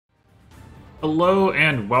Hello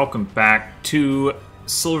and welcome back to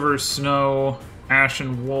Silver Snow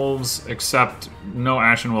Ashen Wolves, except no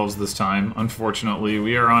Ashen Wolves this time. Unfortunately,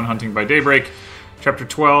 we are on Hunting by Daybreak, Chapter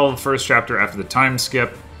 12, first chapter after the time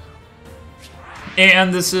skip.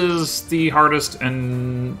 And this is the hardest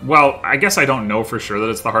and, well, I guess I don't know for sure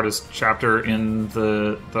that it's the hardest chapter in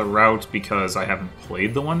the route because I haven't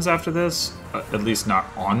played the ones after this, at least not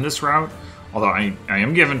on this route. Although I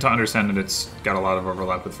am given to understand that it's got a lot of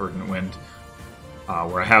overlap with Verdant Wind.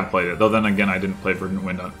 Where I have played it, though then again I didn't play Verdant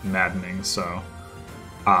Wind on Maddening, so...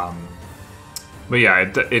 but yeah,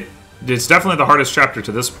 it's definitely the hardest chapter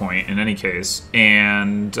to this point, in any case,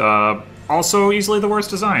 and also easily the worst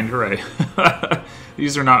designed, hooray.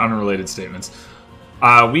 These are not unrelated statements.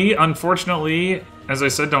 We, unfortunately, as I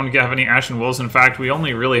said, don't have any Ashen Wolves. In fact, we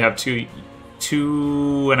only really have two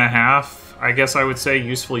and a half, I guess I would say,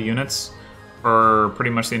 useful units for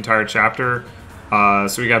pretty much the entire chapter.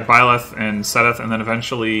 So we got Byleth and Seteth, and then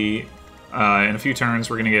eventually, in a few turns,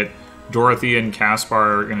 we're going to get Dorothea and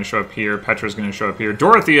Caspar are going to show up here. Petra's going to show up here.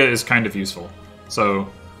 Dorothea is kind of useful. So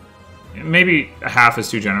maybe a half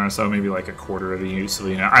is too generous, so maybe like a quarter of the use.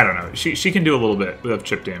 You know, I don't know. She can do a little bit of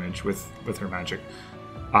chip damage with her magic.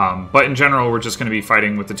 But in general, we're just going to be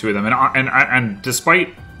fighting with the two of them. And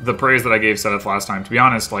despite the praise that I gave Seteth last time, to be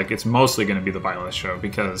honest, like it's mostly going to be the Byleth show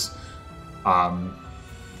because...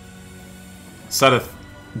 Seteth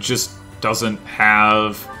just doesn't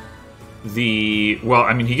have the... Well,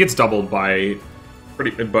 I mean, he gets doubled by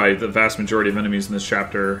the vast majority of enemies in this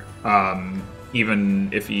chapter. Even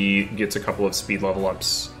if he gets a couple of speed level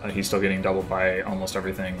ups, he's still getting doubled by almost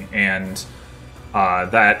everything. And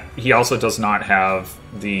that he also does not have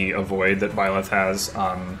the avoid that Byleth has,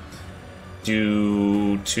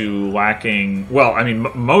 due to lacking... Well, I mean,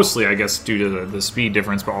 mostly, I guess, due to the speed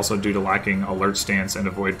difference, but also due to lacking Alert Stance and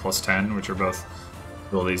Avoid plus 10, which are both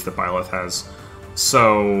abilities that Byleth has.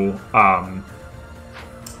 So,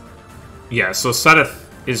 yeah, so Seteth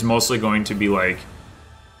is mostly going to be, like,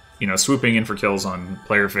 you know, swooping in for kills on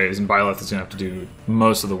player phase, and Byleth is going to have to do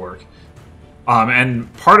most of the work.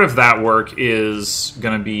 And part of that work is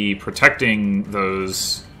going to be protecting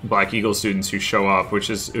those... Black Eagle students who show up, which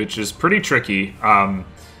is pretty tricky,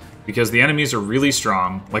 because the enemies are really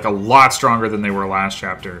strong, like a lot stronger than they were last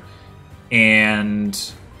chapter,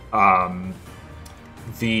 and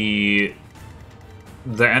the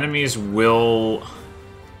enemies will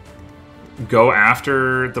go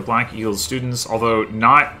after the Black Eagle students, although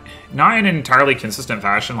not in an entirely consistent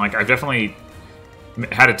fashion. Like I've definitely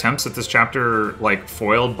had attempts at this chapter, like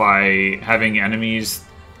foiled by having enemies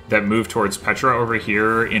that move towards Petra over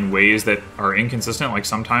here in ways that are inconsistent. Like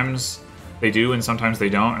sometimes they do and sometimes they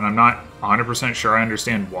don't, and I'm not 100% sure I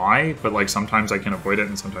understand why, but like sometimes I can avoid it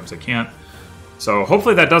and sometimes I can't. So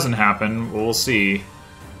hopefully that doesn't happen. We'll see.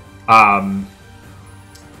 It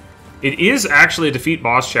is actually a defeat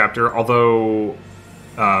boss chapter, although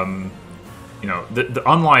you know,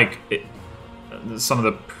 unlike some of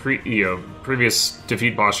the previous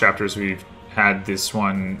defeat boss chapters we've had, this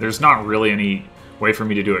one there's not really any way for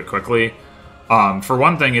me to do it quickly. For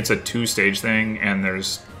one thing, it's a two-stage thing, and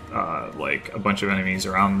there's like a bunch of enemies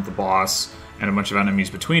around the boss and a bunch of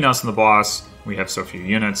enemies between us and the boss. We have so few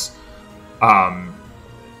units,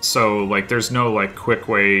 so like there's no like quick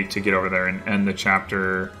way to get over there and end the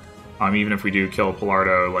chapter. Even if we do kill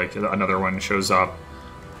Pilardo, like another one shows up,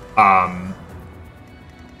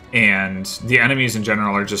 and the enemies in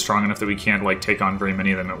general are just strong enough that we can't like take on very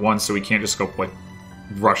many of them at once, so we can't just go like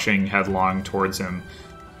rushing headlong towards him.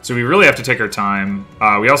 So we really have to take our time.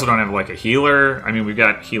 We also don't have like a healer. I mean, we've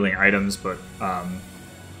got healing items, but yeah,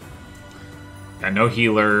 no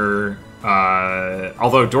healer.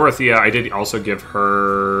 Although Dorothea, I did also give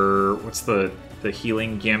her... What's the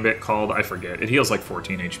healing gambit called? I forget. It heals like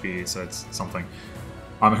 14 HP, so it's something.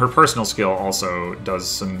 Her personal skill also does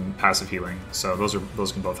some passive healing, so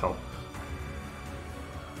those can both help.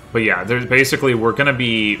 But yeah, there's basically we're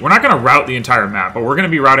not gonna route the entire map, but we're gonna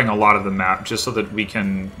be routing a lot of the map just so that we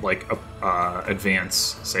can like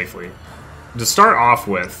advance safely. To start off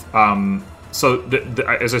with, so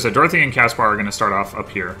as I said, Dorothy and Caspar are gonna start off up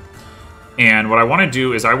here, and what I want to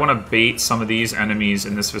do is I want to bait some of these enemies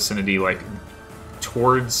in this vicinity like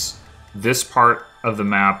towards this part of the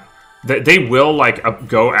map. They will like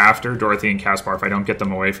go after Dorothy and Caspar if I don't get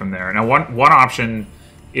them away from there. Now, one option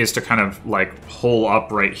is to kind of like hole up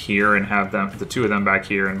right here and have the two of them back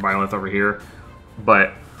here and Byleth over here.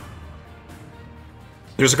 But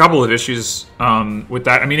there's a couple of issues with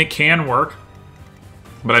that. I mean, it can work,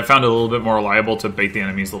 but I found it a little bit more reliable to bait the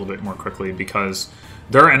enemies a little bit more quickly because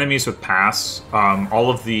there are enemies with pass. All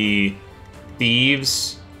of the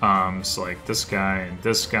thieves, so like this guy and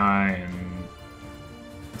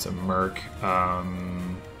That's a merc.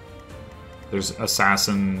 There's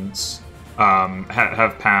assassins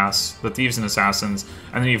have pass, the thieves and assassins,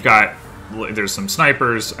 and then you've got there's some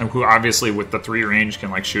snipers who obviously with the 3 range can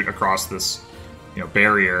like shoot across this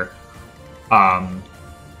barrier.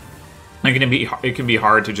 It can be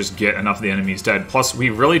hard to just get enough of the enemies dead. Plus, we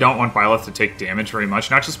really don't want Byleth to take damage very much,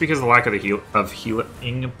 not just because of the lack of the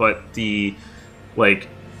healing, but the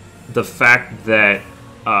fact that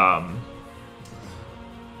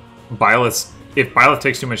if Byleth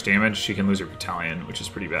takes too much damage, she can lose her battalion, which is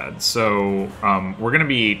pretty bad. So we're going to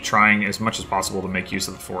be trying as much as possible to make use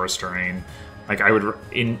of the forest terrain. Like I would,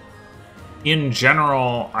 in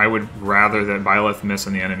general, I would rather that Byleth miss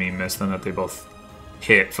and the enemy miss than that they both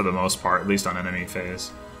hit for the most part, at least on enemy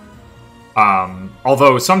phase.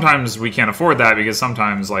 Although sometimes we can't afford that because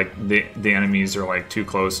sometimes like the enemies are like too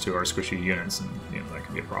close to our squishy units, and that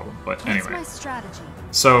can be a problem. But anyway, my strategy.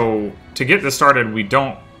 So to get this started, we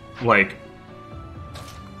don't like.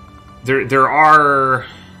 There are.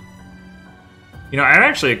 It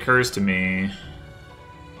actually occurs to me.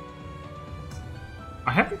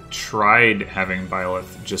 I haven't tried having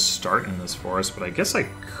Byleth just start in this forest, but I guess I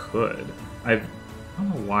could. I don't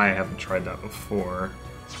know why I haven't tried that before.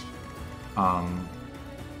 I've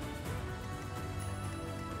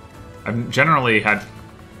generally had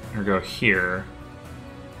her go here,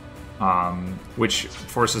 which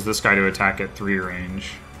forces this guy to attack at 3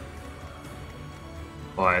 range.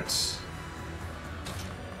 But it's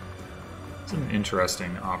an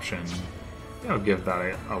interesting option. I'll give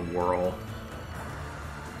that a whirl.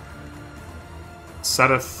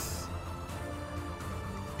 Seteth.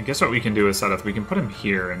 I guess what we can do is Seteth, we can put him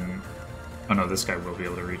here and... Oh no, this guy will be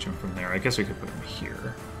able to reach him from there. I guess we could put him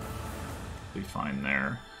here. Be fine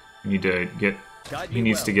there. We need to get... He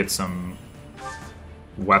needs to get some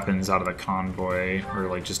weapons out of the convoy, or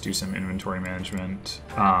like just do some inventory management.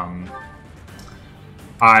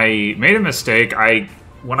 I made a mistake.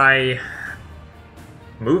 When I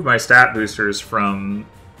moved my stat boosters from...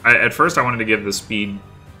 at first I wanted to give the speed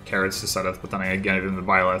carrots to Seteth, but then I gave them to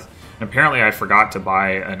Byleth. And apparently I forgot to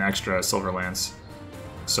buy an extra Silver Lance.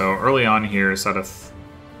 So early on here, Seteth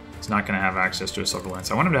is not going to have access to a Silver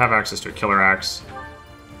Lance. I want him to have access to a Killer Axe.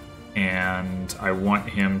 And I want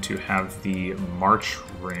him to have the March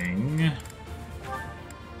Ring.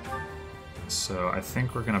 So I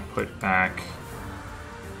think we're going to put back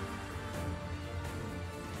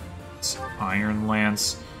this Iron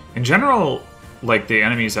Lance. In general, like, the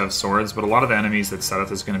enemies have swords, but a lot of the enemies that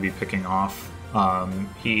Seteth is going to be picking off,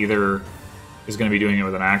 he either is going to be doing it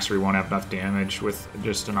with an axe or he won't have enough damage with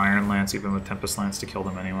just an Iron Lance, even with Tempest Lance, to kill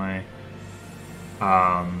them anyway.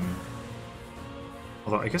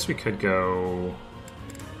 Although I guess we could go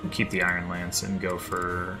keep the Iron Lance and go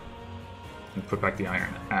for... and put back the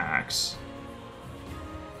Iron Axe.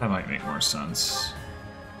 That might make more sense.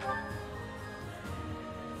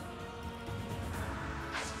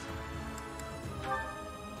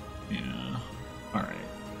 Yeah. Alright.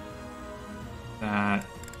 That...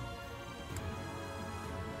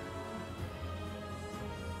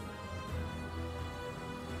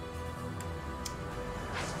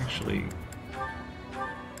 Actually...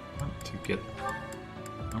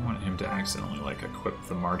 I want him to accidentally, like, equip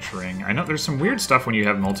the March Ring. I know there's some weird stuff when you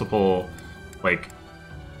have multiple, like,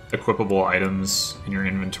 equipable items in your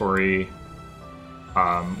inventory,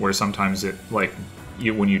 where sometimes it, like,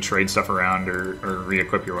 when you trade stuff around or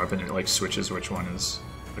re-equip your weapon, it, like, switches which one is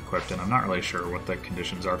equipped, and I'm not really sure what the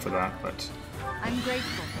conditions are for that, but... I'm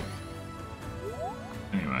grateful.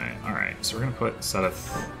 Anyway, alright, so we're gonna put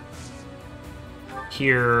Seteth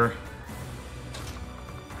here.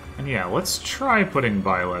 And yeah, let's try putting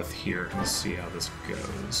Byleth here and see how this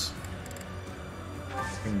goes.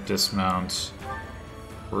 We're going to dismount.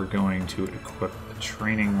 We're going to equip the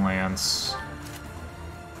Training Lance.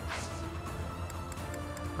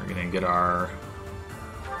 We're going to get our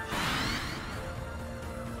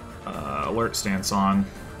alert stance on.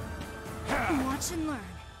 Watch and learn.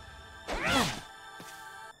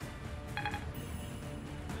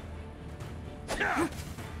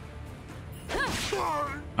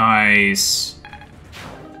 Nice.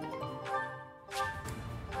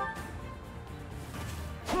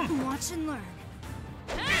 Watch and learn.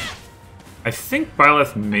 I think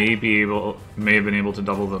Byleth may have been able to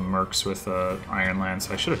double the mercs with Iron Lance.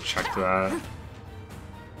 I should have checked that.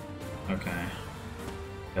 Okay.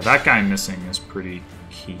 Yeah, that guy missing is pretty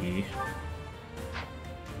key.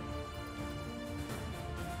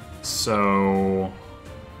 So...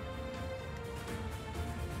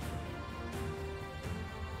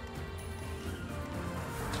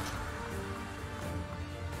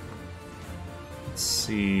 let's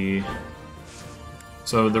see.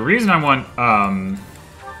 So the reason I want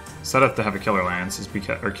Seth to have a Killer Lance is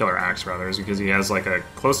because, or Killer Axe rather, is because he has like a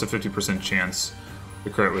close to 50% chance to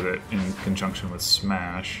crit with it in conjunction with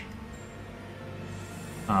Smash.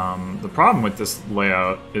 The problem with this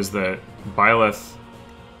layout is that Byleth,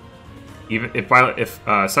 even if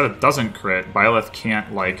Seth doesn't crit, Byleth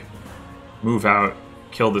can't like move out,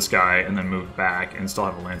 kill this guy, and then move back and still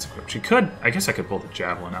have a lance equipped. She could, I guess I could pull the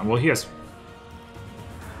javelin out. Well, he has. The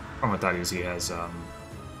problem with that is he has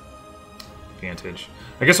advantage.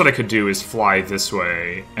 I guess what I could do is fly this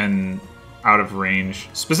way and out of range.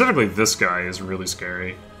 Specifically, this guy is really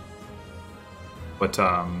scary. But 2,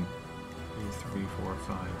 3, 4,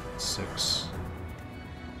 5, 6.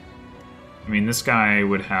 I mean, this guy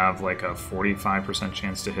would have like a 45%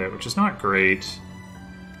 chance to hit, which is not great.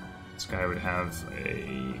 This guy would have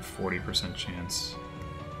a 40% chance.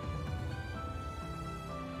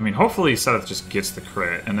 I mean, hopefully Seth just gets the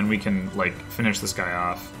crit, and then we can like finish this guy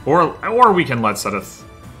off, or we can let Seth.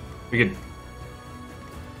 We could.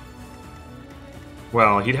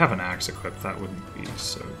 Well, he'd have an axe equipped. That wouldn't be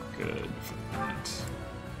so good for that.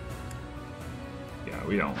 Yeah,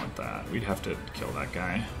 we don't want that. We'd have to kill that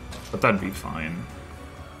guy, but that'd be fine.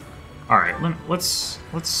 All right, let's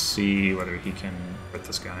see whether he can hit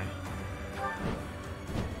this guy.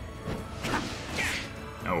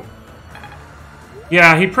 No.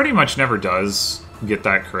 Yeah, he pretty much never does get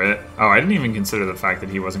that crit. Oh, I didn't even consider the fact that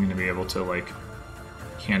he wasn't going to be able to, like,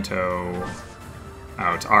 Kanto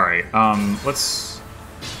out. Alright, let's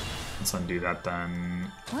undo that then.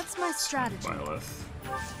 What's my strategy? Byleth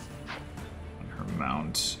on her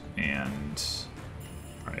mount, and...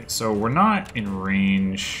 Alright, so we're not in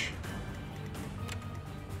range...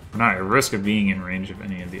 We're not at risk of being in range of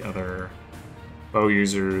any of the other bow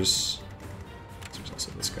users. There's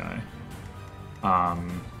also this guy.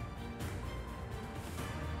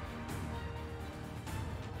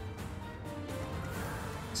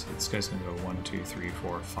 So this guy's gonna go 1, 2, 3,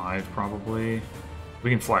 4, 5 probably. We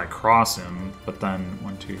can fly across him, but then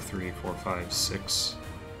 1, 2, 3, 4, 5, 6.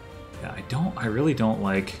 Yeah, I really don't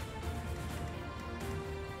like.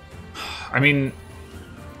 I mean,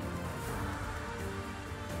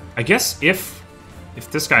 I guess if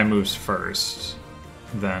this guy moves first,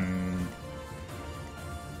 then.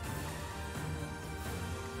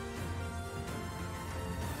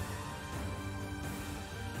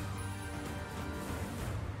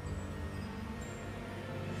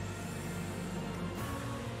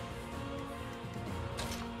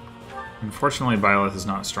 Unfortunately, Byleth is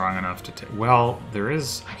not strong enough to take... Well, there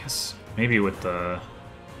is, I guess, maybe with the...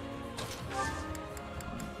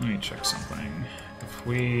 Let me check something. If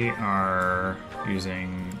we are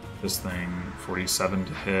using this thing, 47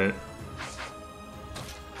 to hit,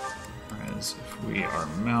 whereas if we are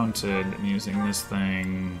mounted and using this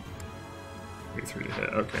thing, 33 to hit.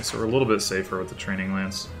 Okay, so we're a little bit safer with the Training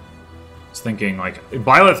Lance. I was thinking, like,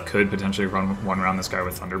 Byleth could potentially run one around this guy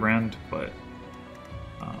with Thunderbrand, but...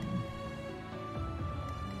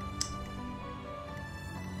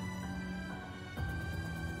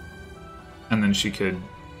 And then she could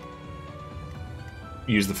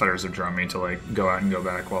use the Fetters of Drummy to like go out and go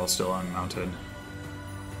back while still unmounted.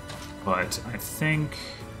 But I think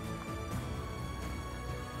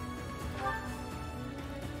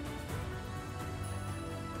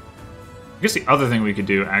I guess the other thing we could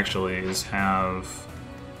do actually is have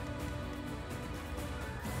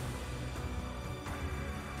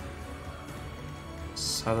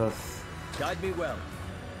Seth guide me well.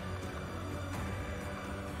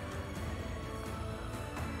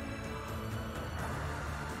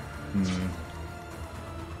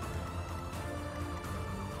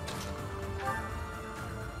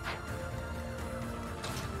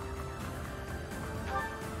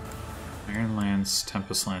 Iron Lance,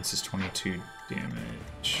 Tempest Lance is 22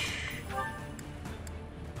 damage.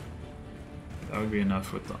 That would be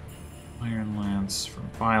enough with the Iron Lance from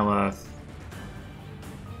Byleth.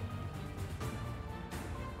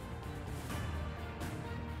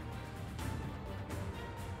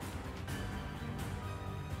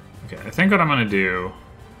 Okay, I think what I'm gonna do.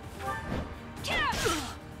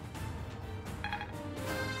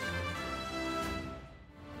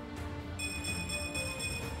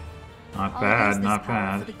 Not bad, not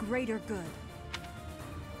bad. For the greater good.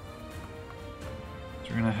 So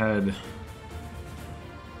we're gonna head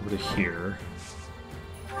over to here.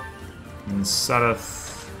 And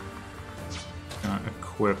Seth gonna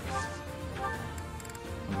equip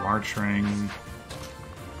a March Ring.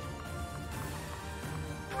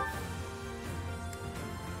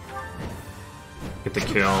 Get the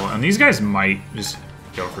kill. And these guys might just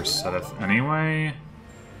go for Seth anyway.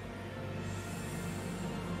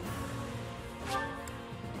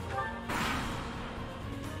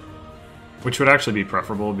 Which would actually be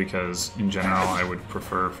preferable, because in general I would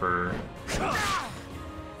prefer for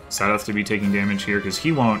Sadeth to be taking damage here, because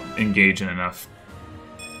he won't engage in enough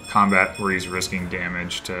combat where he's risking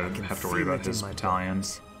damage to have to worry about his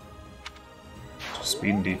battalions.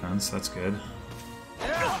 Speed and defense, that's good.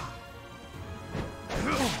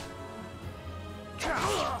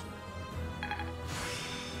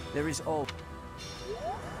 There is all.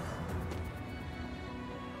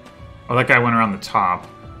 Oh, that guy went around the top.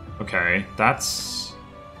 Okay, that's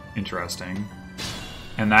interesting.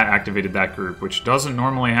 And that activated that group, which doesn't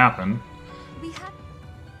normally happen. We have.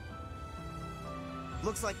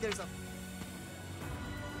 Looks like there's a.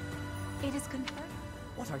 It is confirmed.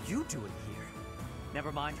 What are you doing here?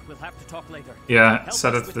 Never mind. We'll have to talk later. Yeah, Help us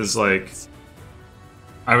Sadeth with is these like... things.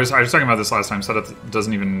 I was talking about this last time. Sadeth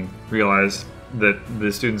doesn't even realize that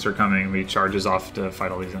the students are coming, and he charges off to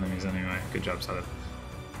fight all these enemies anyway. Good job, Sadeth.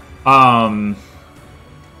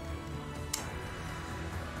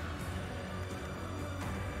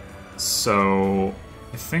 So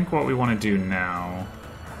I think what we want to do now...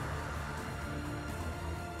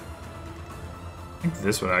 I think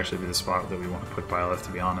this would actually be the spot that we want to put Byleth,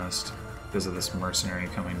 to be honest, because of this mercenary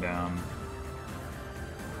coming down.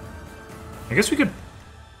 I guess we could...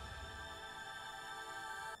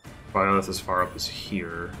 Byleth as far up as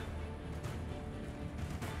here.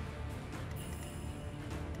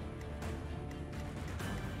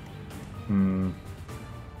 Hmm.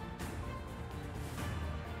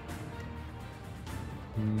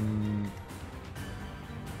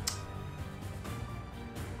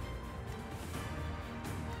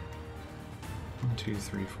 1, 2,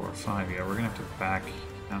 3, 4, 5. Yeah, we're gonna have to back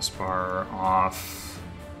Aspar off.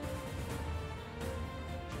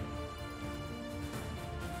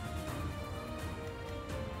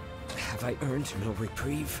 Have I earned no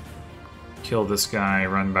reprieve? Kill this guy,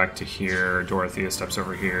 run back to here. Dorothea steps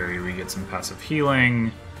over here. We get some passive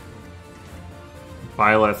healing.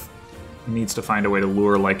 Byleth needs to find a way to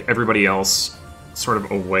lure, like, everybody else sort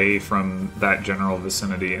of away from that general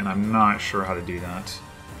vicinity, and I'm not sure how to do that.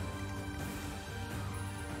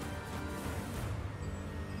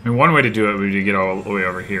 I mean, one way to do it would be to get all the way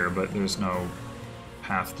over here, but there's no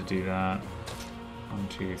path to do that. 1,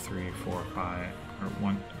 2, 3, 4, 5, or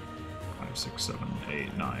 1, 5, 6, 7,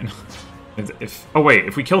 8, 9. Oh wait,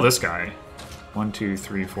 if we kill this guy, 1, 2,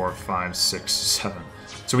 3, 4, 5, 6, 7.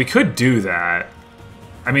 So we could do that.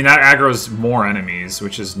 I mean, that aggro's more enemies,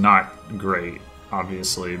 which is not great,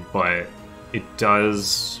 obviously, but it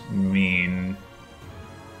does mean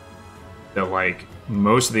that, like,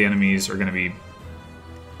 most of the enemies are gonna be,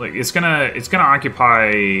 like, it's gonna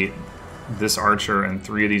occupy this archer and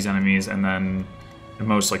 3 of these enemies, and then at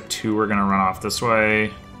most, like, 2 are gonna run off this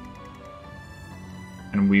way.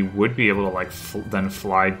 And we would be able to, like, then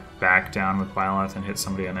fly back down with Byleth and hit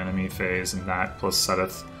somebody on enemy phase, and that plus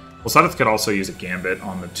Sadeth. Well, Sadeth could also use a gambit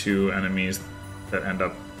on the 2 enemies that end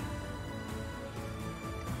up...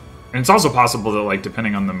 And it's also possible that, like,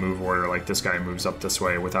 depending on the move order, like, this guy moves up this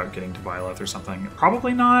way without getting to Byleth or something.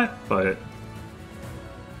 Probably not, but...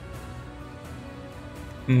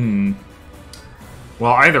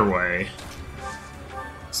 Well, either way,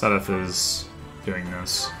 Sadeth is doing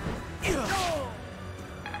this.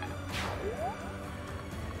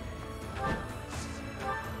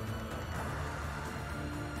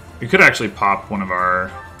 We could actually pop one of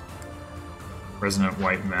our Resonant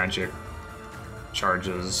White Magic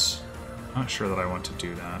charges. Not sure that I want to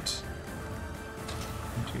do that.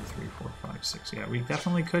 1, 2, 3, 4, 5, 6. Yeah, we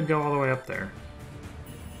definitely could go all the way up there.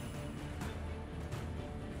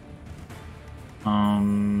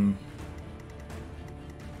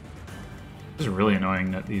 It's really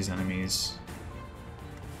annoying that these enemies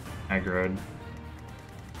aggroed.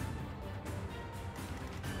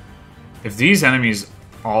 If these enemies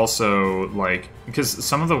also, like, because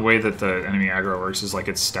some of the way that the enemy aggro works is, like,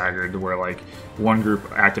 it's staggered, where, like, one group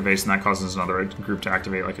activates and that causes another group to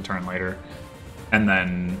activate, like, a turn later. And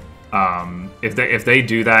then if they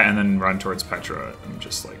do that and then run towards Petra, I'm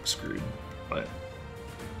just, like, screwed. But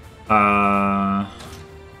I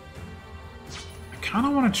kind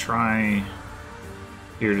of want to try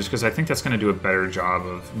here, just because I think that's going to do a better job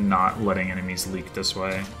of not letting enemies leak this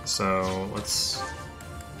way. So let's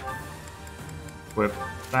whip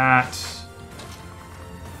that,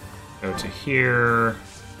 go to here,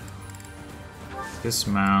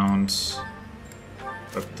 dismount,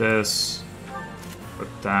 put this, put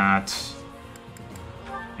that,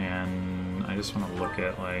 and I just want to look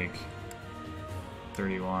at, like,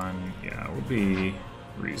 31. Yeah, we'll be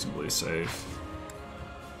reasonably safe.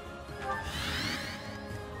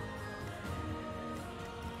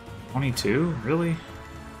 $22? Really?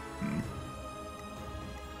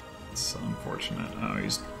 Let's That's unfortunate. Oh,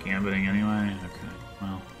 he's gambiting anyway? Okay,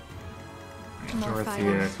 well. Alright, More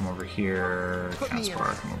Dorothea, fire. come over here. Put me in.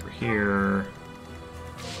 Caspar, come over here.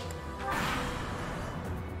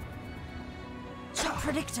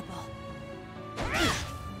 Predictable.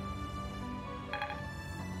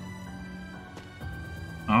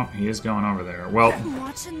 Oh, he is going over there. Well,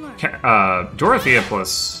 Watch and learn. Dorothea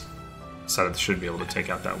plus Seth should be able to take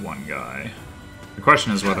out that one guy. The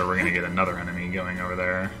question is whether we're going to get another enemy going over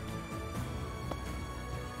there.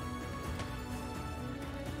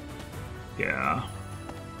 Yeah.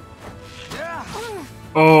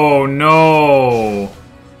 Oh no!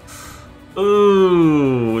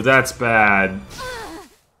 Ooh, that's bad.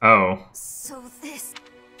 Oh. So this.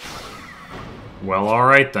 Well,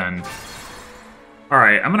 alright then.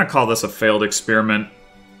 Alright, I'm gonna call this a failed experiment.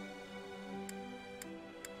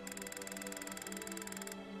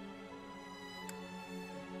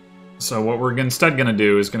 So what we're instead gonna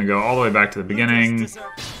do is gonna go all the way back to the beginning,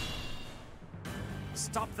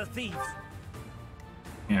 Stop the thieves.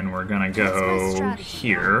 and we're gonna That's my go strategy.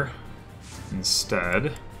 here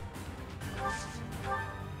instead.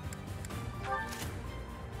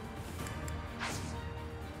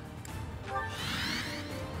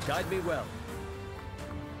 Guide me well.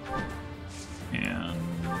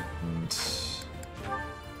 And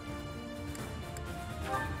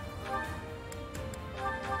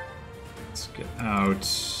let's get out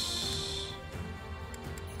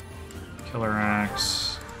Killer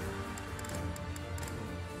Axe,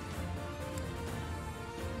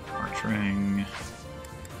 March Ring.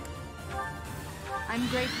 I'm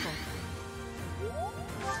grateful.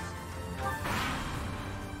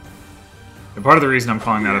 And part of the reason I'm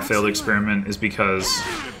calling that a failed experiment is because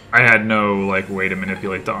I had no like way to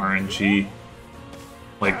manipulate the RNG,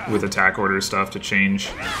 like with attack order stuff, to change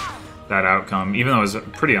that outcome, even though it was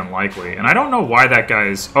pretty unlikely. And I don't know why that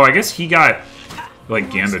guy's... Oh, I guess he got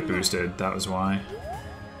like Gambit boosted. That was why.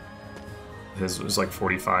 His was like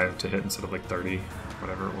 45 to hit instead of like 30,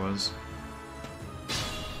 whatever it was.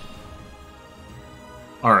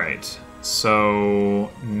 Alright,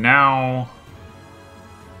 so now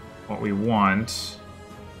what we want...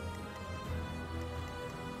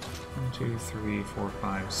 1, 2, 3, 4,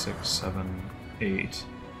 5, 6, 7, 8.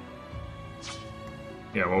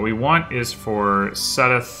 Yeah, what we want is for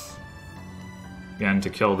Seteth, again, to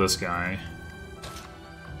kill this guy.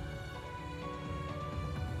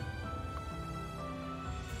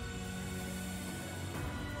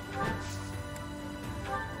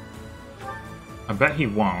 I bet he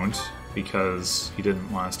won't, because he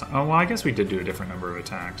didn't last time. Oh, well, I guess we did do a different number of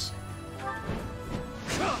attacks.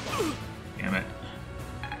 Damn it.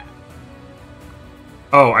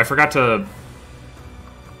 Oh, I forgot to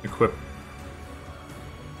equip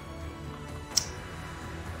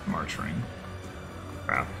March Ring.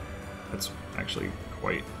 Crap. That's actually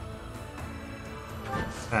quite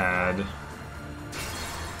bad.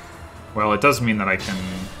 Well, it does mean that I can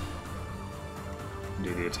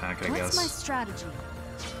do the attack, I What's my guess. strategy?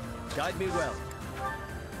 Guide me well.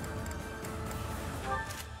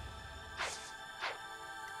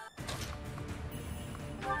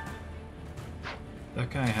 That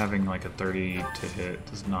guy having like a 30 to hit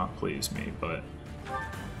does not please me, but...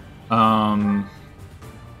 Alright,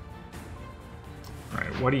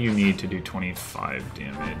 what do you need to do 25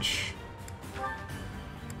 damage?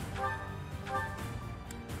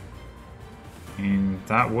 I mean,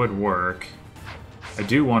 that would work. I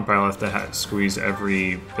do want Byleth to squeeze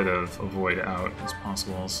every bit of avoid out as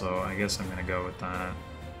possible, so I guess I'm gonna go with that.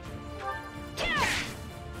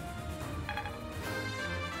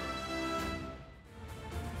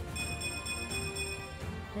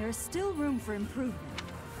 There is still room for improvement.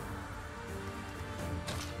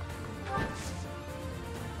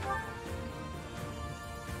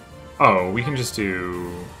 Oh, we can just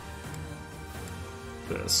do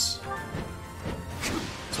this.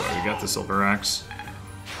 Sorry, we got the Silver Axe.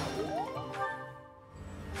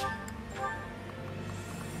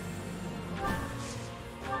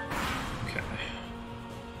 Okay.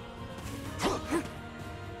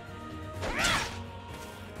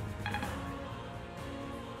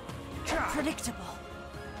 Predictable.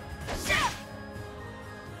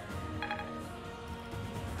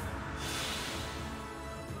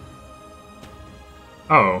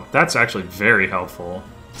 Oh, that's actually very helpful.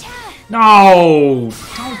 No!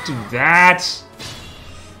 Don't do that!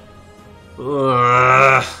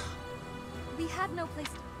 Ugh. We had no place.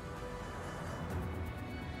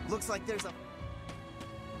 Looks like there's a...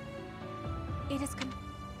 It is.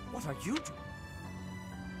 What are you doing?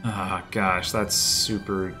 Ah, gosh, that's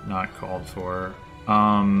super not called for.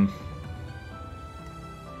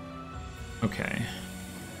 Okay.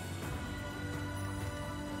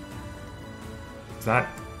 Is that...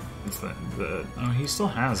 Is the... Oh, he still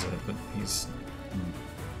has it, but he's...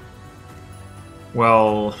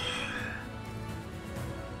 Well...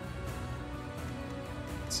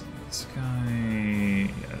 This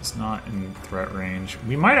guy... Yeah, it's not in threat range.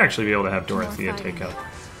 We might actually be able to have Dorothea take out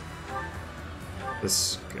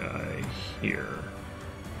this guy here.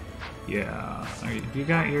 Yeah. Have you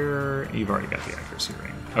got your... You've already got the accuracy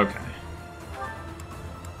ring. Okay.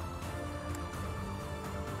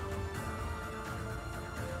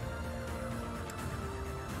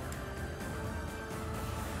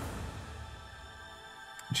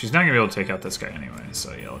 She's not going to be able to take out this guy anyway,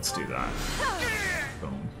 so yeah, let's do that.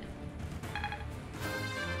 Boom.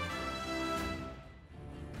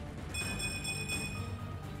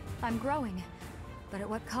 I'm growing, but at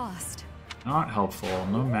what cost? Not helpful.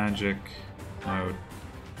 No magic, no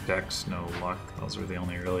dex, no luck. Those are the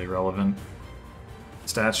only really relevant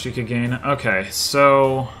stats she could gain. Okay,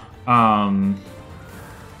 so...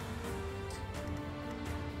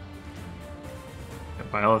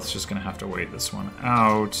 Violet's just gonna have to wait this one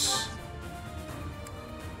out.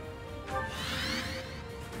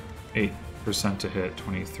 8% to hit,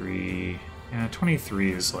 23. Yeah,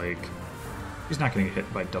 23 is like... He's not gonna get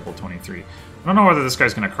hit by double 23. I don't know whether this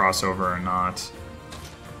guy's gonna cross over or not.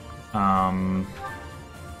 Oh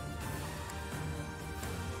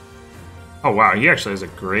wow, he actually has a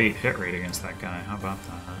great hit rate against that guy. How about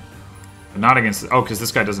that? But not against... Oh, because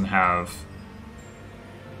this guy doesn't have...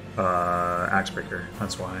 Axebreaker,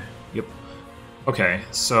 that's why. Yep. Okay,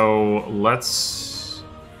 so let's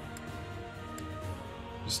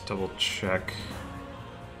just double check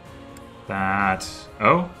that.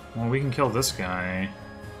 Oh, well, we can kill this guy.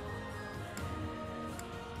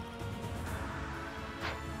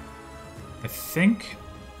 I think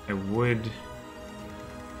I would...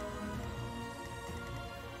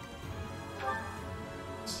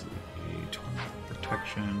 Let's see, 20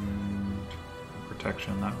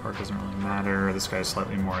 protection, that part doesn't really matter. This guy has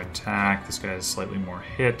slightly more attack, this guy has slightly more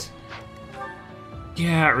hit.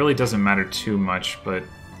 Yeah, it really doesn't matter too much, but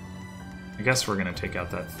I guess we're gonna take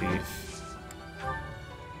out that thief.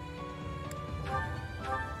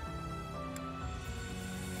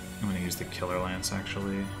 I'm gonna use the Killer Lance,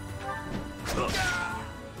 actually. I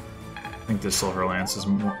think the Silver Lance is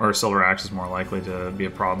more, or Silver Axe is more likely to be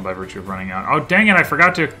a problem by virtue of running out. Oh, dang it, I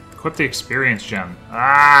forgot to equip the Experience Gem.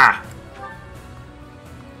 Ah!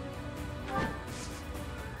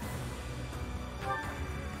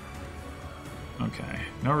 Okay,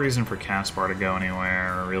 no reason for Caspar to go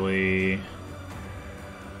anywhere, really.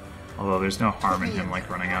 Although there's no harm in him like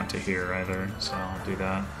running out to here either, so I'll do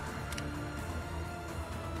that.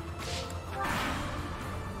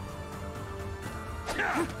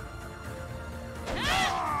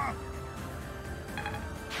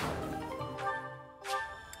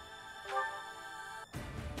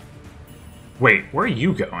 Wait, where are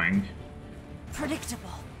you going? Predictable.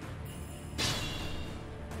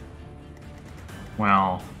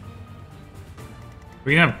 Well,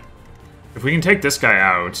 if we can take this guy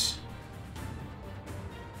out,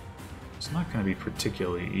 it's not going to be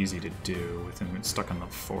particularly easy to do with him stuck in the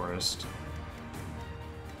forest.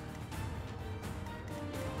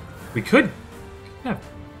 We could have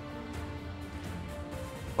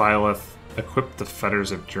Byleth equip the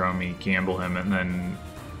Fetters of Dromi, gamble him, and then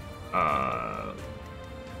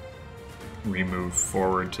remove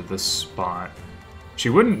forward to this spot. She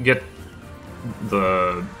wouldn't get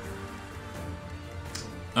the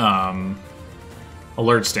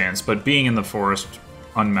alert stance, but being in the forest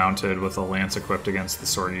unmounted with a lance equipped against the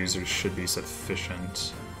sword users should be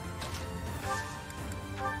sufficient.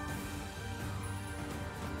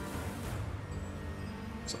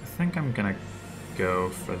 So I think I'm gonna go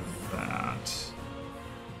for that.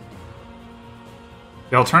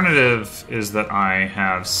 The alternative is that I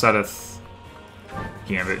have Seteth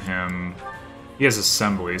gambit him. He has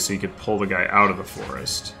Assembly, so he could pull the guy out of the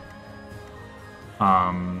forest.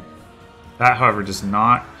 That, however, does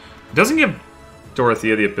not... It doesn't give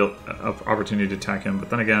Dorothea the opportunity to attack him, but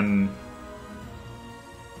then again...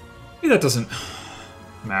 Maybe that doesn't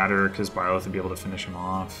matter, because Byleth would be able to finish him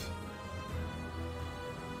off.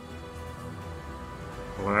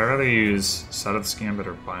 But would I rather use Seteth's Gambit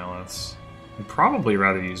or Byleth's? I'd probably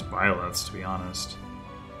rather use Byleth's, to be honest.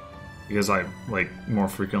 Because I, like, more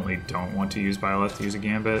frequently don't want to use Byleth to use a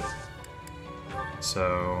Gambit.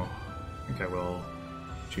 So, I think I will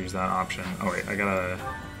choose that option. Oh wait, I gotta...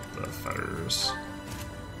 the Fetters.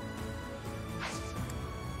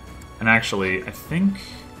 And actually, I think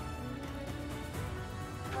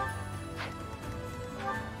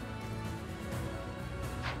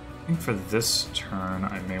for this turn,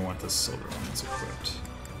 I may want the Silver Lance equipped.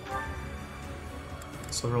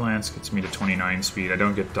 Silver Lance gets me to 29 speed. I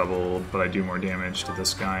don't get doubled, but I do more damage to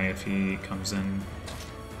this guy if he comes in.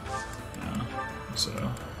 Yeah, so...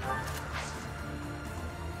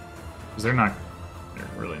 Because they're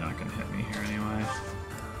really not going to hit me here anyway.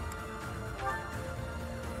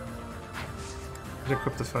 Did I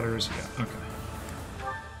equip the fetters? Yeah, okay.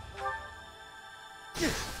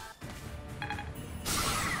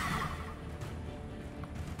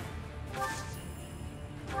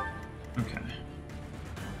 Okay.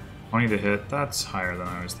 20 to hit, that's higher than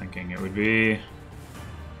I was thinking it would be.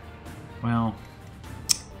 Well,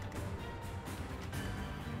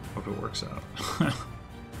 hope it works out.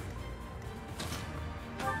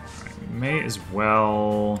 Alright, we may as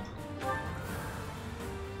well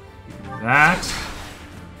do that.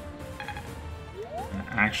 And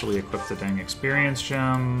actually equip the dang experience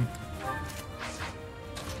gem.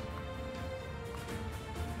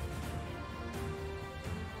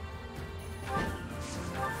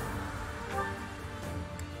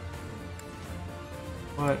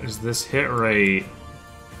 What is this hit rate?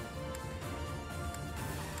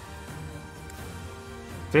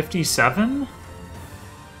 57?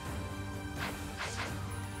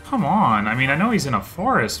 Come on. I mean, I know he's in a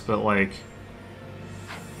forest, but like...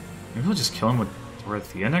 Maybe we'll just kill him with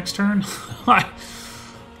Dorothea next turn?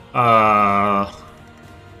 I'm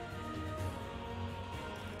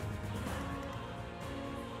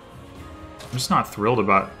just not thrilled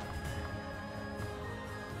about...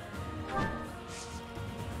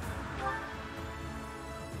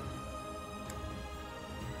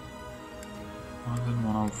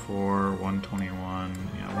 104, 121.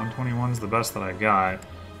 Yeah, 121 is the best that I got.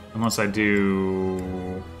 Unless I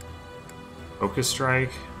do... Focus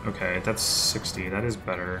Strike? Okay, that's 60. That is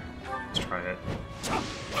better. Let's try it.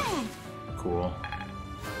 Cool.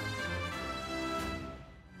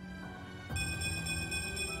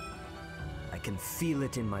 I can feel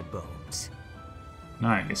it in my bones.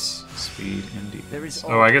 Nice. Speed and defense. There is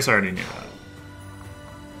oh, I guess I already knew that.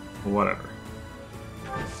 Well, whatever.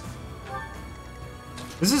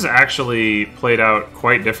 This is actually played out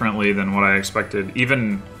quite differently than what I expected.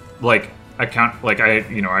 Even, like, I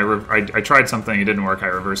tried something, it didn't work, I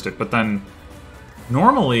reversed it. But then,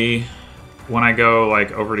 normally, when I go,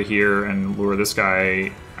 like, over to here and lure this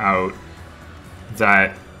guy out,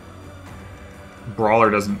 that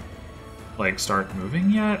Brawler doesn't, like, start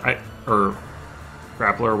moving yet? Or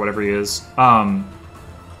Grappler, or whatever he is. I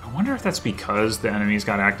wonder if that's because the enemies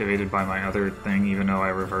got activated by my other thing, even though I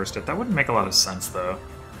reversed it. That wouldn't make a lot of sense, though.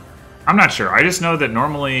 I'm not sure. I just know that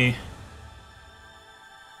normally,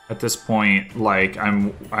 at this point, like,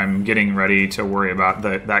 I'm getting ready to worry about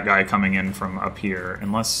that guy coming in from up here.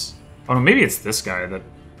 Unless... Oh, no, maybe it's this guy that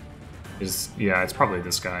is... Yeah, it's probably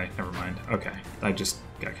this guy. Never mind. Okay, I just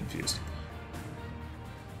got confused.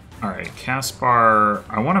 Alright, Caspar...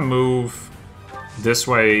 I want to move this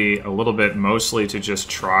way a little bit, mostly to just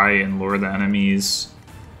try and lure the enemies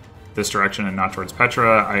this direction and not towards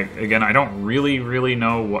Petra. Again, I don't really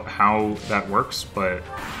know how that works, but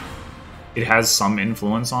it has some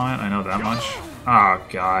influence on it. I know that much. Oh,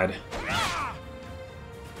 God.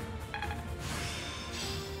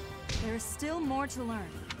 There's still more to learn.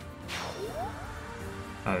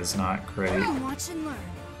 That is not great. Watch and learn.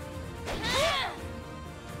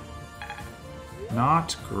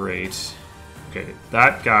 Not great. Okay,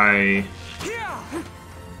 that guy...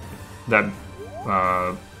 That,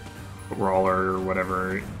 Brawler or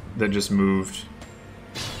whatever that just moved.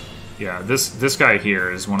 Yeah, this guy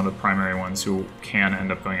here is one of the primary ones who can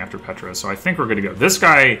end up going after Petra, so I think we're good to go. This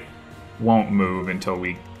guy won't move until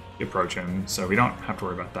we approach him, so we don't have to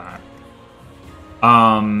worry about that.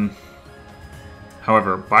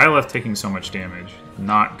 However, Byleth taking so much damage,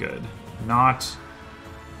 not good. Not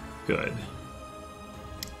good.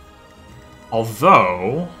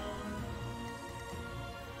 Although...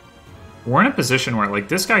 We're in a position where, like,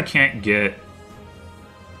 this guy can't get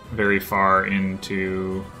very far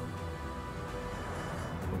into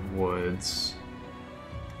the woods.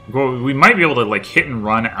 Well, we might be able to, like, hit and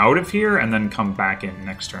run out of here and then come back in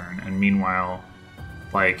next turn, and meanwhile,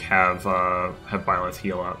 like, have Byleth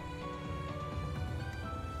heal up.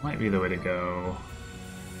 Might be the way to go.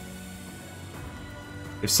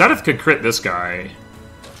 If Seth could crit this guy,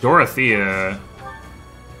 Dorothea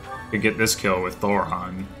could get this kill with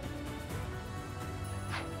Thorhan.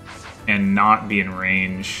 And not be in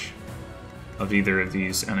range of either of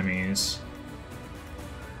these enemies.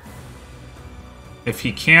 If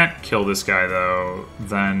he can't kill this guy, though,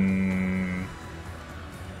 then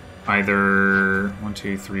either 1,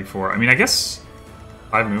 2, 3, 4. I mean, I guess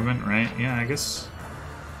 5 movement, right? Yeah, I guess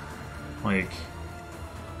like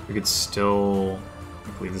we could still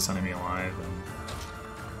leave this enemy alive. And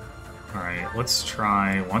Alright, let's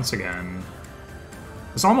try once again.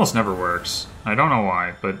 This almost never works. I don't know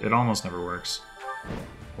why, but it almost never works.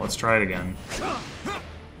 Let's try it again.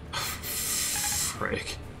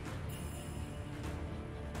 Frick.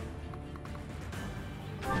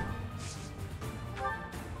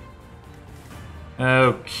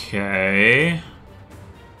 Okay.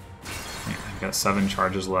 I've got 7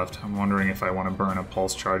 charges left. I'm wondering if I want to burn a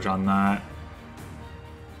pulse charge on that.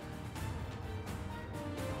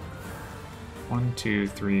 1, 2,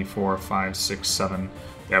 3, 4, 5, 6, 7.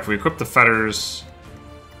 Yeah, if we equip the fetters,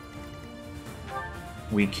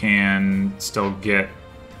 we can still get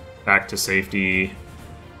back to safety.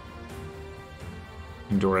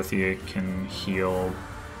 And Dorothea can heal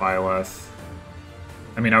Byleth.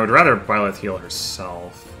 I mean, I would rather Byleth heal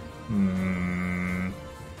herself. You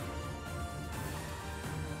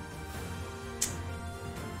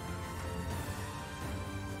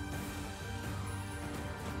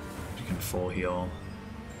can full heal.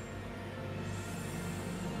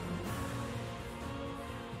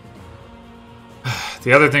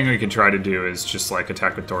 The other thing we could try to do is just like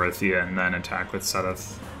attack with Dorothea and then attack with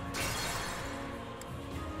Seteth.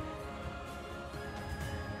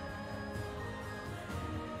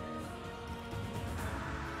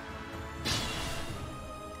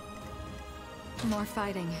 More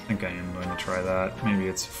fighting. I think I am going to try that. Maybe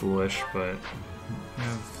it's foolish, but I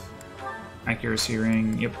have accuracy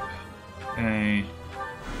ring. Yep. Okay.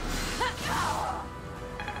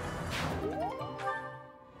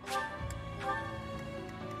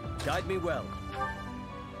 Guide me well.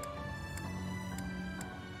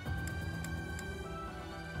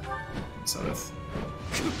 Seteth.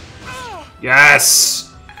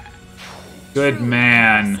 Yes! Good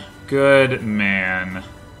man. Good man.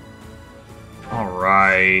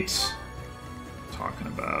 Alright. Talking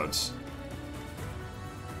about.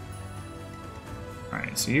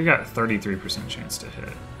 Alright, so you got 33% chance to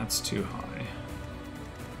hit. That's too high.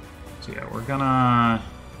 So yeah, we're gonna...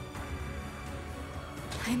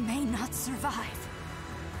 I may not survive.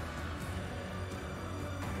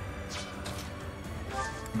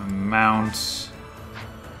 Mount.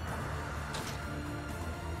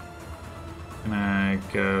 Gonna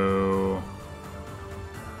go.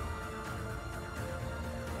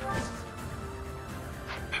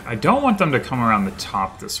 I don't want them to come around the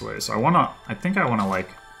top this way, so I think I wanna like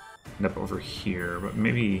end up over here, but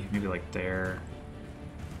maybe like there.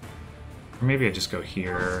 Or maybe I just go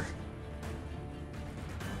here.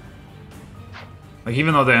 Like,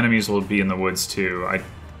 even though the enemies will be in the woods too,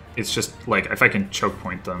 it's just, like, if I can choke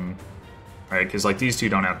point them, right? Because, like, these two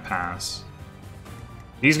don't have pass.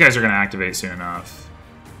 These guys are going to activate soon enough.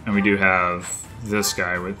 And we do have this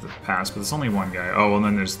guy with the pass, but there's only one guy. Oh, well,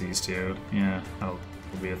 then there's these two. Yeah, that'll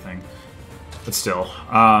be a thing. But still.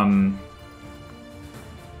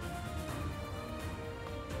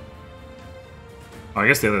 I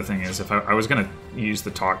guess the other thing is, if I was going to use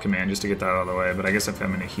the talk command just to get that out of the way, but I guess if I'm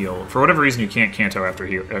going to heal... For whatever reason, you can't Canto after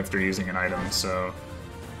using an item, so...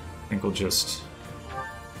 I think we'll just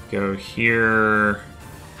go here...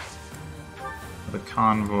 The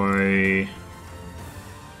convoy...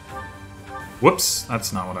 Whoops!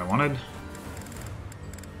 That's not what I wanted.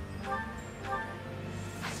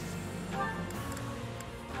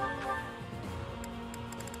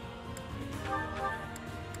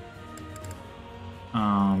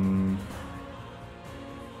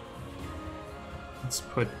 Let's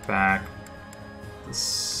put back the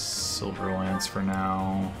Silver Lance for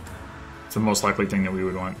now. It's the most likely thing that we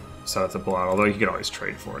would want Seteth to pull out, although you could always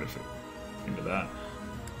trade for it if it came to that.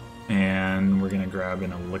 And we're gonna grab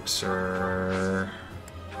an elixir.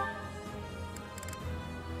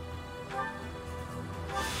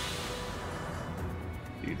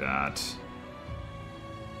 Do that.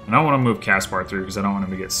 I don't want to move Caspar through because I don't want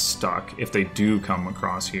him to get stuck if they do come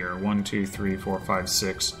across here. 1, 2, 3, 4, 5,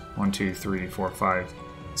 6. 1, 2, 3, 4, 5,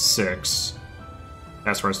 6.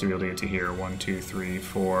 Caspar has to be able to get to here. 1, 2, 3,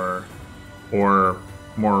 4. Or,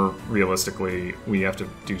 more realistically, we have to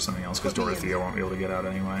do something else because Dorothea won't be able to get out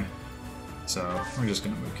anyway. So, we're just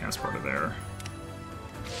going to move Caspar to there.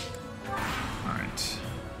 Alright.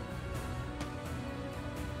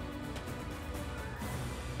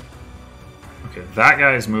 Okay, that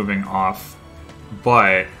guy is moving off,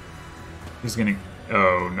 but he's gonna...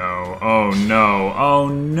 Oh no, oh no, oh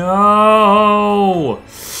no!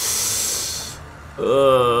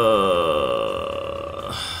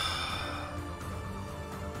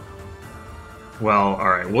 Well,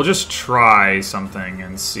 alright, we'll just try something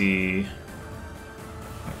and see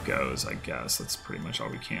how it goes, I guess. That's pretty much all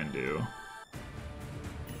we can do.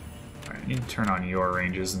 Alright, I need to turn on your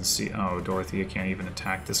ranges and see... Oh, Dorothea can't even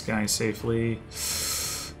attack this guy safely.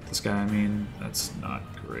 This guy, I mean, that's not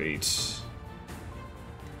great.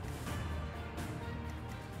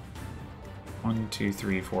 1, 2,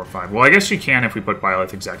 3, 4, 5. Well, I guess she can if we put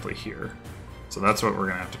Byleth exactly here. So that's what we're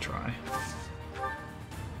gonna have to try.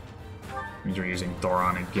 Means we're using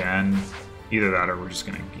Thoron again. Either that or we're just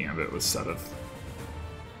gonna Gambit with Seth.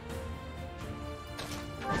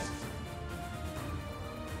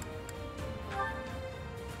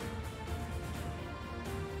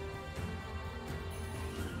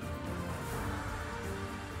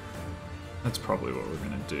 That's probably what we're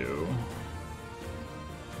gonna do.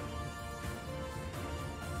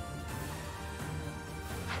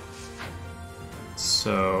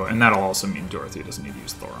 So, and that'll also mean Dorothy doesn't need to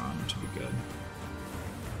use Thoron, which would be good.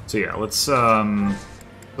 So yeah, let's, doesn't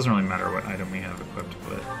really matter what item we have equipped,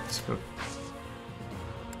 but let's go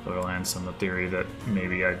Lance on the theory that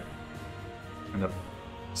maybe I end up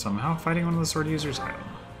somehow fighting one of the sword users? I don't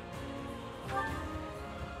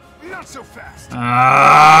know. Not so fast!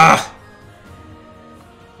 Ah!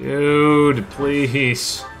 Dude,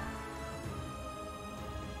 please.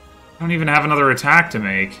 I don't even have another attack to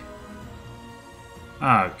make.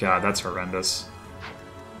 Oh god, that's horrendous.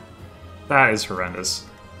 That is horrendous.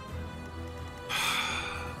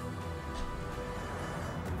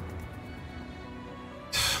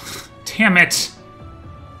 Damn it!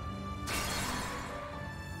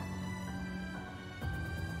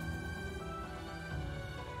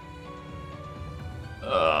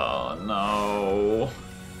 Oh no.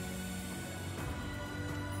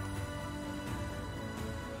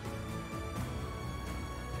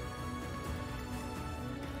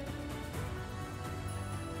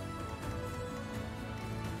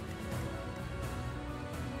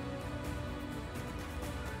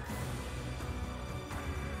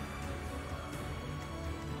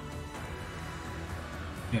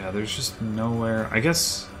 Yeah, there's just nowhere. I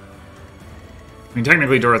guess. I mean,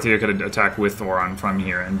 technically, Dorothea could attack with Thoron from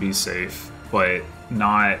here and be safe, but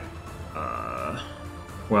not.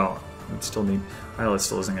 Well, it still need. Violet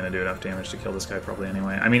still isn't going to do enough damage to kill this guy, probably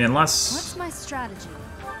anyway. I mean, unless. What's my strategy?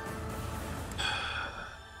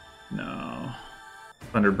 No.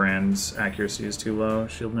 Thunderbrand's accuracy is too low.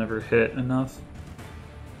 She'll never hit enough.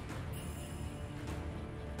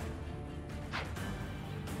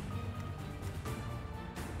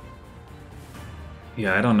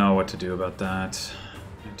 Yeah, I don't know what to do about that.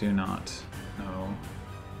 I do not know.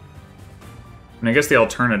 And I guess the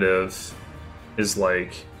alternative is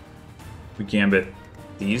like we Gambit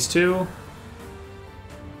these two.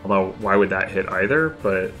 Although, why would that hit either?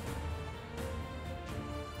 But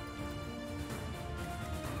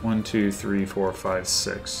 1, 2, 3, 4, 5,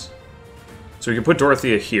 6. So we can put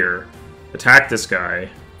Dorothea here, attack this guy,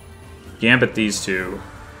 Gambit these two,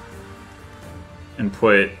 and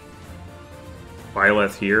put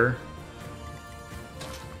Byleth here.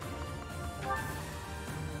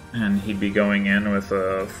 And he'd be going in with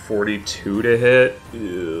a 42 to hit.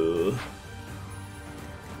 Ew.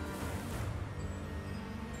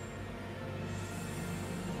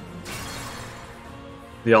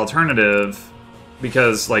 The alternative,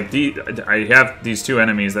 because like I have these two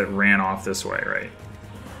enemies that ran off this way, right?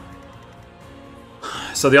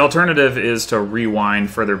 So the alternative is to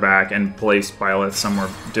rewind further back and place Byleth somewhere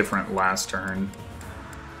different last turn.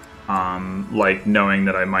 Like knowing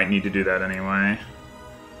that I might need to do that anyway.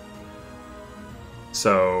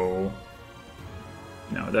 So,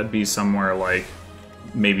 you know, that'd be somewhere like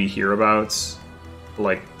maybe hereabouts.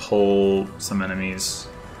 Like pull some enemies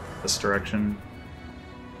this direction.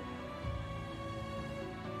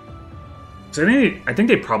 So I think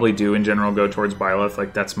they probably do in general go towards Byleth,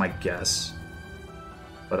 like that's my guess.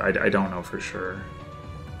 But I don't know for sure.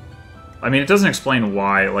 I mean, it doesn't explain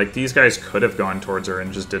why. Like, these guys could have gone towards her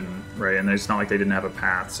and just didn't, right? And it's not like they didn't have a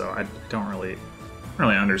path, so I don't really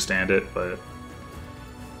understand it, but...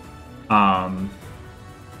 I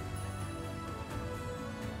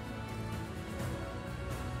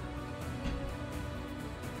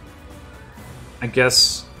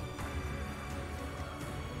guess...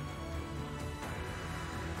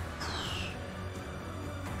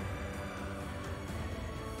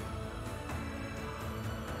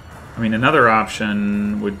 I mean, another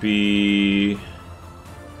option would be...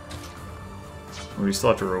 We still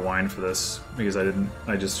have to rewind for this, because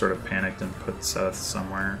I just sort of panicked and put Seth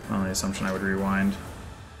somewhere on the assumption I would rewind,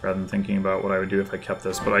 rather than thinking about what I would do if I kept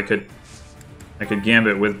this. But I could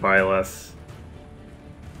Gambit with Byleth,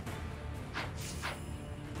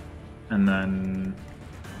 and then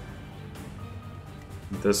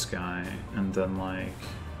this guy, and then like...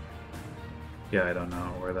 Yeah, I don't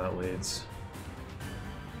know where that leads.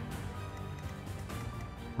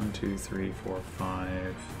 1, 2, 3, 4,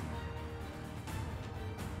 5.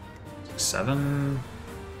 7?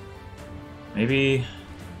 Maybe?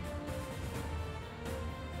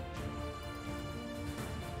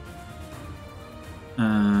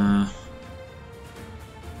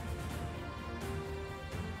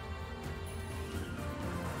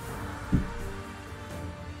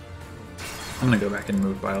 I'm gonna go back and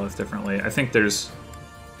move Byleth differently. I think there's...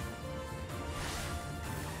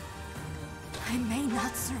 I may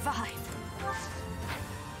not survive.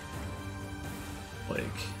 Like...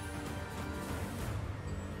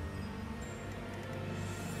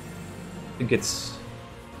 I think it's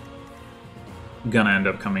gonna end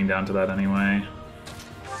up coming down to that anyway.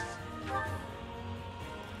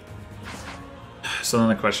 So then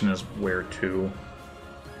the question is, where to?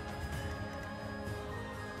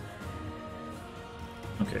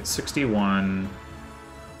 Okay, 61.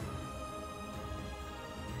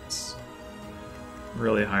 It's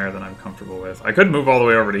really higher than I'm comfortable with. I could move all the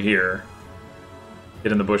way over to here.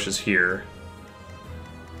 Get in the bushes here.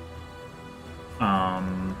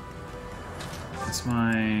 That's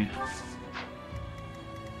my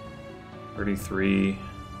 33.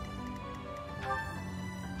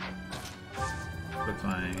 If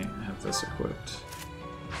I have this equipped.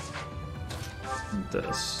 And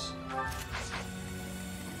this.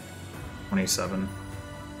 27.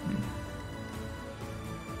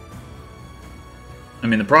 I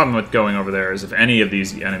mean, the problem with going over there is if any of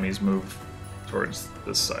these enemies move towards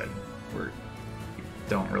this side, we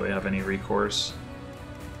don't really have any recourse.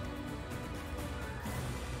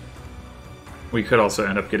 We could also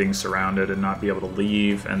end up getting surrounded and not be able to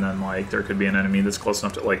leave, and then, like, there could be an enemy that's close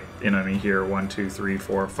enough to, like, an enemy here, 1, 2, 3,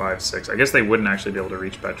 4, 5, 6. I guess they wouldn't actually be able to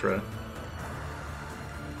reach Petra.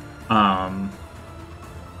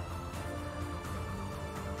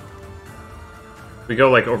 We go,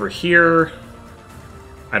 like, over here.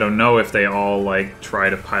 I don't know if they all, like, try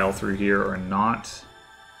to pile through here or not.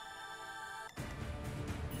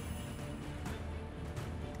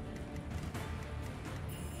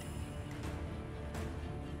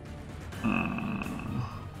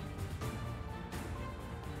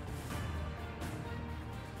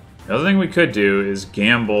 The other thing we could do is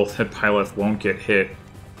gamble that Byleth won't get hit.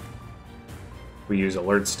 We use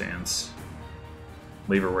alert stance.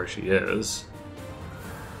 Leave her where she is.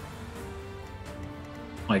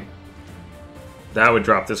 Like, that would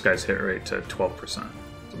drop this guy's hit rate to 12%.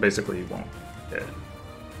 So basically he won't hit.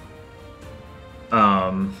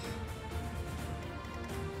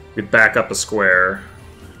 We'd back up a square.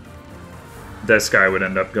 This guy would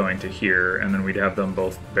end up going to here, and then we'd have them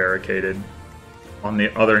both barricaded. On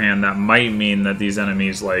the other hand, that might mean that these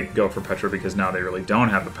enemies, like, go for Petra because now they really don't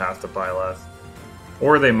have a path to Byleth.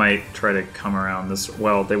 Or they might try to come around this...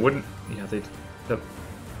 Well, they wouldn't... Yeah, they'd...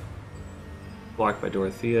 Blocked by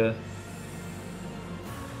Dorothea.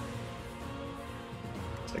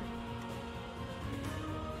 It's like...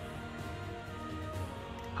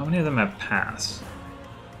 How many of them have pass?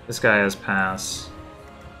 This guy has pass.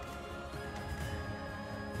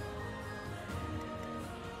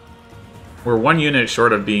 We're one unit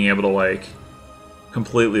short of being able to, like,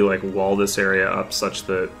 completely, like, wall this area up such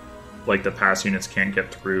that, like, the pass units can't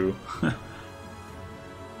get through.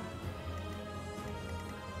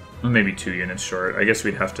 Maybe 2 units short. I guess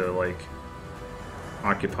we'd have to, like,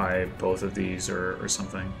 occupy both of these or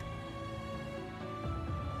something.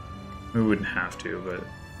 We wouldn't have to, but...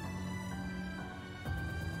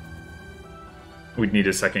 We'd need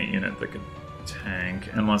a second unit that could tank,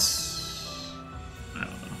 unless... I don't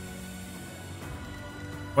know.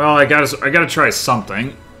 Well, I gotta try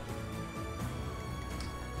something.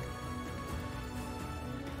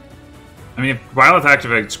 I mean, if Byleth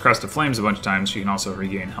activates Crest of Flames a bunch of times, she can also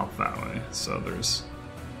regain health that way. So there's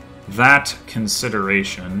that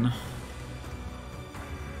consideration.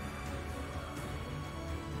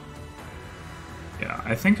 Yeah,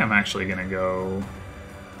 I think I'm actually gonna go...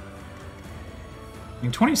 I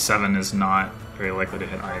mean, 27 is not very likely to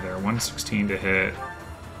hit either. 116 to hit,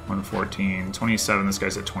 114, 27, this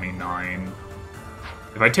guy's at 29.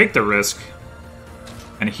 If I take the risk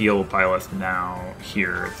and heal Byleth now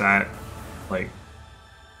here, that, like,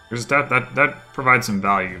 there's that provides some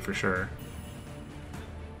value for sure.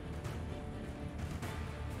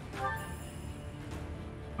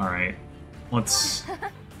 Alright, let's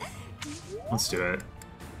do it.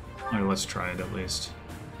 Or let's try it at least.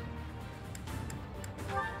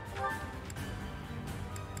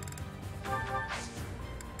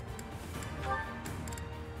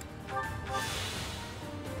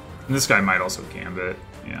 And this guy might also gambit,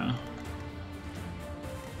 yeah.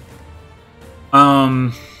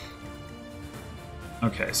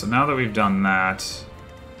 Okay, so now that we've done that,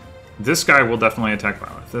 this guy will definitely attack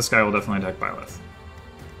Byleth. This guy will definitely attack Byleth.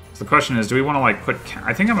 So the question is, do we want to like put...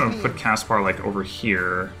 I think I'm going to put Caspar like over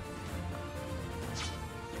here.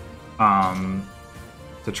 To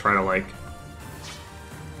try to like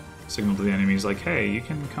signal to the enemies like, hey, you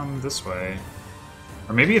can come this way.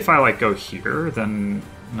 Or maybe if I like go here, then...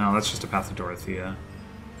 No, that's just a path to Dorothea.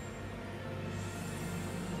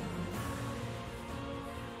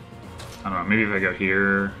 I don't know, maybe if I go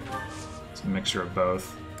here, it's a mixture of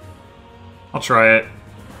both. I'll try it.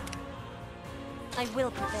 I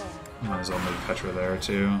will prepare. Might as well move Petra there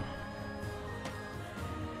too.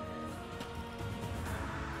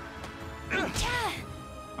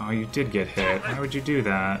 Oh, you did get hit. Why would you do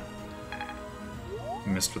that?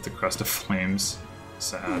 Missed with the Crest of Flames.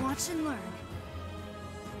 Sad. Watch and learn.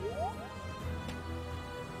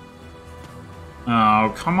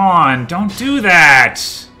 Oh, come on! Don't do that!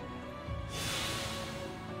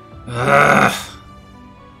 Ugh.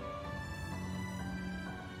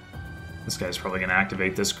 This guy's probably gonna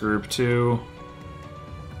activate this group too.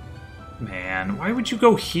 Man, why would you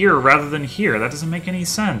go here rather than here? That doesn't make any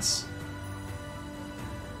sense.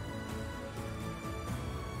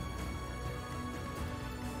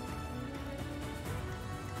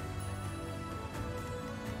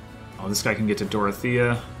 Oh, this guy can get to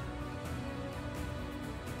Dorothea.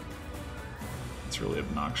 It's really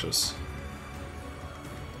obnoxious.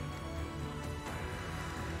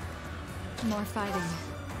 More fighting.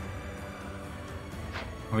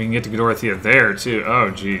 Oh, we can get to Dorothea there, too. Oh,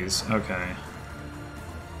 jeez. Okay.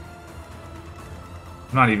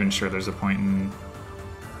 I'm not even sure there's a point in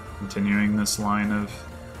continuing this line of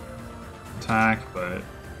attack, but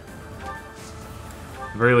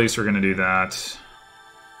at the very least we're going to do that.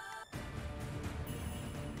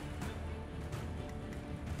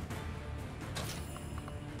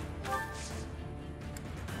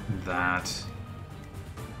 That.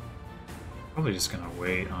 Probably just gonna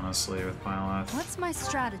wait, honestly, with Byleth. What's my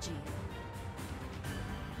strategy?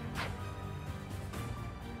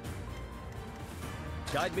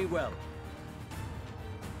 Guide me well.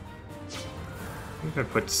 I think I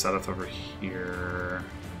put Seth over here.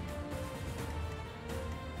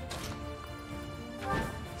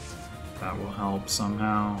 That will help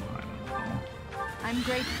somehow. I don't know. I'm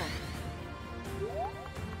grateful.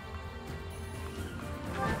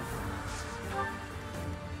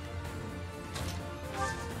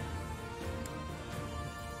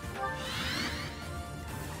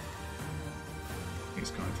 He's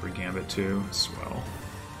going for Gambit too, as well.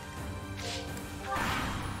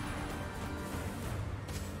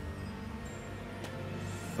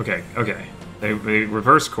 Okay, okay. They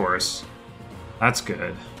reverse course. That's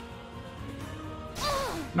good.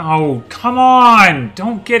 No, come on!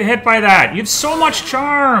 Don't get hit by that! You have so much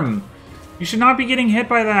charm! You should not be getting hit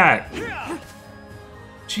by that!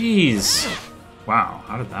 Jeez. Wow,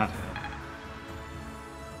 how did that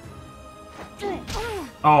hit?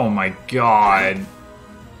 Oh my god.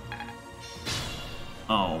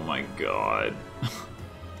 Oh my god.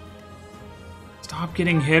 Stop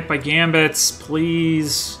getting hit by gambits,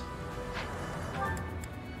 please.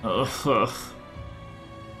 Ugh.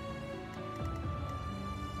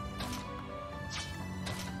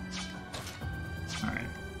 Alright.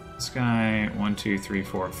 This guy, 1, 2, 3,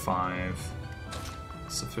 4, 5.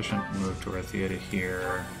 Sufficient to move Dorothea to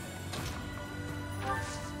here.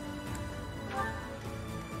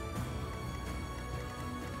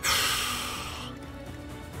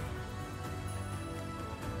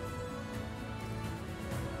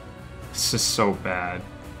 This is so bad.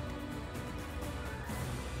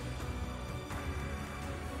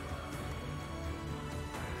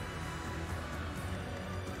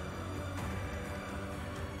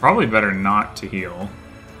 Probably better not to heal.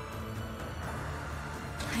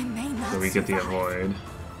 I may not So we get the survive. avoid.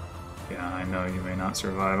 Yeah, I know you may not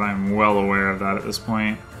survive. I'm well aware of that at this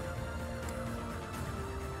point.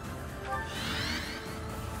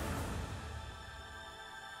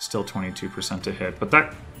 Still 22% to hit, but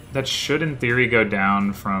that should in theory go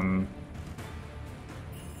down from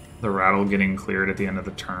the rattle getting cleared at the end of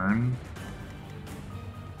the turn.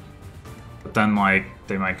 But then, like,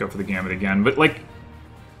 they might go for the gambit again. But, like,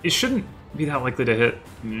 it shouldn't be that likely to hit.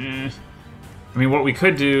 I mean, what we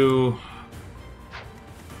could do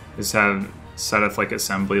is have Seth, like,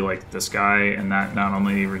 assembly like this guy, and that not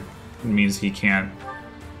only means he can't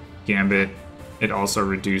gambit, it also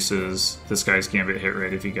reduces this guy's gambit hit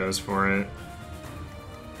rate if he goes for it.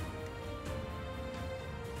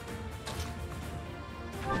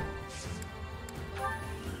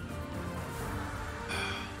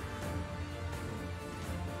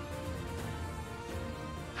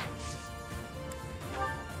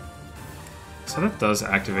 So that does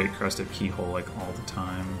activate Crested Keyhole like all the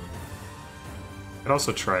time. I'd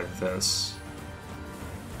also try this.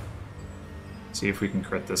 See if we can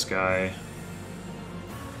crit this guy.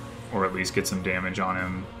 Or at least get some damage on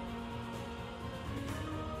him.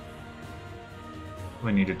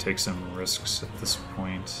 We need to take some risks at this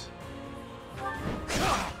point.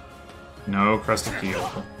 No Crested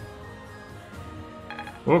Heel.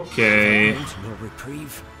 Okay. No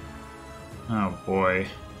reprieve. Oh boy.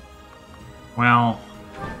 Well,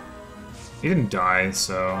 he didn't die,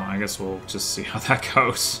 so I guess we'll just see how that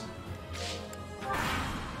goes.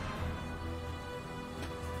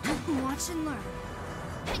 Watch and learn.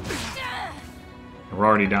 We're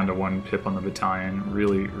already down to 1 pip on the battalion.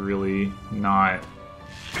 Really, really not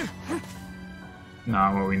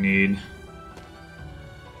what we need.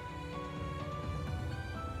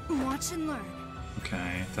 Watch and learn.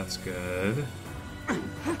 Okay, that's good.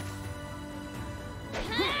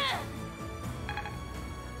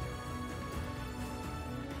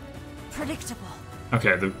 Predictable.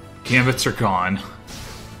 Okay, the gambits are gone.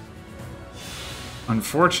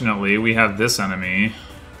 Unfortunately, we have this enemy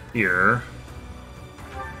here.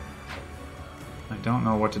 I don't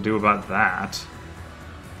know what to do about that.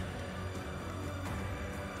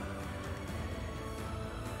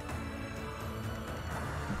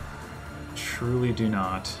 Truly do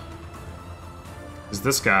not. Is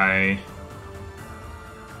this guy...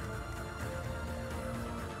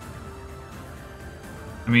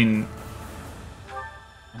 I mean...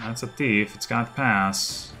 That's a thief. It's got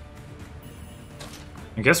pass.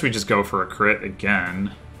 I guess we just go for a crit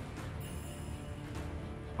again.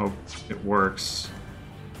 Hope it works.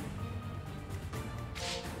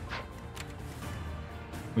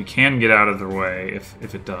 We can get out of their way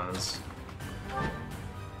if it does.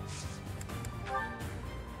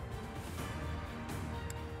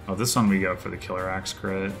 Oh, this one we go for the Killer Axe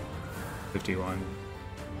crit. 51.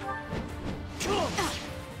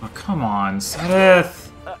 Oh, come on,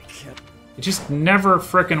 Seth! It just never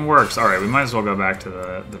frickin' works. Alright, we might as well go back to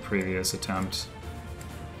the previous attempt.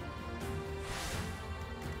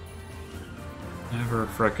 Never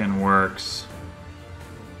frickin' works.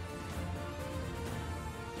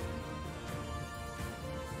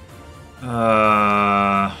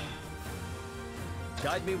 Guide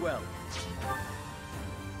me well.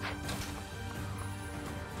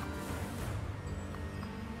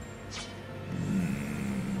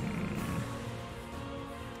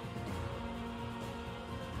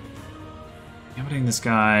 Gambiting this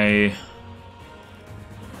guy.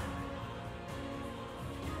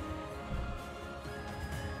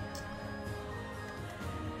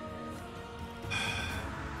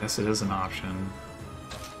 Guess it is an option.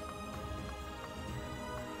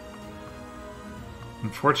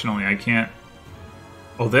 Unfortunately, I can't...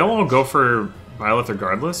 Oh, they'll all go for Byleth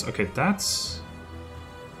regardless? Okay, that's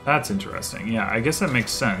interesting. Yeah, I guess that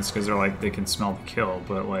makes sense, because they're like, they can smell the kill,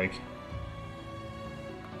 but like...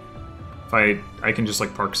 If I can just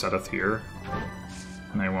like park Seth here,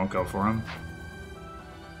 and they won't go for him.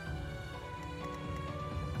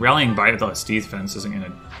 Rallying Byleth's defense isn't going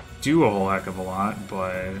to do a whole heck of a lot,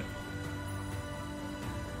 but...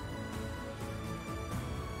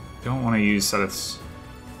 Don't want to use Seth's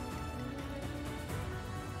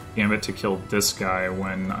Gambit to kill this guy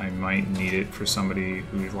when I might need it for somebody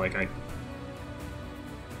who, like, I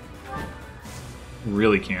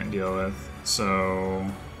really can't deal with. So...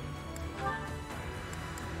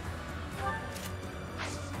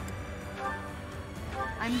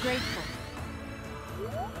 I'm grateful.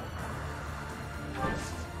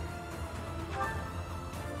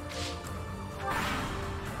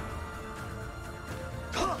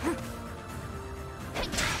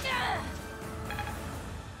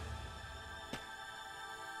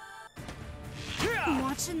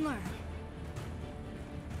 Watch and learn.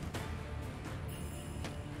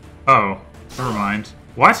 Oh, never mind.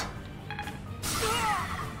 What?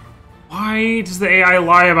 Why does the AI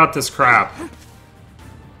lie about this crap?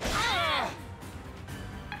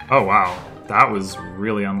 Oh wow, that was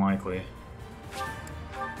really unlikely.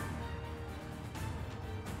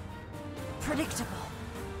 Predictable.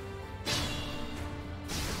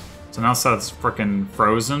 So now Seth's frickin'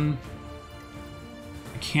 frozen.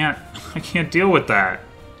 I can't deal with that.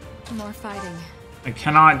 More fighting. I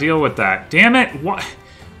cannot deal with that. Damn it! Why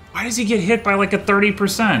does he get hit by like a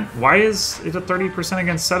 30%? Why is it a 30%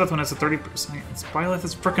 against Seth when it's a 30%? It's Byleth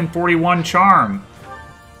is frickin' 41 charm.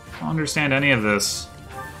 I don't understand any of this.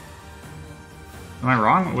 Am I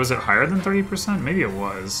wrong? Was it higher than 30%? Maybe it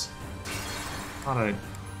was. I thought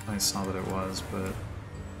I saw that it was, but...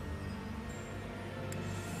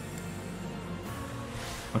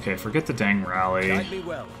 Okay, forget the dang rally. Guide me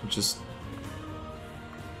well.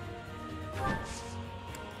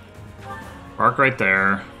 Park right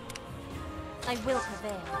there. I will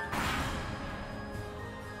prevail.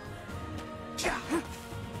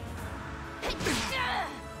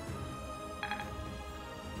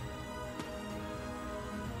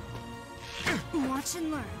 Watch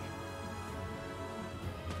and learn.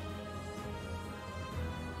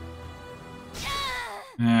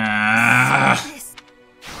 Ah,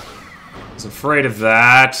 I was afraid of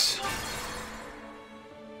that.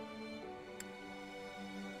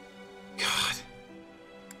 God.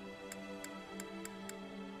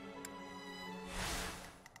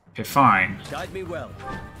 Okay, fine. Guide me well.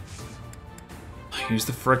 Use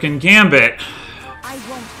the frickin' gambit. I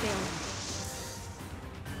won't fail you.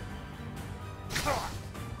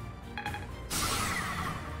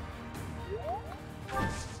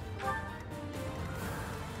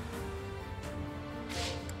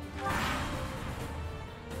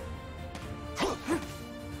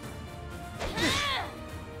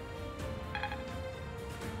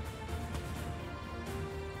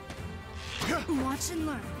 Watch and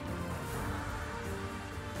learn.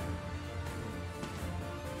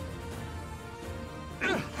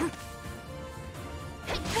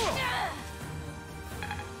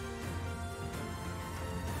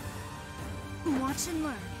 Watch and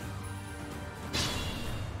learn.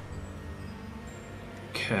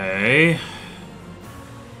 Okay.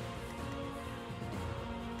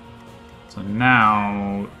 So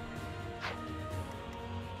now,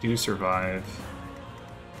 do survive.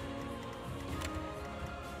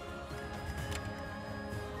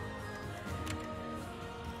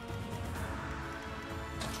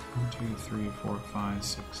 One, 2, 3, 4, 5,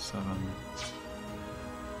 6, 7.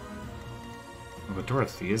 Oh, but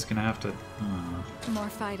Dorothy is gonna have to. More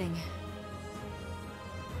fighting.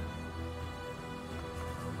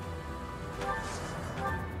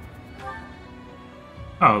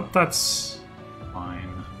 Oh, that's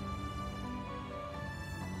fine.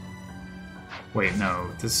 Wait,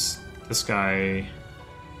 no, this guy.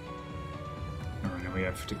 Oh, no, we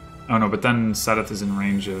have to. Oh no, but then Seth is in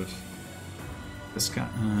range of this guy.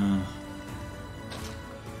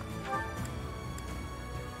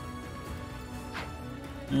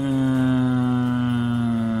 I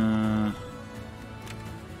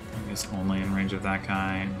guess only in range of that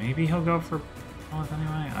guy. Maybe he'll go for Paulith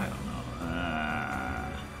anyway? I don't know.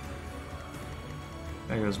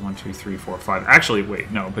 That goes 1, 2, 3, 4, 5. Actually,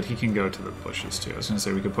 wait, no, but he can go to the bushes too. I was gonna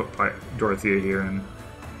say we could put Dorothea here and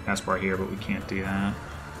Caspar here, but we can't do that.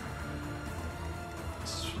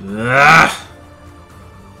 Ugh.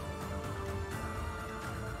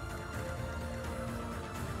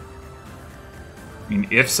 I mean,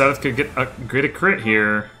 if Seth could get a crit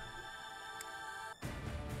here.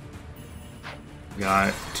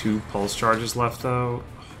 Got 2 pulse charges left though.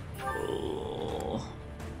 Oh.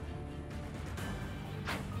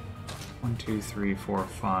 1, 2, 3, 4,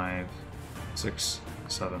 5, 6,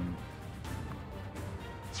 7,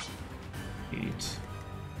 8.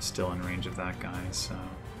 Still in range of that guy, so.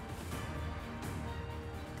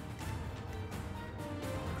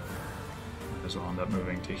 Might as well end up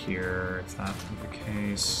moving to here if that were the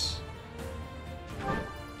case.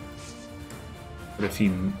 But if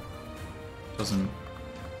he doesn't.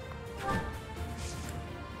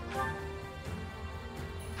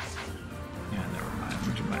 Yeah, never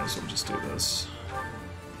mind. We might as well just do this.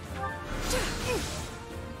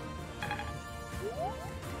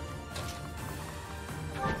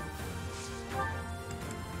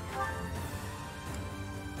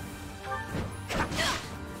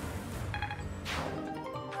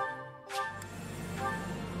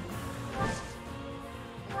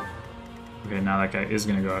 Okay, now that guy is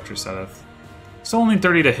gonna go after Seth. Still only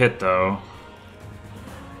 30 to hit, though.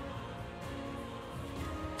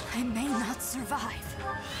 I may not survive.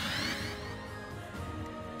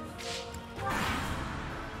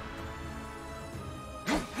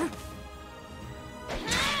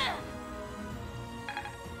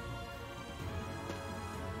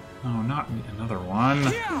 No, not another one.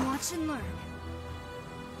 Watch and learn.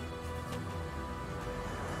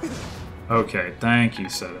 Okay, thank you,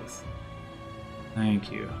 Seth.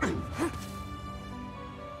 Thank you.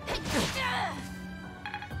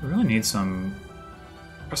 We really need some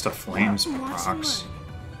Crest of Flames procs.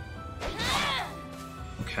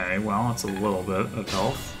 Okay, well, that's a little bit of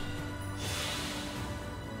health.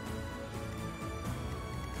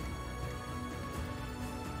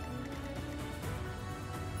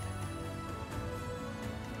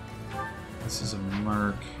 This is a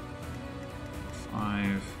Merc.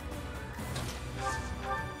 5.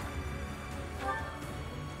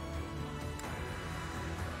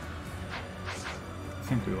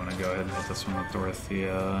 I think we want to go ahead and hit this one with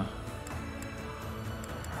Dorothea.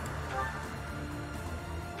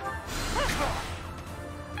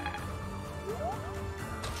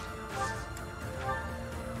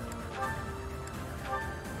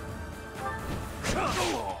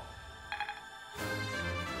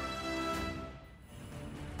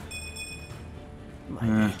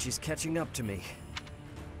 My age is catching up to me.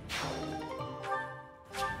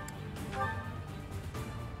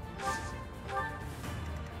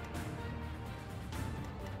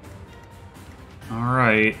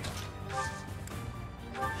 Alright.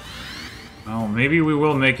 Well, maybe we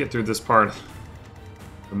will make it through this part of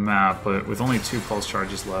the map, but with only 2 pulse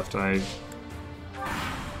charges left,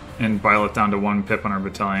 and Violet down to 1 pip on our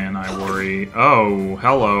battalion, I worry. Oh,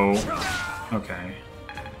 hello. Okay.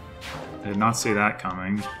 I did not see that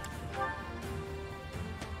coming.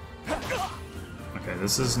 Okay,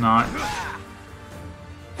 this is not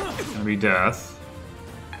gonna be death.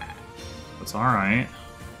 That's alright.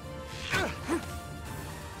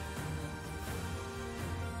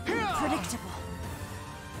 Predictable.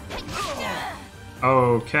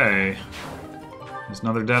 Okay. There's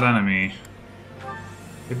another dead enemy.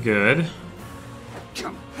 Good, good.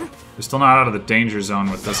 We're still not out of the danger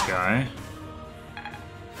zone with this guy.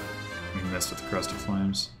 We missed with the Crest of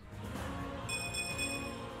Flames.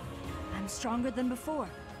 I'm stronger than before.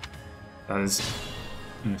 That is,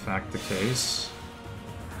 in fact, the case.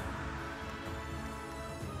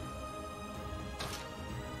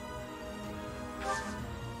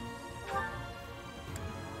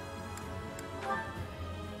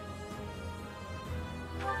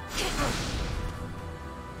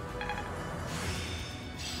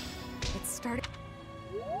 It started.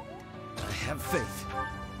 I have faith.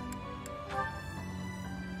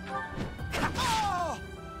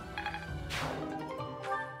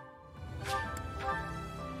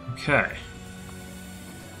 Okay.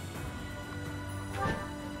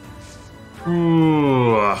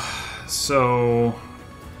 Ooh, so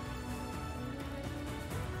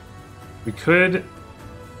we could.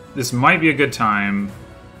 This might be a good time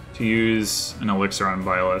to use an elixir on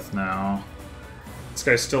Byleth now. This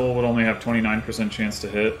guy still would only have 29% chance to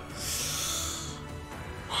hit.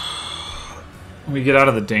 We get out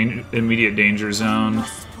of the immediate danger zone.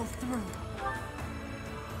 Must pull through.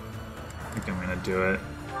 I think I'm gonna do it.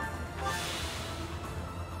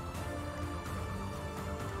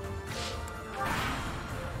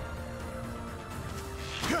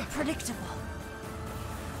 Predictable.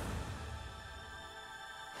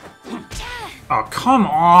 Oh, come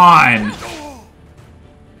on!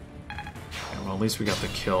 Yeah, well, at least we got the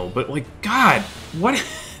kill. But, like, God, what?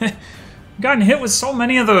 I've gotten hit with so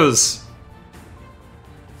many of those.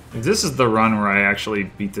 If this is the run where I actually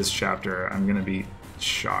beat this chapter, I'm gonna be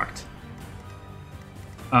shocked.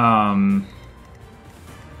 Alright.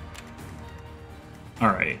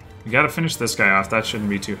 We gotta finish this guy off. That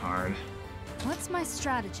shouldn't be too hard. What's my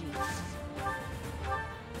strategy?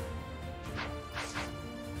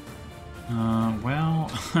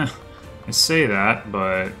 Well, I say that,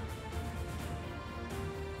 but...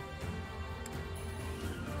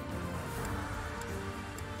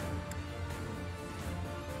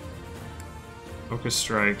 Focus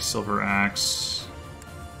Strike, Silver Axe...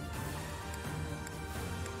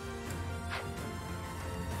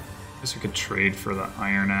 I guess we could trade for the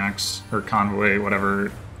Iron Axe, or Convoy,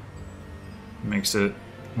 whatever makes it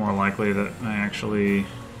more likely that I actually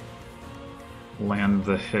land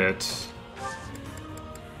the hit.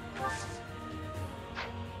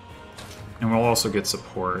 And we'll also get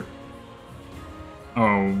support.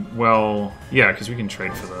 Oh, well, yeah, because we can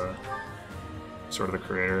trade for the Sword of the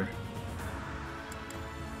Creator.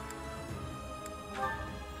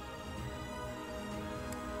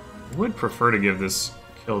 I would prefer to give this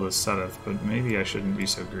kill to Seteth, but maybe I shouldn't be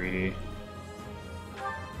so greedy.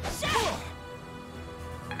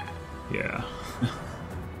 Yeah.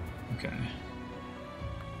 Okay.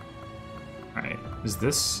 Alright, is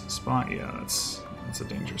this spot? Yeah, that's a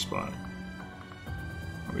danger spot.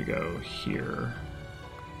 Where we go here.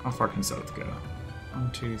 How far can Seteth go?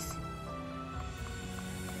 1, 2, 3,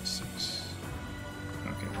 6.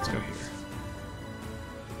 Okay, let's go here.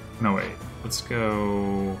 No, wait. Let's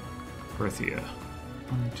go Berthia.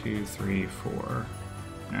 1, 2, 3, 4.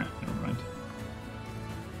 Never mind.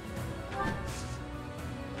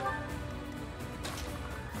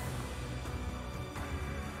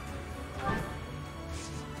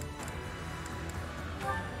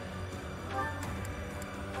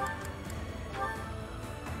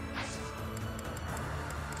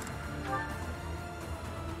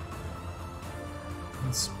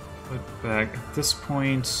 Let's put back at this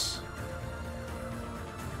point.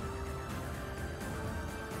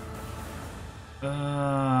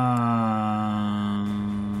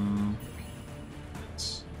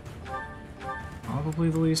 It's probably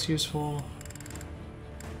the least useful.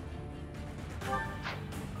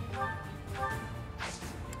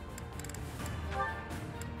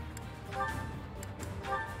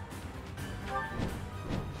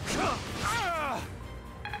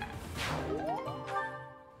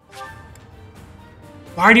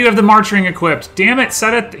 Why do you have the March Ring equipped? Damn it,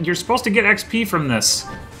 set it. You're supposed to get XP from this.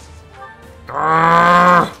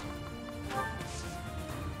 Grrr.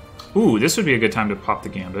 Ooh, this would be a good time to pop the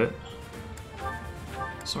Gambit.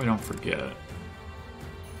 So I don't forget.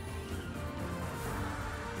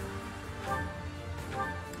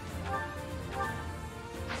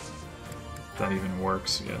 If that even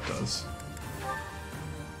works. Yeah, it does.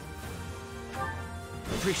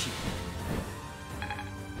 Appreciate it.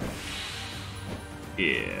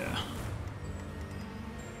 Yeah.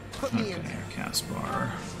 Put me in Okay, there.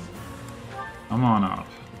 Caspar. Come on up.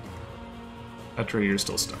 Petra, you're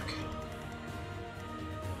still stuck.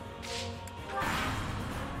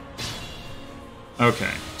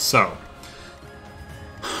 Okay, so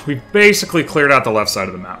we've basically cleared out the left side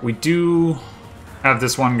of the map. We do have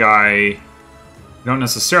this one guy. We don't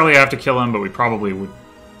necessarily have to kill him, but we probably would.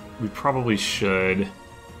 We probably should,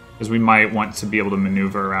 because we might want to be able to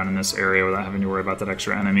maneuver around in this area without having to worry about that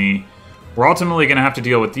extra enemy. We're ultimately going to have to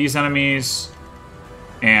deal with these enemies,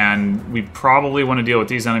 and we probably want to deal with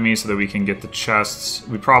these enemies so that we can get the chests.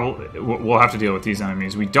 We'll have to deal with these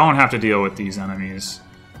enemies. We don't have to deal with these enemies.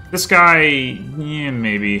 This guy, yeah,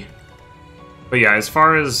 maybe. But yeah, as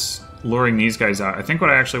far as luring these guys out, I think what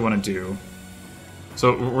I actually want to do.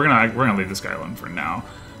 So we're gonna leave this guy alone for now.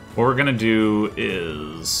 What we're gonna do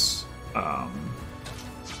is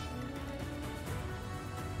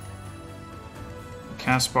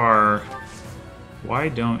Caspar, why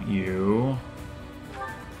don't you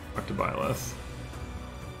talk to Byleth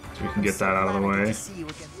so we can get that out of the way?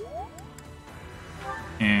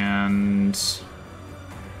 And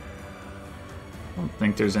I don't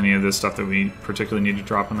think there's any of this stuff that we particularly need to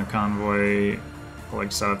drop in the convoy or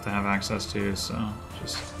like Seth to have access to, so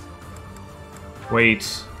just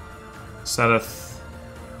wait. Seth.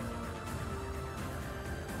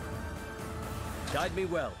 Guide me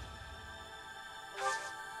well.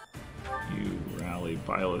 You rally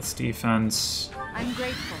Byleth's defense. I'm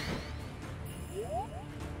grateful.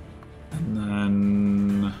 And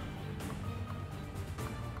then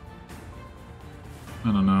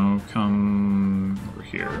I don't know, come over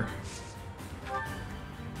here.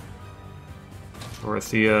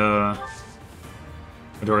 Dorothea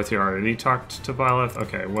already talked to Byleth?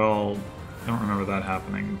 Okay, well, I don't remember that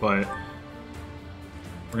happening, but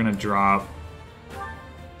we're gonna drop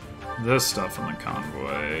this stuff in the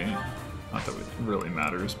convoy. Not that it really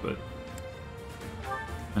matters, but...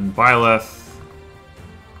 And Byleth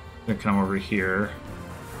gonna come over here.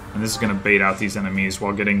 And this is gonna bait out these enemies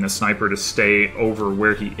while getting the sniper to stay over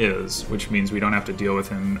where he is, which means we don't have to deal with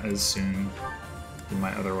him as soon as we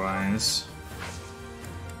might otherwise.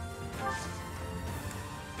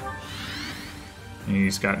 And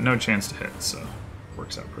he's got no chance to hit, so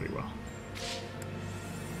works out pretty well.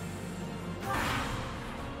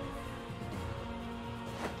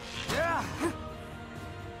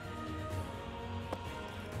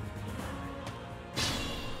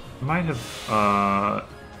 I might have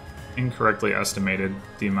incorrectly estimated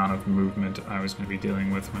the amount of movement I was going to be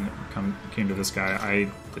dealing with when it came to this guy. I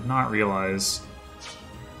did not realize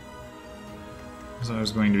I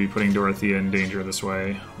was going to be putting Dorothea in danger this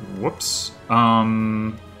way. Whoops.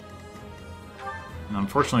 And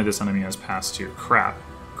unfortunately this enemy has passed too. Crap.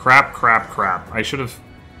 Crap, crap, crap. I should have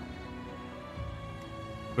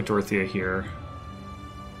put Dorothea here.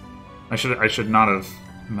 I should not have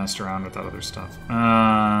messed around with that other stuff.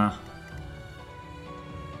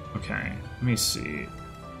 Okay, let me see.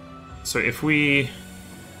 So if we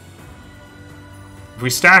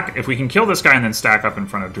can kill this guy and then stack up in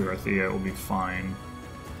front of Dorothea, it will be fine.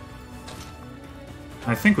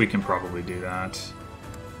 I think we can probably do that.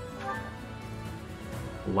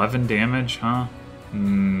 11 damage, huh?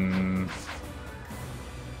 Can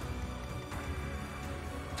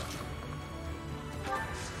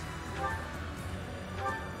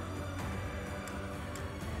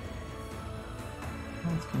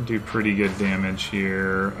do pretty good damage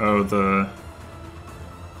here. Oh, the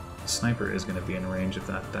sniper is going to be in range of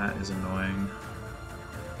that. That is annoying.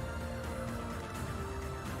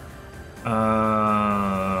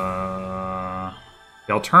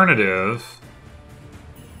 The alternative...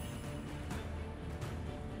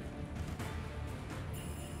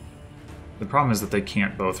 The problem is that they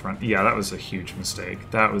can't both run... Yeah, that was a huge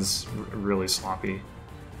mistake. That was really sloppy.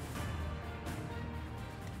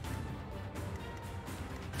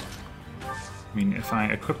 I mean, if I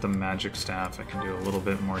equip the magic staff, I can do a little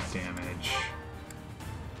bit more damage.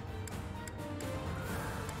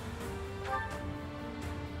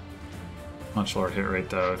 Much lower hit rate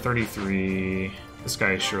though, 33. This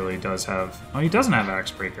guy surely does have... Oh, he doesn't have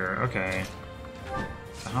Axe Breaker, okay.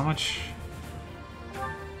 So how much...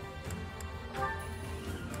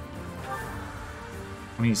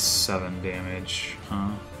 27 damage,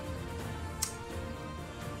 huh?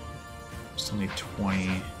 Still need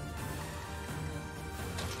 20.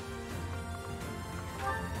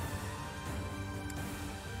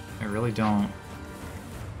 I really don't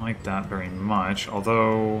like that very much,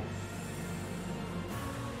 although...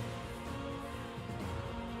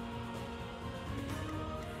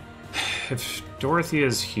 If Dorothy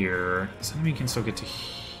is here, this enemy can still get to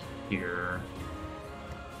here.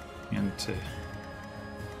 And to...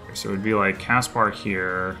 So it would be like Caspar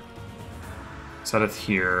here, Sedith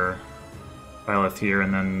here, Byleth here,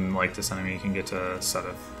 and then like this enemy can get to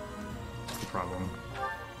Sedith. That's the problem.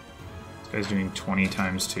 This guy's doing 20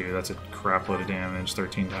 times 2. That's a crap load of damage.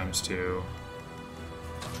 13 times 2.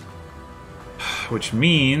 Which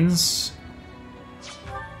means...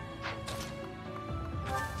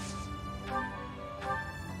 I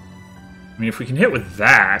mean, if we can hit with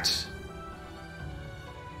that...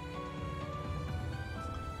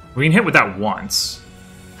 We can hit with that once.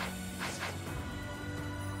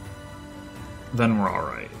 Then we're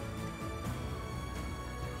alright.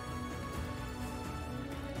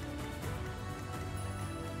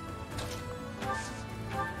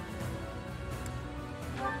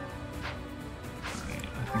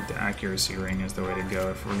 I think the accuracy ring is the way to go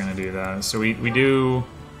if we're gonna do that. So we do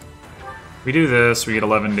this, we get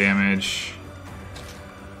 11 damage.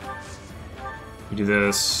 We do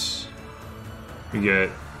this, we get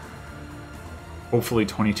hopefully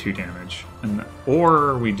 22 damage.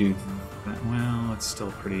 Or we do that. Well, that's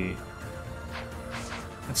still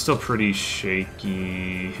pretty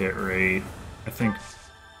shaky hit rate. I think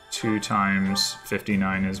 2 times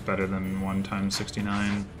 59 is better than 1 times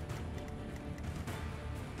 69.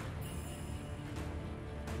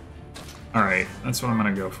 Alright, that's what I'm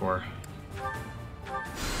gonna go for.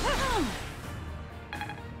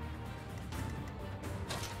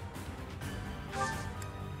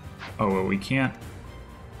 Oh, well, we can't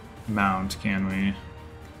mount, can we?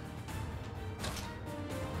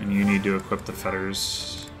 And you need to equip the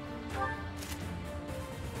fetters.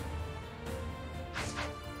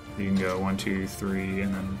 You can go 1, 2, 3,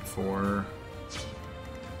 and then 4.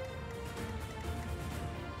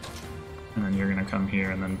 And then you're gonna come here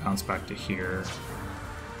and then bounce back to here.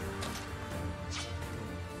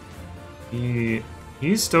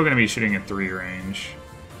 He's still gonna be shooting at 3 range.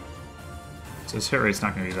 So his hit rate's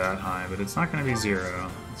not going to be that high, but it's not going to be 0,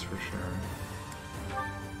 that's for sure.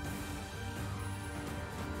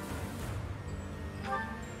 I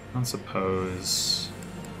don't suppose...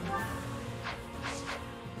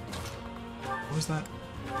 What was that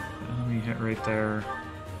enemy hit rate there?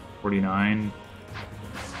 49?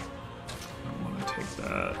 I don't want to take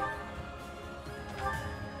that.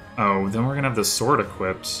 Oh, then we're going to have the sword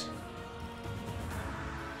equipped.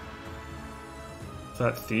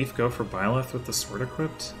 That thief go for Byleth with the sword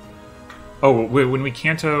equipped? Oh, wait, when we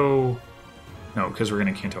canto... No, because we're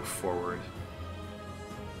going to canto forward.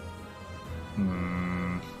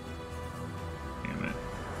 Damn it.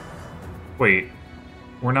 Wait,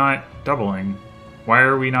 we're not doubling. Why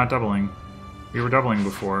are we not doubling? We were doubling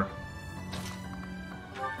before.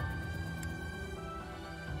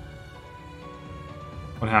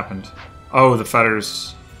 What happened? Oh, the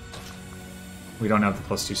fetters... We don't have the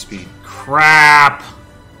 +2 speed. Crap!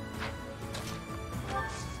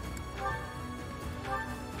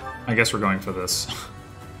 I guess we're going for this.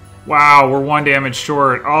 Wow, we're 1 damage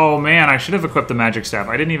short. Oh man, I should have equipped the magic staff.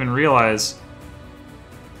 I didn't even realize.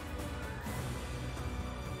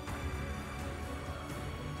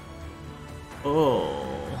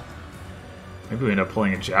 Oh. Maybe we end up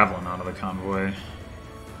pulling a javelin out of the convoy.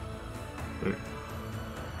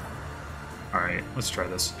 Alright, let's try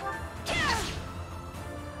this.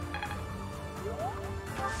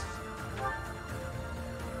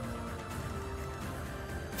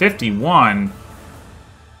 $51.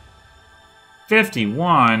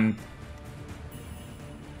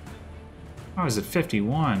 How is it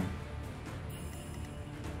 51? It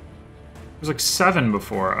was like 7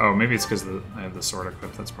 before. Oh, maybe it's because I have the sword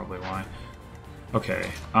equipped. That's probably why. Okay.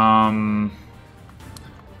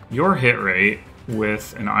 Your hit rate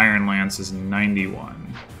with an Iron Lance is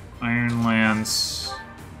 91. Iron Lance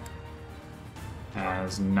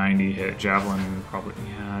has 90 hit. Javelin probably...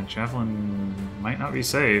 Yeah, Javelin might not be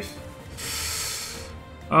safe.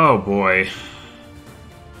 Oh boy.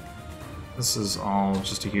 This is all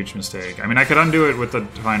just a huge mistake. I mean, I could undo it with the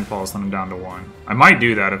Divine Pulse, then I'm down to 1. I might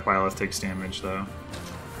do that if Byleth takes damage, though.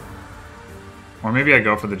 Or maybe I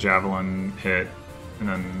go for the Javelin hit, and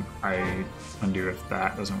then I undo if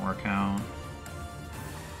that doesn't work out.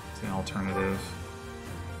 It's the alternative.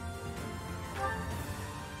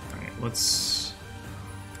 Alright, let's...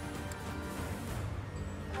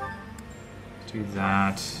 Do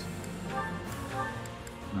that.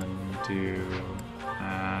 Undo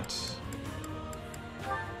that.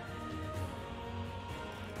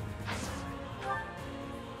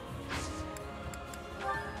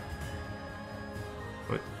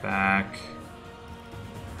 Put back.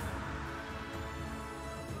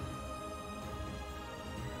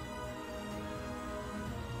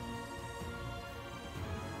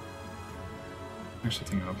 Actually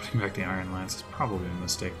thinking about putting back the Iron Lance is probably a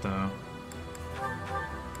mistake, though.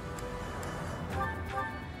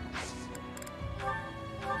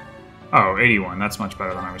 Oh, 81. That's much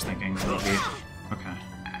better than I was thinking. Okay.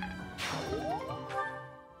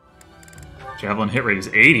 Javelin hit rate is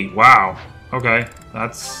 80. Wow. Okay.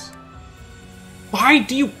 That's... Why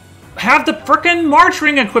do you have the frickin' March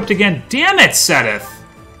Ring equipped again? Damn it, Seteth!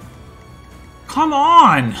 Come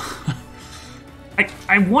on!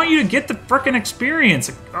 I want you to get the frickin'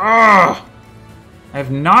 experience. Ugh! I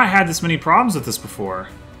have not had this many problems with this before.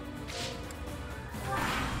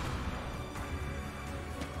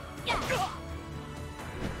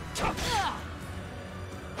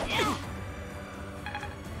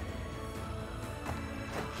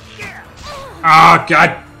 Ah,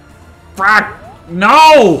 God. Frack.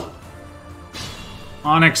 No!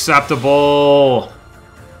 Unacceptable.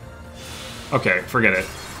 Okay, forget it.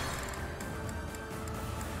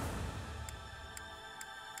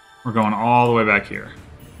 We're going all the way back here.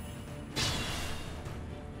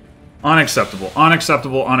 Unacceptable.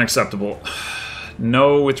 Unacceptable. Unacceptable.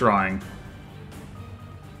 No withdrawing.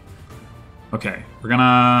 Okay, we're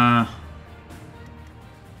gonna...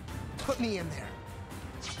 Put me in there.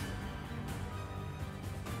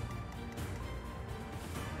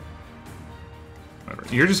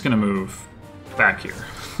 Whatever. You're just gonna move back here.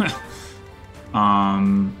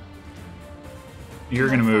 You're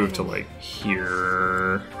gonna move to, like,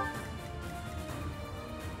 here.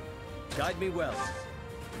 Guide me well.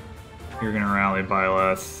 You're gonna rally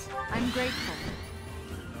Byleth. I'm grateful.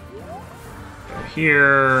 Go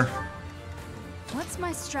here. What's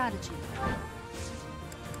my strategy?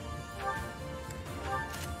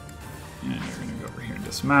 And you're gonna go over here and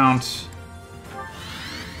dismount.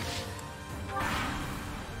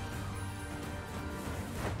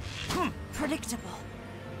 Predictable.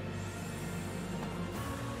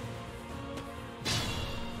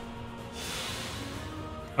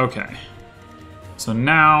 Okay. So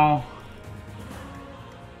now...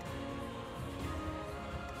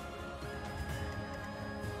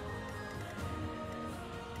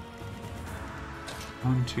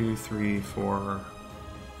 One, two, three, four,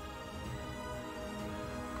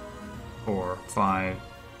 5,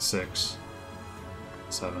 6,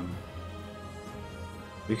 7.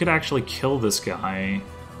 We could actually kill this guy,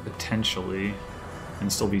 potentially,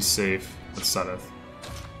 and still be safe with Seteth.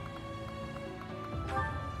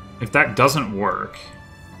 If that doesn't work...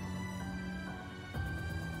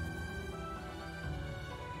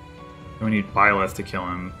 then we need Byleth to kill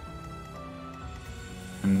him.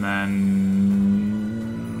 And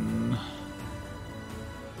then...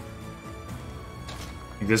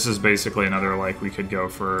 this is basically another, like, we could go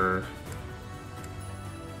for...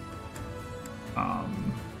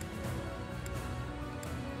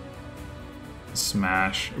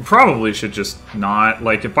 smash. We probably should just not...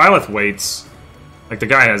 like, if Byleth waits... like, the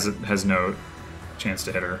guy has no chance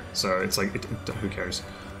to hit her, so it's like, who cares?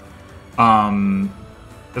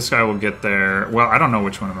 This guy will get there. Well, I don't know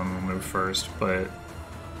which one of them will move first, but...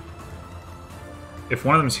 if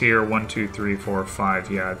one of them's here, 1, 2, 3, 4,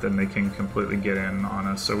 5, yeah, then they can completely get in on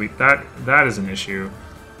us. So that is an issue.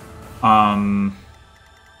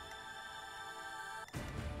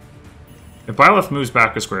 If Byleth moves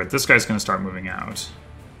back a square, this guy's going to start moving out.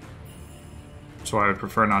 So I would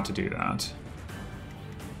prefer not to do that.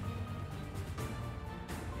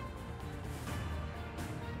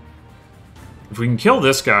 If we can kill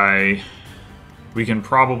this guy, we can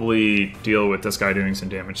probably deal with this guy doing some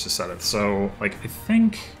damage to Seteth. So, like, I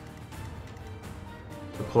think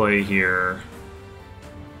the play here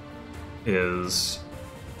is...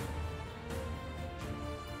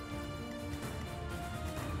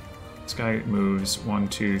 this guy moves 1,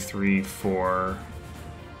 2, 3, 4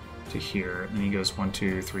 to here, and then he goes 1,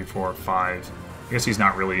 2, 3, 4, 5. I guess he's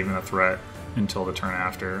not really even a threat until the turn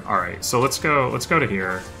after. All right, so let's go to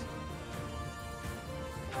here.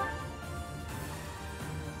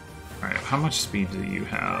 Alright, how much speed do you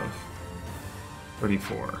have?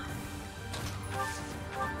 34.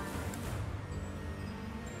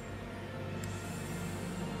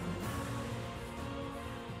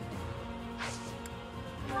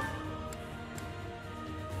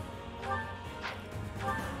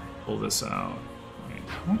 Pull this out. Wait,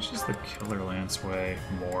 how much does the Killer Lance weigh?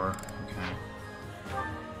 More? Okay.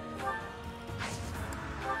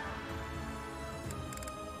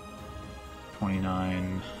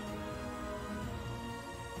 $29.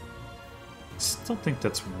 Still think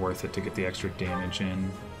that's worth it to get the extra damage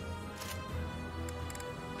in.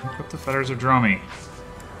 Equip the Fetters of Dromi.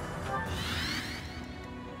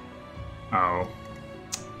 Oh.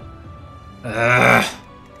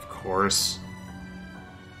 Of course.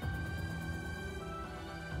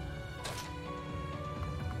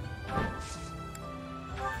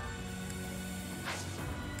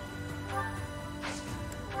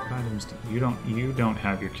 What items do you don't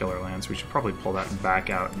have your Killer Lance. We should probably pull that back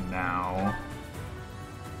out now.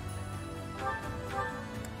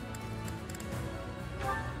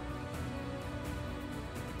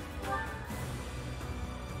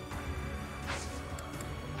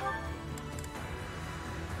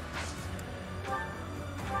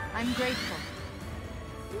 I'm grateful.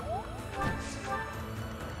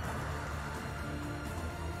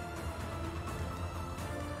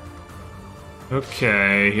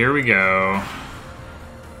 Okay, here we go.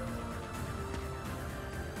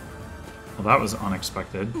 Well, that was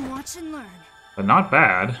unexpected, Watch and learn. but not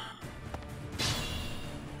bad.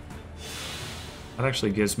 That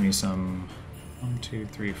actually gives me some 1, 2,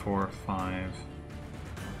 3, 4, 5.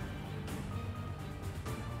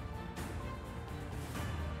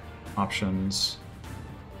 Options.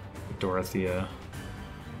 Dorothea.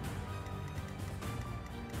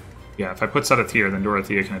 Yeah, if I put Seth here, then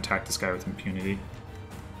Dorothea can attack this guy with impunity.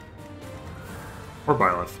 Or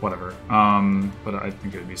Byleth, whatever. But I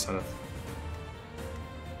think it would be Seth.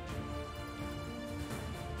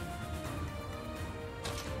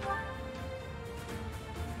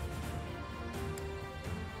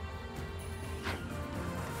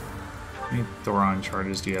 How many Thoron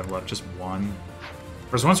charges do you have left? Just one?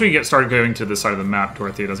 Whereas once we start going to this side of the map,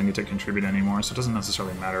 Dorothea doesn't get to contribute anymore, so it doesn't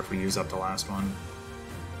necessarily matter if we use up the last one.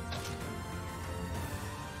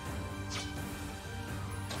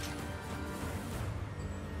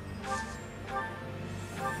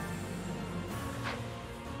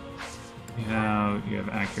 You have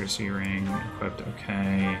accuracy ring equipped,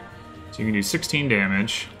 okay. So you can do 16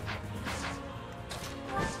 damage.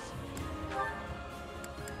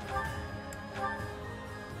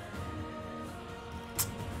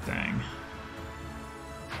 Dang.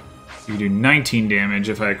 You can do 19 damage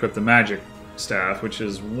if I equip the magic staff, which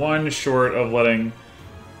is one short of letting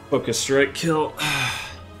Focus Strike kill.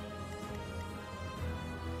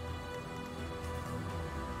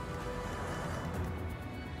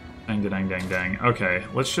 Dang, dang, dang, dang. Okay,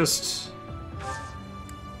 let's just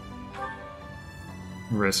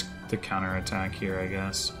risk the counterattack here, I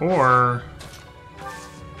guess. Or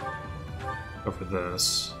go for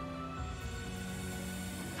this.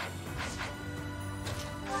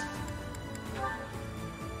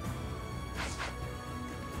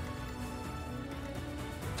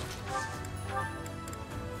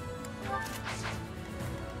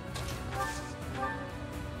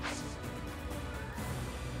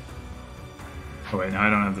 Oh wait, now I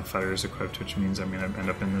don't have the fighters equipped, which means I'm gonna end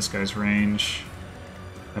up in this guy's range.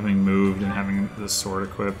 Having moved and having the sword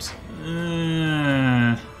equipped.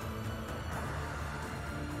 Why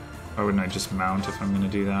wouldn't I just mount if I'm gonna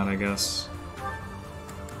do that, I guess?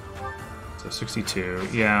 So 62,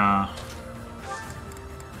 yeah.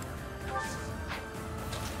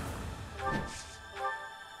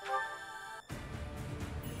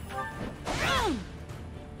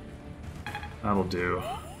 That'll do.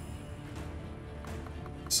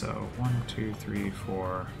 So 1, 2, 3,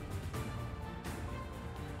 4.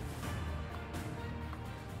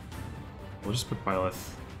 We'll just put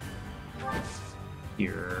Byleth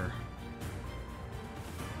here.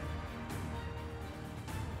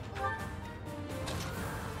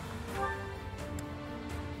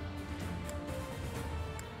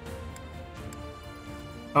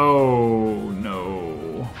 Oh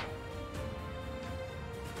no.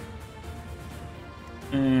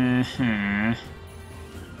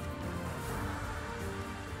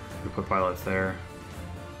 We put Byleth there.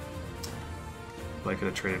 I could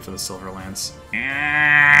have traded for the Silver Lance.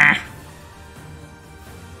 And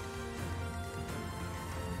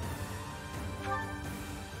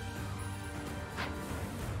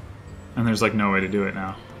there's like no way to do it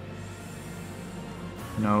now.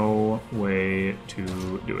 No way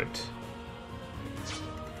to do it.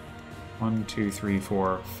 1, 2, 3,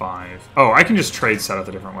 4, 5. Oh, I can just trade set up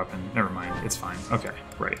a different weapon. Never mind. It's fine. Okay,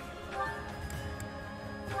 right.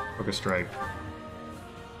 Focus Strike.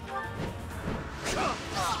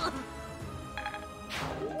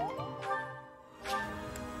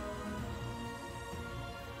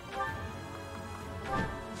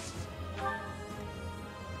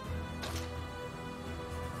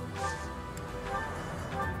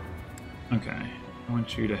 Okay, I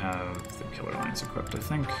want you to have the Killer Lance equipped, I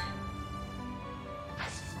think.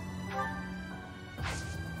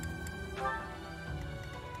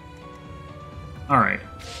 Alright.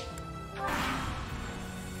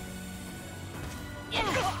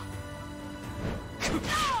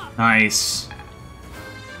 Nice.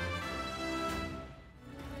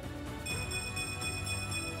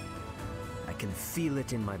 I can feel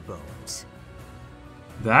it in my bones.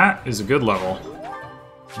 That is a good level.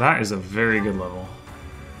 That is a very good level.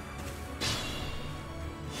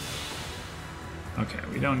 Okay,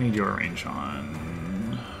 we don't need your range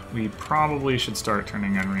on. We probably should start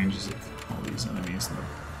turning on ranges of all these enemies in the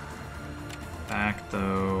back,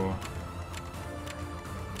 though.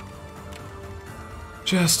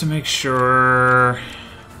 Just to make sure.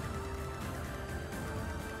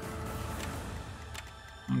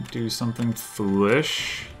 Don't do something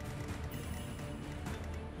foolish.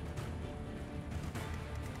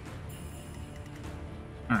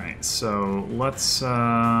 Alright, so let's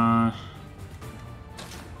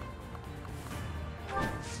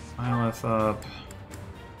Byleth up.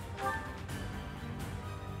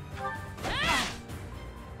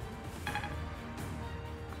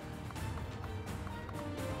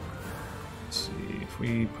 Let's see, if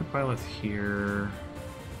we put Byleth here.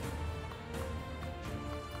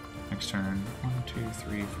 Next turn. 1, 2,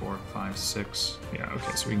 3, 4, 5, 6. Yeah,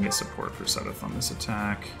 okay, so we can get support for Seteth on this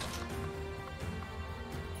attack.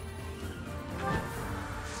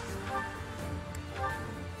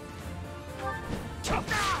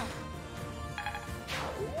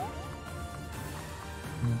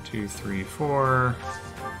 One, 2, 3, 4.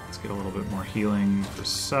 Let's get a little bit more healing for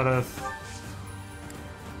Seteth.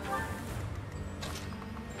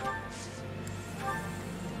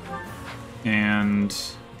 And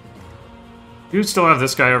you still have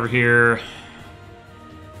this guy over here.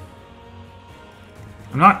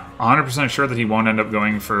 I'm not 100% sure that he won't end up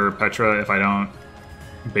going for Petra if I don't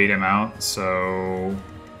bait him out, so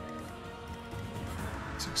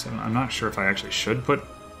 6, 7. I'm not sure if I actually should put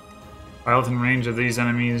Byleth in range of these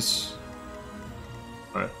enemies,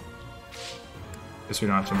 but I guess we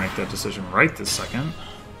don't have to make that decision right this second.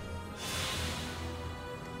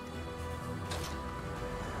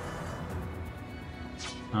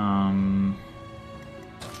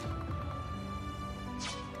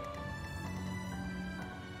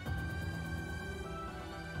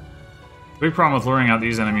 The big problem with luring out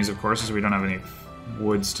these enemies, of course, is we don't have any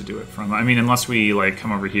woods to do it from. I mean, unless we like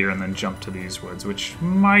come over here and then jump to these woods, which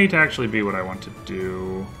might actually be what I want to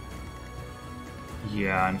do.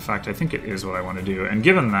 Yeah, in fact, I think it is what I want to do. And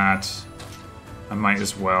given that, I might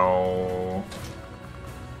as well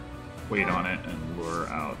wait on it and lure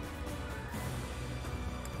out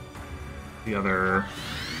the other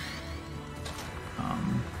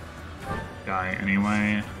guy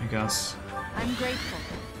anyway, I guess. I'm grateful.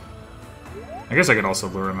 I guess I could also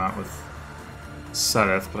lure him out with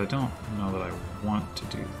Seteth, but I don't know that I want to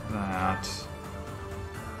do that.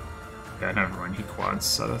 Yeah, never mind. He quads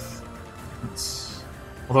Seteth.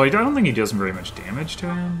 Although I don't think he does very much damage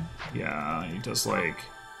to him. Yeah, he does like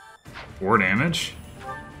 4 damage.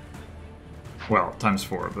 Well, times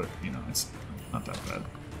 4, but you know, it's not that bad.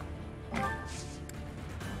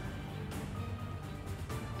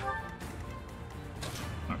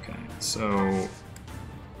 Okay, so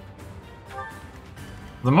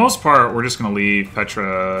for the most part, we're just going to leave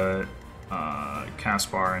Petra,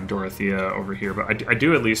 Caspar, and Dorothea over here, but I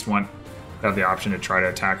do at least want to have the option to try to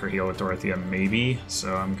attack or heal with Dorothea, maybe.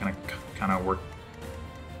 So I'm going to kind of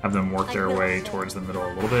have them work their way towards the middle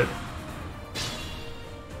a little bit.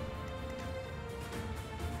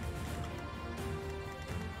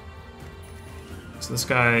 So this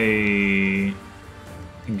guy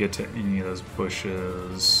can get to any of those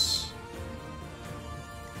bushes.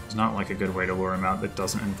 There's not like a good way to lure him out that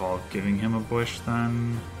doesn't involve giving him a bush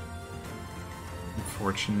then.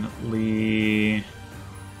 Unfortunately.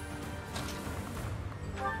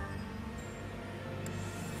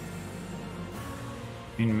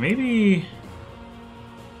 I mean, maybe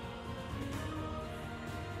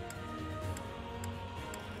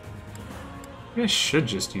I should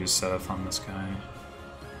just use Seteth on this guy.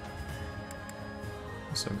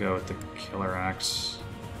 So go with the Killer Axe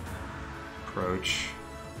approach.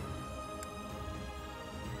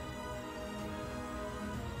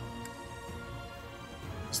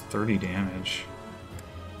 It's 30 damage.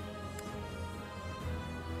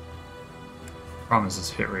 Problem is his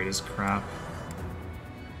hit rate is crap.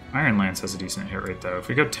 Iron Lance has a decent hit rate though. If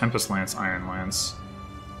we go Tempest Lance, Iron Lance,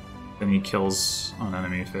 then he kills on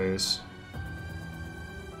enemy phase.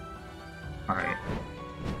 Alright.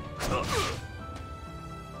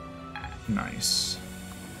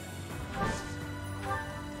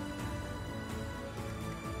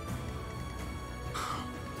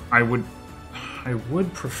 I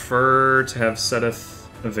would prefer to have Seteth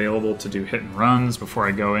available to do hit and runs before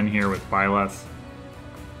I go in here with Byleth.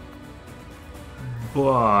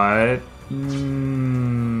 But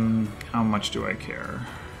how much do I care?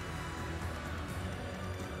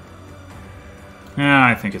 Yeah,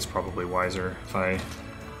 I think it's probably wiser if I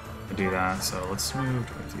do that. So let's move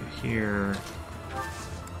with you here,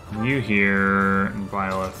 and you here, and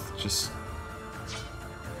Byleth just.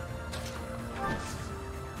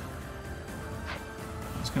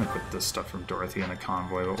 I was gonna put this stuff from Dorothy in a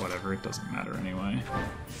convoy, but whatever, it doesn't matter anyway.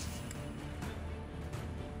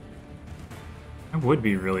 I would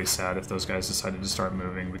be really sad if those guys decided to start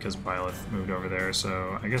moving because Byleth moved over there,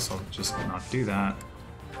 so I guess I'll just not do that.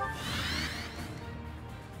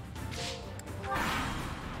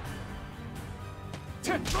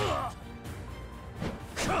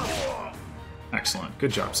 Excellent.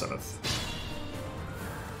 Good job, Seteth.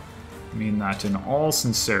 I mean that in all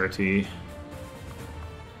sincerity.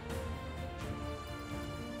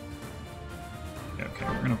 Okay,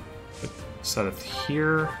 we're gonna put Seteth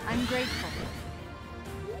here. I'm grateful.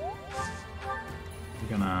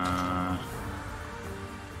 We're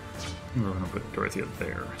gonna put Dorothy up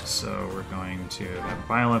there. So we're going to have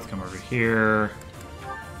Byleth come over here.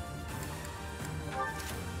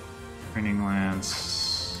 Training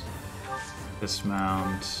Lance.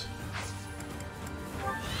 Dismount.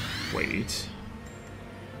 Wait.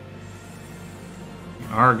 We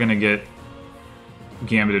are gonna get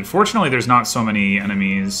gambited. Fortunately, there's not so many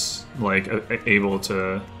enemies like able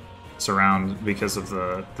to surround because of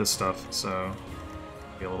this stuff, so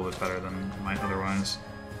be a little bit better than might otherwise.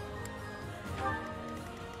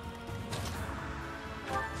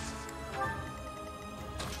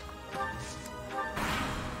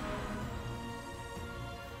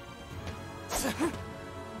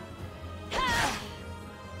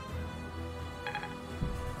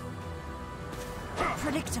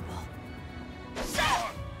 Predictable.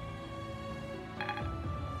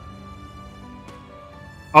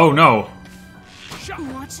 Oh no!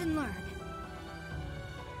 Watch and learn.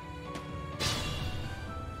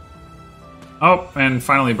 Oh, and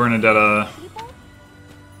finally Bernadetta,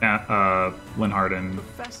 Linhart, and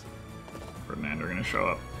Ferdinand are going to show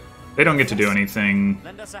up. They don't get to do anything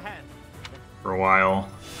Lend us a hand. for a while.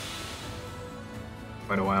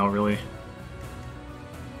 Quite a while, really.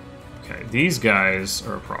 Okay, these guys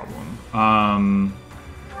are a problem.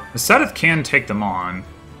 The Seteth can take them on.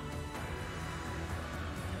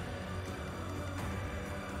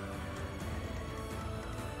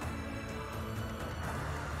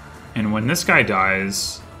 And when this guy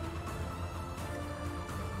dies,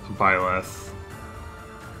 Byleth,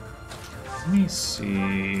 let me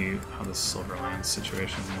see how the Silverland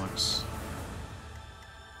situation looks.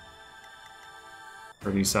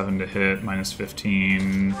 37 to hit, minus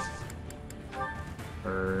 15.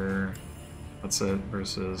 Or that's it,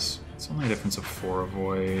 versus it's only a difference of 4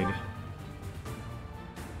 avoid.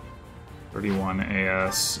 31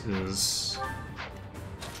 AS is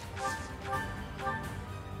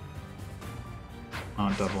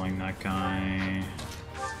not doubling that guy.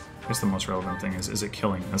 I guess the most relevant thing is it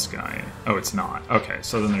killing this guy? Oh, it's not. Okay,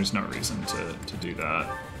 so then there's no reason to do that.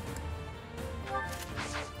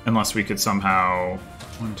 Unless we could somehow...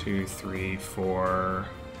 1, 2, 3, 4...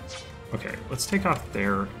 Okay, let's take off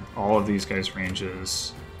all of these guys'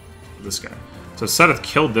 ranges. This guy. So Seteth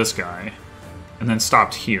killed this guy, and then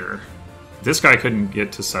stopped here. This guy couldn't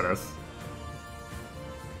get to Seteth.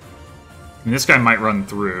 I mean, this guy might run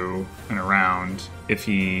through and around if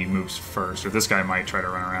he moves first, or this guy might try to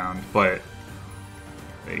run around, but...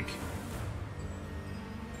 like...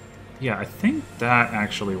 yeah, I think that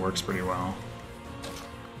actually works pretty well.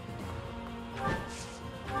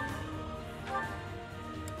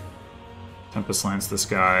 Tempest Lance this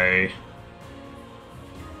guy.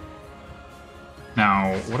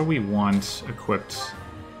 Now, what do we want equipped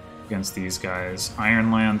against these guys?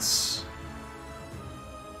 Iron Lance.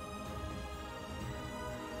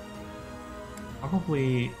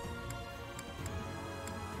 Probably.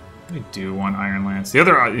 We do want Iron Lance. The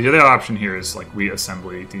other option here is like we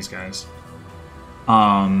assembly these guys.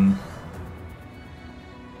 That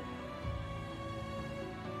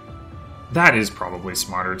is probably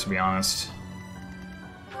smarter, to be honest.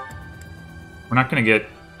 We're not going to get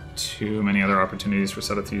too many other opportunities for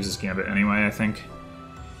Seteth to use his Gambit anyway, I think.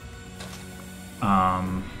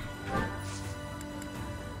 Oh,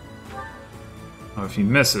 if he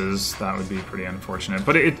misses, that would be pretty unfortunate.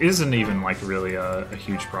 But it isn't even, like, really a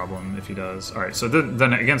huge problem if he does. Alright, so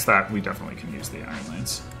then against that, we definitely can use the Iron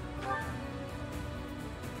Lance.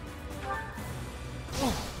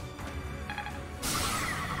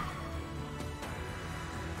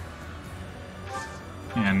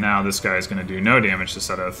 now this guy is going to do no damage to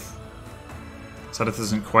Sedith. Sedith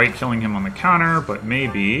isn't quite killing him on the counter, but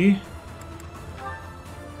maybe...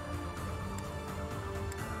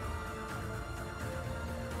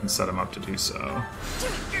 and set him up to do so.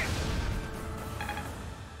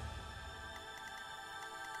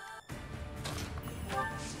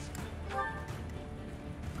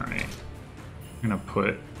 Alright. I'm gonna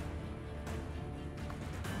put...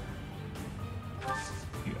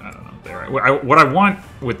 I don't know, there. What I want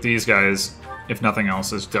with these guys, if nothing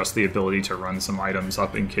else, is just the ability to run some items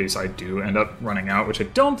up in case I do end up running out, which I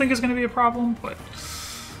don't think is going to be a problem, but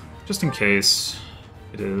just in case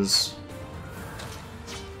it is.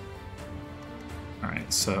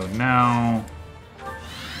 Alright, so now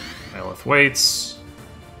Byleth waits.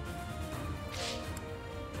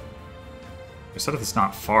 I said it's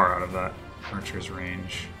not far out of that archer's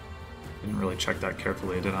range. Didn't really check that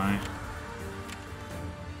carefully, did I?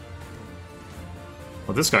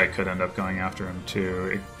 Well, this guy could end up going after him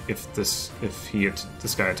too if this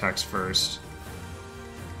guy attacks first.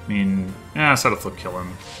 I mean, yeah, Sedith will kill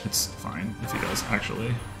him. It's fine if he does,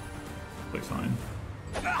 actually. Really fine.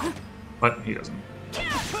 But he doesn't.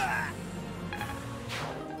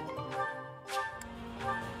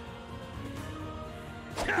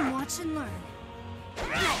 Watch and learn.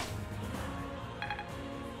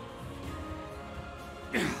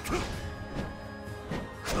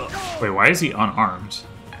 Wait, why is he unarmed?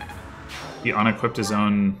 He unequipped his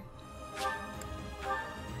own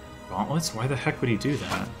gauntlets? Why the heck would he do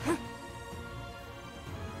that?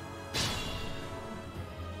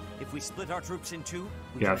 If we split our troops in two,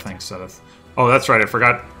 Yeah, thanks, Sedith. Oh, that's right, I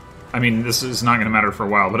forgot. I mean, this is not going to matter for a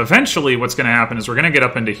while, but eventually what's going to happen is we're going to get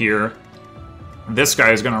up into here. This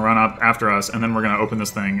guy is going to run up after us, and then we're going to open this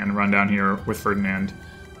thing and run down here with Ferdinand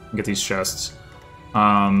and get these chests.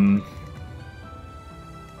 In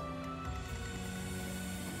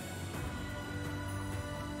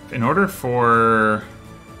order for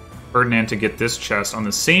Ferdinand to get this chest on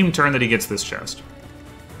the same turn that he gets this chest,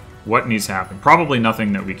 what needs to happen? Probably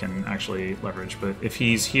nothing that we can actually leverage, but if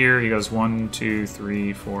he's here, he goes 1, 2,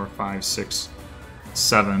 3, 4, 5, 6,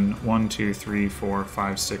 7. 1, 2, 3, 4,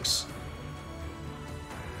 5, 6.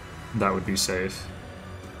 That would be safe.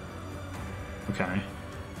 Okay.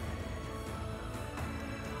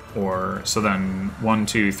 Or, so then 1,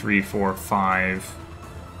 2, 3, 4, 5,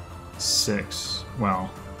 6.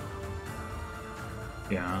 Well,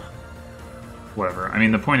 yeah. Whatever. I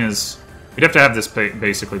mean, the point is, we'd have to have this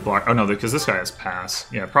basically block. Oh no, because this guy has pass.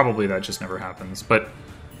 Yeah, probably that just never happens. But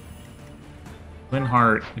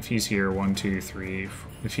Linhardt, if he's here, 1, 2, 3.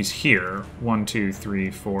 If he's here, 1, 2,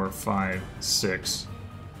 3, 4, 5, 6.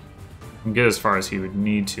 Can get as far as he would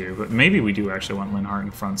need to, but maybe we do actually want Linhardt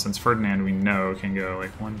in front, since Ferdinand we know can go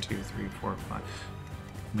like 1, 2, 3, 4, 5.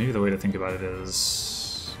 Maybe the way to think about it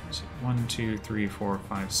is 1, 2, 3, 4,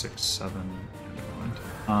 5, 6, 7.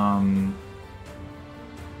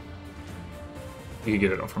 He could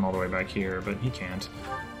get it from all the way back here, but he can't.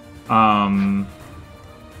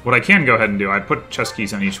 What I can go ahead and do, I put chest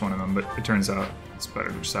keys on each one of them, but it turns out it's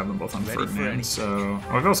better to just have them both on Ferdinand. So,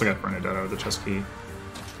 oh, I've also got Bernadetta with the chest key.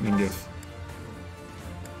 We can give.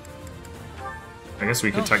 I guess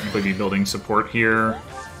we could technically be building support here.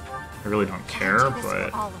 I really don't care,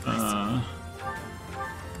 but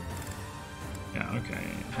yeah, okay.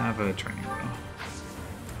 Have a training bow.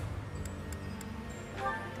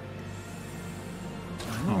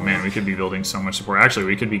 Oh man, we could be building so much support. Actually,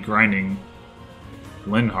 we could be grinding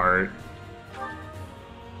Linhardt.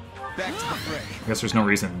 back to the fray. I guess there's no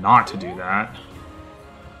reason not to do that.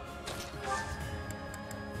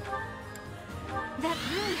 That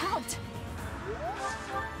really helped.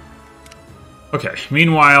 Okay,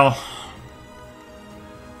 meanwhile...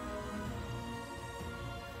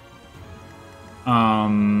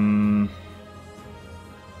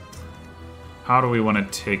 how do we want to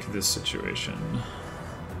take this situation?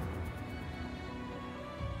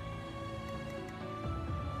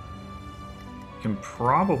 Can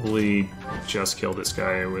probably just kill this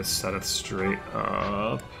guy with Sedith straight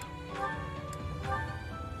up.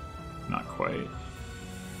 Not quite.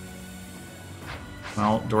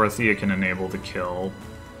 Well, Dorothea can enable the kill.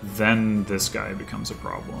 Then this guy becomes a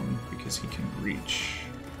problem because he can reach.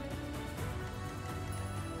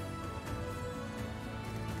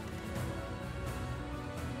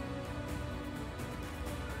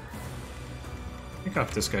 Pick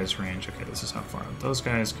up this guy's range. Okay, this is how far those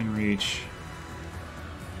guys can reach.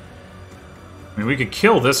 I mean, we could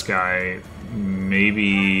kill this guy,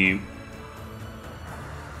 maybe...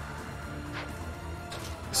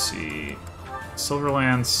 Let's see...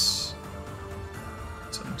 Silverlance...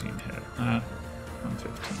 17 hit.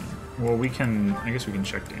 115. Well, we can... I guess we can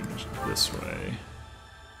check damage this way.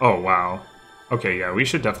 Oh, wow. Okay, yeah, we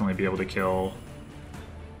should definitely be able to kill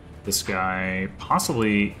this guy.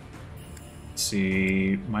 Possibly, let's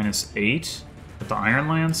see, -8 with the Iron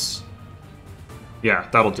Lance? Yeah,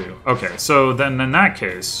 that'll do. Okay, so then in that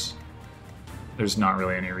case, there's not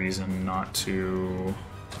really any reason not to...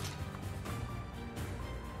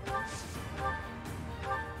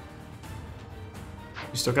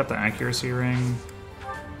 You still got the accuracy ring?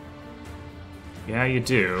 Yeah, you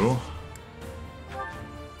do.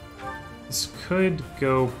 This could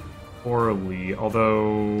go poorly,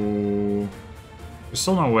 although... There's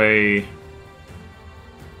still no way...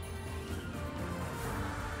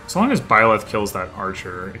 As long as Byleth kills that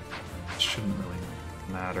archer, it shouldn't really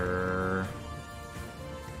matter.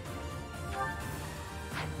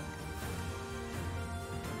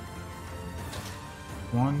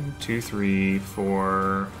 One, two, three,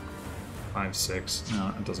 4, 5, 6.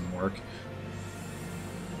 No, it doesn't work.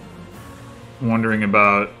 Wondering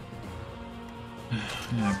about...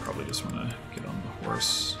 Yeah, I probably just want to get on the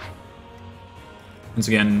horse. Once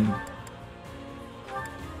again,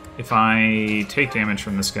 if I take damage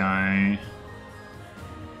from this guy...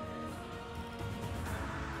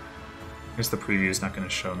 I guess the preview is not going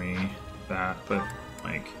to show me that, but,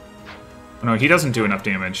 like... Oh, no, he doesn't do enough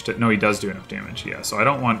damage to... No, he does do enough damage, yeah. So I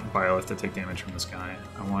don't want Byleth to take damage from this guy.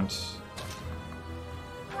 I want...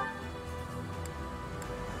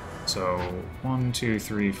 So, 1, 2,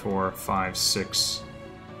 3, 4, 5, 6,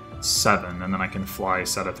 7, and then I can fly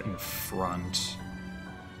Seth in front.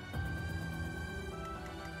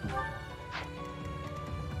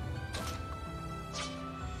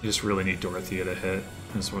 You just really need Dorothea to hit,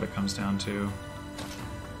 is what it comes down to.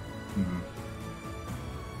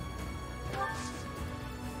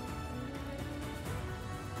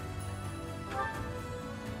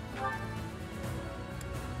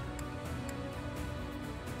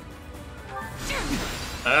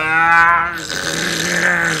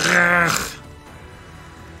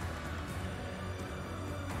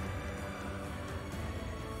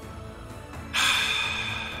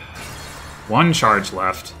 One charge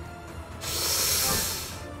left.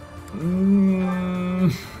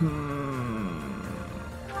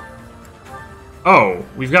 Oh,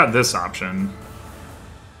 we've got this option.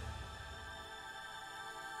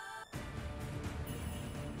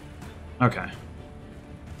 Okay.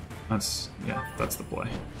 That's the play.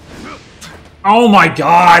 Oh my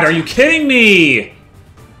god, are you kidding me?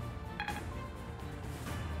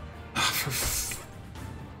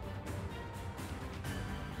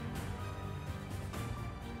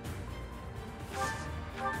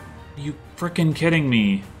 Are you frickin' kidding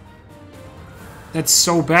me? That's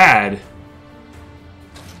so bad.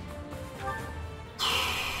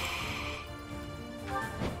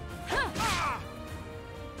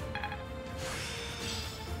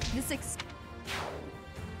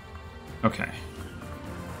 Okay.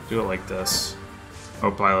 Do it like this.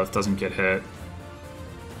 Oh, Byleth doesn't get hit.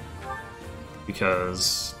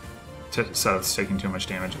 Because Seth's taking too much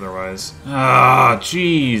damage otherwise. Ah,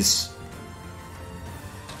 jeez.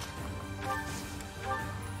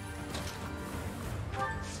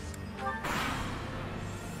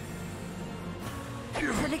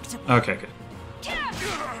 Okay, good.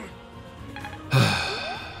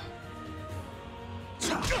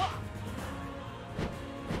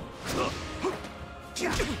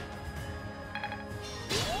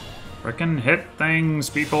 Frickin' hit things,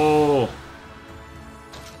 people!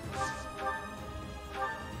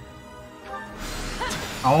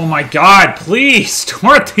 Oh my god, please!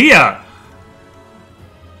 Dorothea!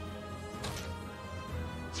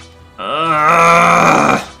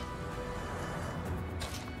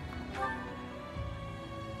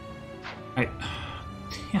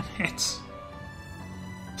 Damn it.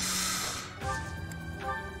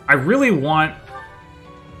 I really want...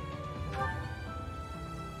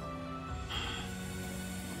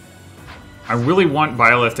 I really want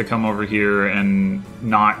Byleth to come over here and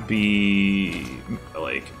not be, be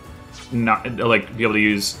able to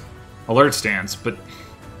use alert stance, but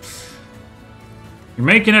you're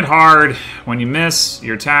making it hard when you miss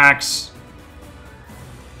your attacks.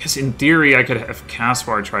 Because in theory, I could have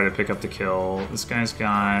Caspar try to pick up the kill. This guy's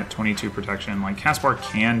got 22 protection. Like, Caspar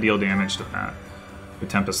can deal damage to that with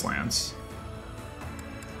Tempest Lance.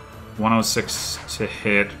 106 to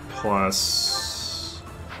hit plus...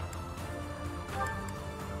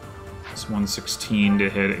 116 to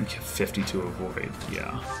hit and 50 to avoid.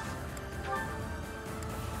 Yeah.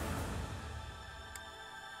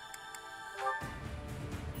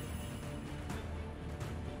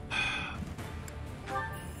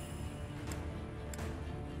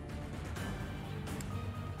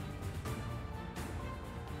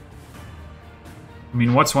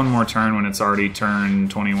 mean, what's one more turn when it's already turn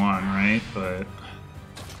 21, right? But...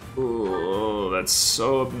 ooh, that's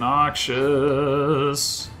so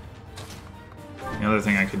obnoxious. The other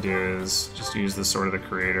thing I could do is just use the Sword of the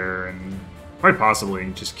Creator and quite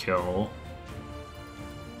possibly just kill.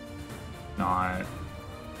 Not...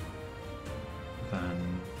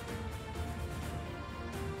 then...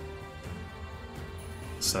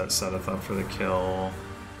 set Seth up for the kill.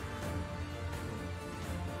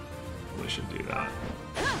 We should do that.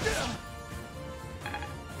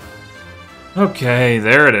 Okay,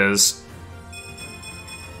 there it is.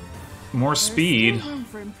 More speed. There's still room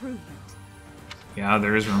for improvement. Yeah,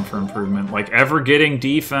 there is room for improvement. Like ever getting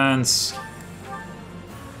defense.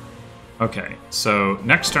 Okay, so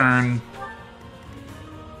next turn,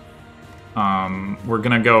 we're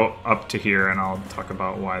gonna go up to here, and I'll talk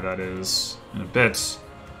about why that is in a bit.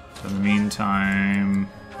 In the meantime,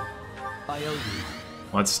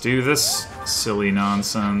 let's do this silly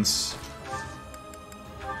nonsense.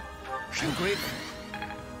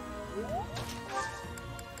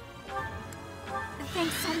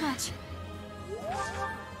 Thanks so much.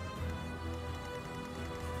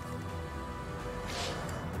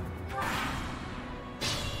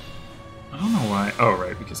 I don't know why. Oh,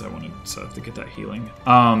 right, because I wanted Seth to get that healing.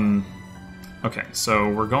 Okay, so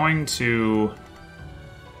we're going to...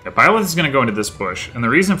 yeah, Byleth is going to go into this bush, and the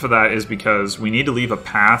reason for that is because we need to leave a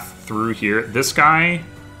path through here. This guy...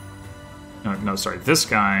 No, sorry, this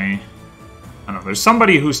guy... I don't know, there's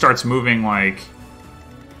somebody who starts moving, like,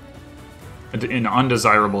 in an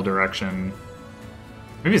undesirable direction.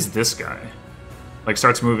 Maybe it's this guy. Like,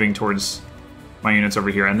 starts moving towards my units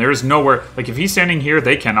over here, and there's nowhere... like, if he's standing here,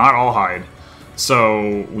 they cannot all hide.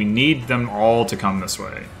 So, we need them all to come this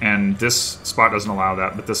way. And this spot doesn't allow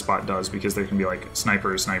that, but this spot does, because there can be, like,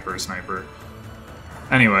 sniper, sniper, sniper.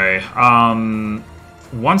 Anyway,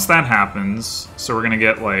 once that happens, so we're gonna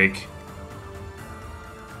get, like...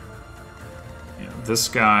 this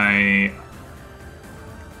guy...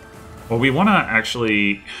 well, we want to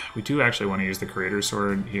actually... we do actually want to use the Creator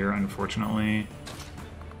Sword here, unfortunately.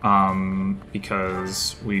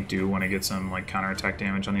 Because we do want to get some, like, counterattack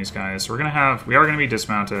damage on these guys. So we're going to have... we are going to be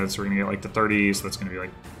dismounted, so we're going to get, like, the 30, so that's going to be,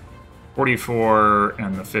 like, 44,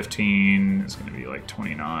 and the 15 is going to be, like,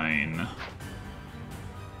 29.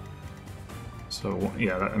 So,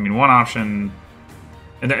 yeah, I mean, one option...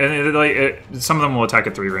 and some of them will attack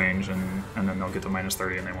at 3 range, and then they'll get the minus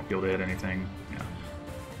 30, and they won't be able to hit anything. Yeah.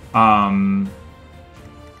 I'm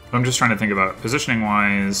just trying to think about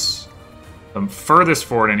positioning-wise. The furthest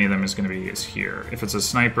forward any of them is going to be is here. If it's a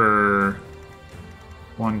sniper,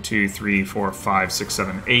 1, 2, 3, 4, 5, 6,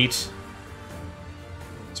 7, 8.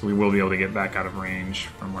 So we will be able to get back out of range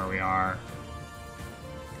from where we are.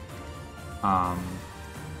 I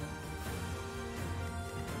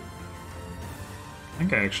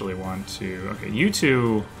think I actually want to... okay, you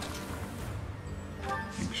two... I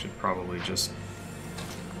think should probably just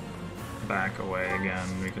back away again,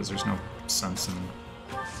 because there's no sense in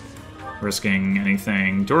risking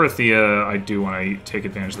anything. Dorothea, I do want to take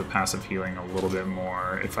advantage of the passive healing a little bit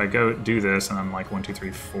more. If I go do this and I'm like 1, 2,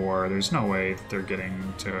 3, 4, there's no way that they're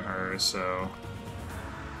getting to her, so...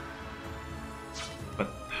 but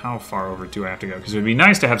how far over do I have to go? Because it would be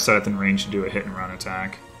nice to have Seth in range to do a hit and run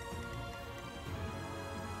attack.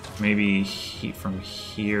 Maybe from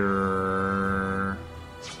here...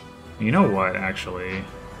 you know what, actually?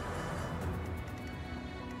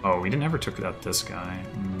 Oh, we never took out this guy.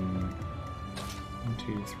 1,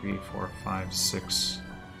 2, 3, 4, 5, 6,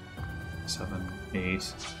 7, 8.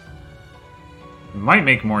 It might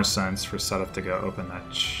make more sense for Seth to go open that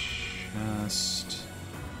chest.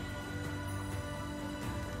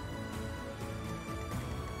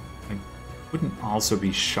 I wouldn't also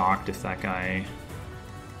be shocked if that guy...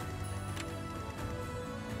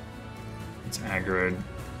 it's aggroed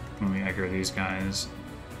when we aggro these guys.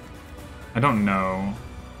 I don't know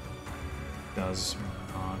if it does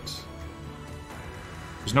or not.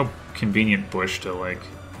 There's no convenient bush to, like,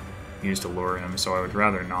 use to lure him, so I would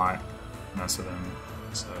rather not mess with him.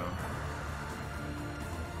 So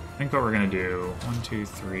I think what we're gonna do, 1, 2,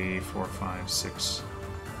 3, 4, 5, 6,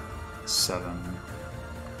 7.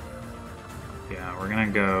 Yeah, we're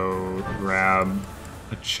gonna go grab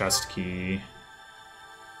a chest key.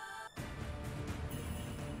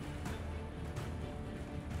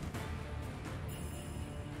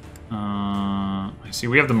 I see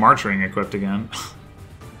we have the March Ring equipped again.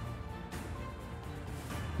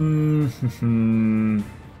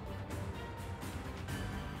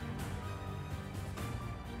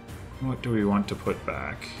 What do we want to put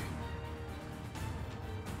back?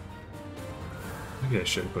 Maybe I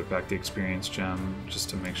should put back the experience gem just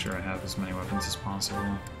to make sure I have as many weapons as possible.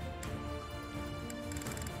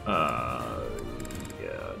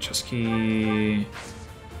 Yeah, chest key,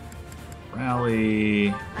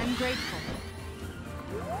 rally. I'm grateful.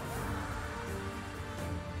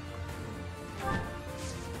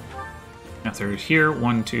 If they're here,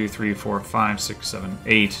 1, 2, 3, 4, 5, 6, 7,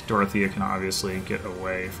 8. Dorothea can obviously get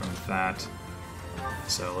away from that.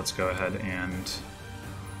 So let's go ahead and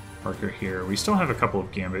park her here. We still have a couple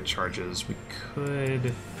of gambit charges. We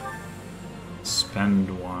could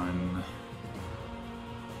spend one.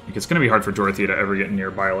 Like, it's going to be hard for Dorothea to ever get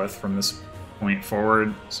near Byleth from this point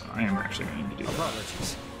forward, so I am actually going to do that.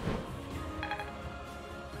 Apologies.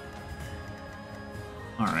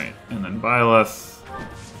 Alright, and then Byleth.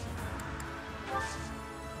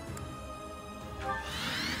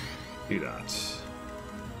 Do that.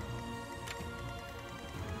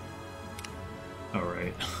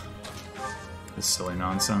 Alright. This silly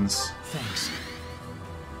nonsense. Thanks.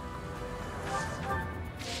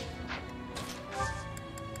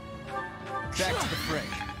 Back to the fray.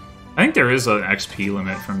 I think there is an XP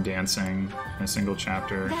limit from dancing in a single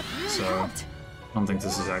chapter, That really so helped. I don't think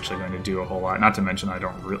this is actually going to do a whole lot. Not to mention I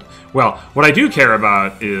don't really... Well, what I do care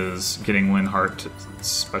about is getting Linhart's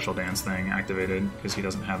special dance thing activated, because he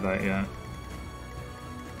doesn't have that yet.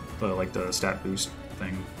 Like the stat boost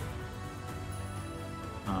thing.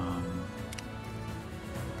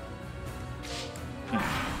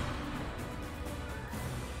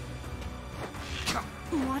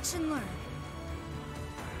 Watch and learn.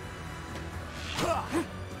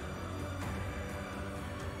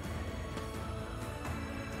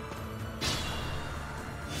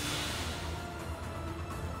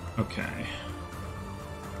 Okay.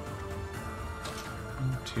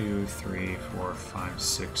 1, 2, 3, 4, 5,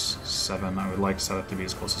 6, 7. I would like Seth to be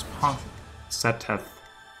as close as possible. Seteth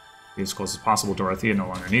be as close as possible. Dorothea no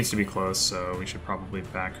longer needs to be close, so we should probably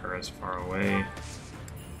back her as far away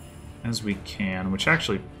as we can, which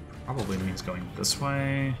actually probably means going this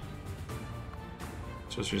way.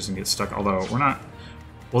 So she doesn't get stuck. Although we're not.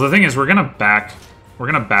 Well, the thing is, we're gonna back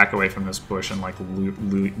away from this bush and like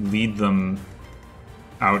lead them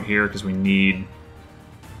out here because we need.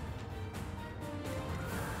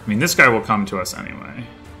 I mean, this guy will come to us anyway.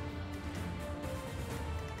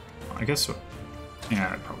 I guess.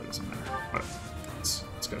 Yeah, it probably doesn't matter. But let's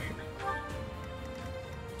go here.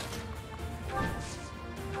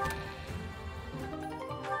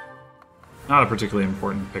 Not a particularly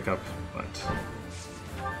important pickup, but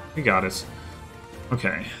we got it.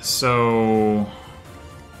 Okay, so...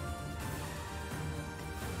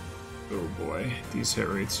 Oh boy, these hit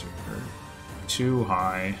rates are too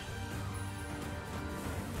high.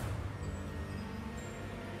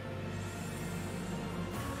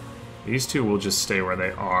 These two will just stay where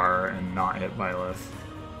they are and not hit Byleth.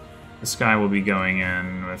 This guy will be going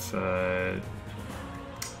in with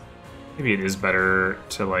maybe it is better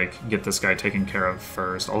to like get this guy taken care of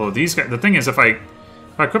first. Although these guys, the thing is, if I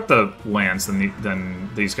equip the lance, then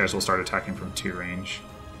these guys will start attacking from 2 range.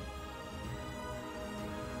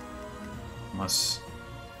 Unless,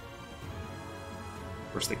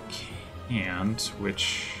 of course, they can't.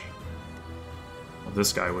 Which, well,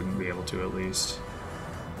 this guy wouldn't be able to at least.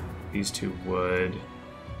 These two would.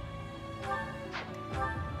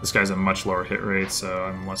 This guy's a much lower hit rate, so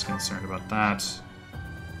I'm less concerned about that.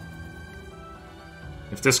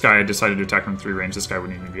 If this guy decided to attack from 3 range, this guy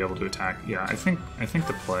wouldn't even be able to attack. Yeah, I think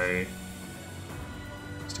the play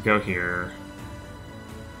is to go here.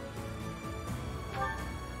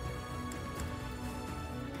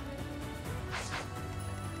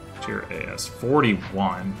 Tier AS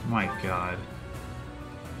 41. My God.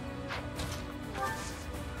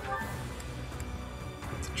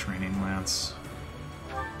 The training lance.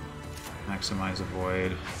 Maximize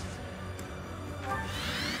avoid.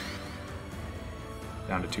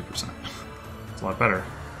 Down to 2%. It's a lot better.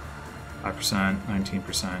 5%,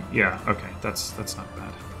 19%. Yeah, okay, that's not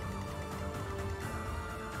bad.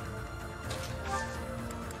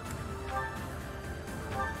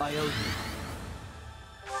 I owe you.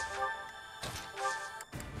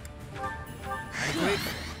 I'm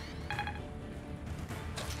grateful.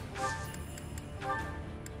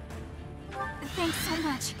 Thanks so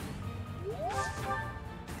much.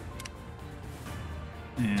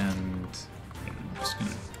 And yeah, I'm just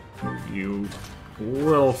gonna move you a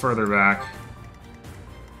little further back.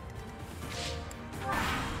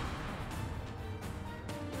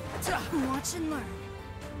 Watch and learn.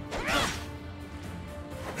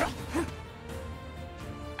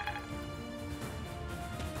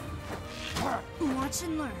 Watch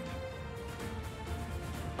and learn.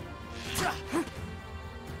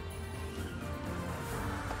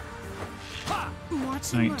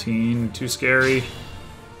 Watch and learn. 19, too scary.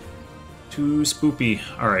 Too spoopy.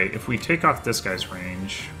 Alright, if we take off this guy's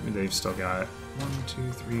range, they've still got 1,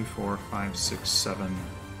 2, 3, 4, 5, 6, 7.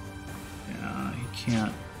 Yeah, he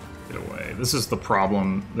can't get away. This is the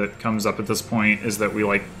problem that comes up at this point, is that we,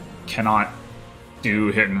 like, cannot do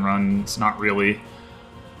hit and runs. Not really.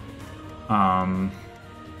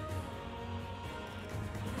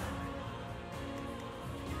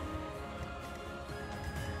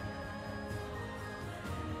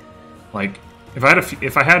 Like, if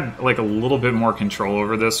I had like a little bit more control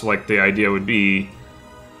over this, like the idea would be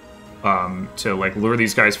to like lure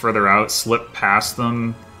these guys further out, slip past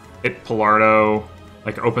them, hit Pilardo,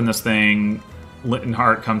 like open this thing,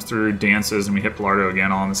 Littenheart comes through, dances, and we hit Pilardo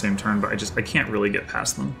again all in the same turn. But I can't really get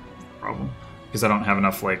past them. Problem, because I don't have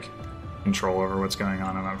enough like control over what's going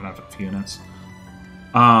on. I don't have enough units.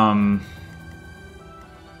 I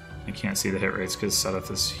can't see the hit rates because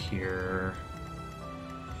Sedith is here.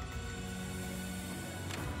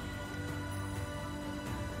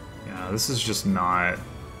 Yeah, this is just not...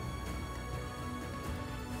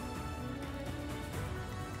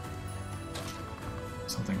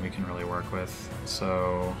 something we can really work with.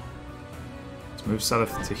 So let's move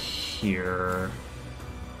Sedith to here.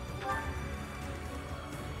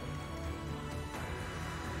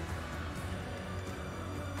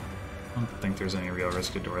 I don't think there's any real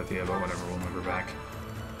risk to Dorothea, but whatever, we'll move her back.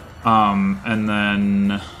 And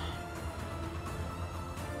then... I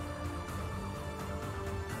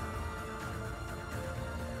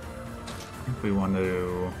think we want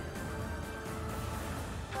to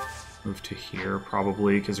move to here,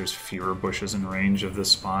 probably, because there's fewer bushes in range of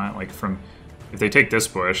this spot. Like, if they take this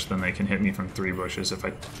bush, then they can hit me from 3 bushes. If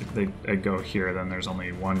I go here, then there's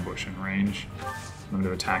only 1 bush in range for them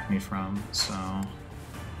to attack me from, so...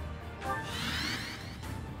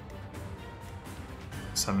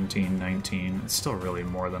 17, 19. It's still really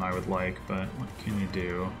more than I would like, but what can you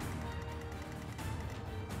do?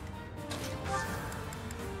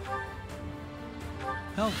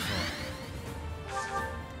 Helpful.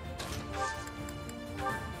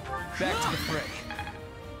 Back to the fray.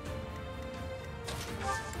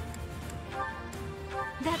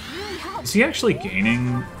 That really helps. Is he actually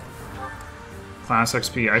gaining class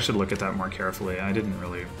XP? I should look at that more carefully. I didn't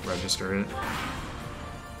really register it.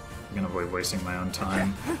 I'm gonna avoid wasting my own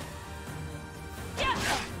time.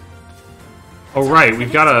 Oh right,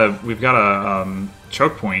 we've got a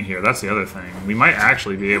choke point here. That's the other thing. We might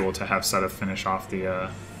actually be able to have Sedith finish off the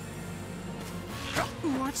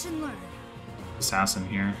Watch and learn. assassin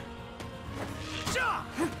here.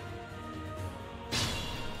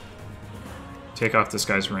 Take off this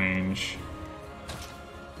guy's range.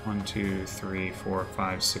 1, 2, 3, 4,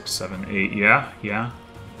 5, 6, 7, 8. Yeah.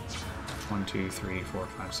 1, 2, 3, 4,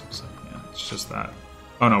 5, 6, 7. Yeah, it's just that.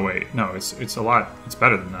 Oh no, wait. No, it's a lot. It's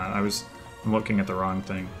better than that. I'm looking at the wrong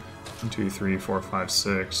thing. 1, 2, 3, 4, 5,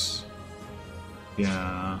 6.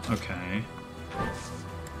 Yeah. Okay.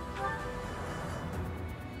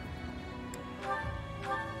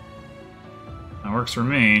 That works for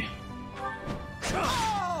me.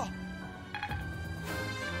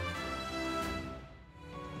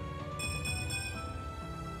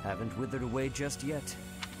 Haven't withered away just yet.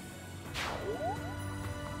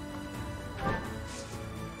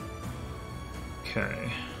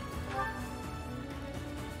 Okay.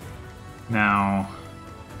 Now,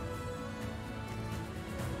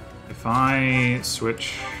 if I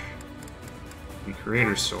switch the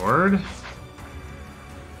Creator Sword,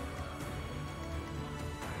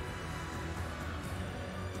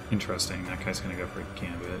 interesting, that guy's gonna go for a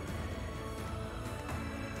Gambit.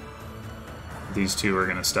 These two are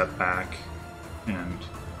gonna step back and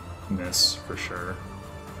miss for sure.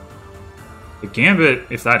 The Gambit,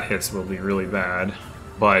 if that hits, will be really bad,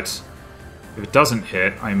 but if it doesn't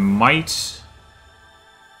hit, I might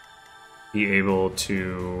be able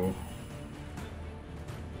to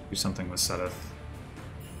do something with Sedith.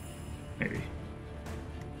 Maybe.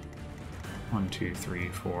 1, 2, 3,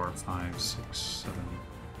 4, 5, 6, 7,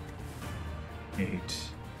 8.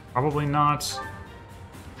 Probably not,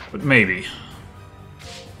 but maybe.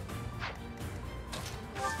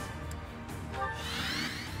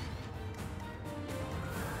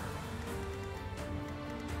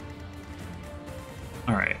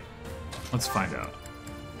 Alright, let's find out.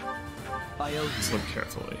 Let's look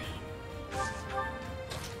carefully.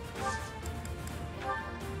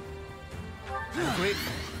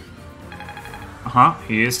 Uh-huh,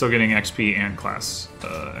 he is still getting XP and class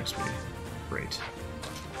XP. Great.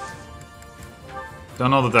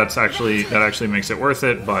 Don't know that that actually makes it worth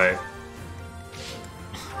it, but...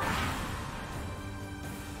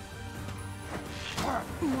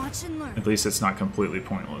 Watch Watch and learn. At least it's not completely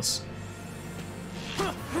pointless.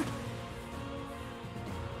 Well,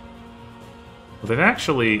 they've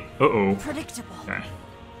actually... Uh-oh. Predictable. Okay.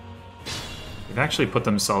 They've actually put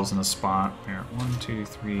themselves in a spot. Here, 1, 2,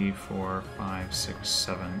 3, 4, 5, 6,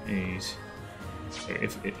 7, 8. Okay,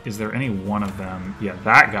 is there any one of them? Yeah,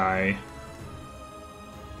 that guy.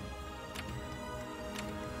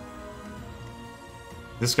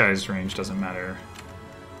 This guy's range doesn't matter.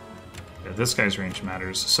 Yeah, this guy's range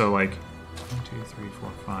matters. So, like, 1, 2, 3,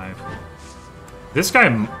 4, 5. This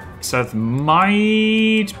guy, Seth,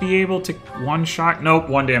 might be able to one-shot. Nope,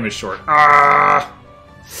 1 damage short. Ah!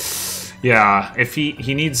 Yeah, if he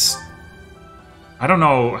needs... I don't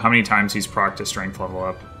know how many times he's procced his strength level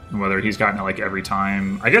up, and whether he's gotten it, like, every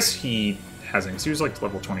time. I guess he hasn't, because he was, like,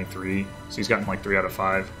 level 23, so he's gotten, like, 3 out of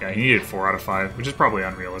 5. Yeah, he needed 4 out of 5, which is probably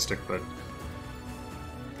unrealistic, but...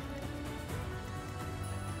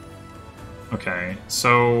 Okay,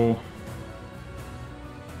 so...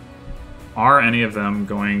 Are any of them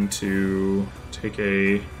going to take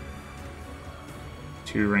a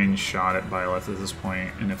 2-range shot at Byleth at this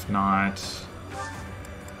point? And if not,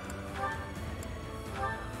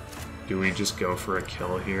 do we just go for a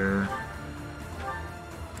kill here?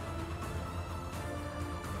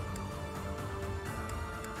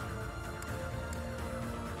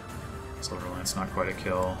 Silverlance, not quite a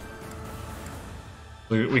kill.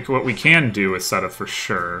 What we can do with Seta for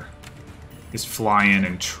sure is fly in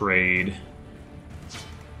and trade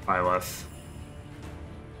Byleth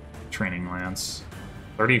Training Lance.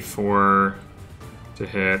 34 to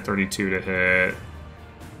hit, 32 to hit,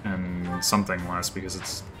 and something less because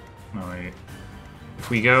it's... No, wait. If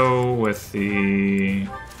we go with the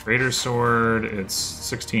Raider Sword, it's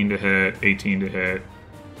 16 to hit, 18 to hit,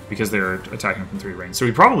 because they're attacking from 3 range. So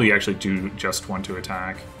we probably actually do just want to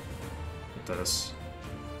attack with this.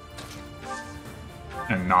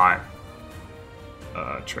 And not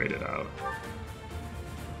trade it out.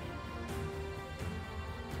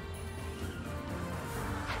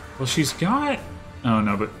 Well, she's got... Oh,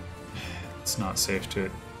 no, but it's not safe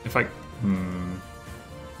to... If I...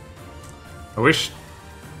 I wish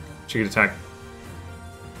she could attack...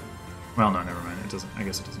 Well, no, never mind. It doesn't... I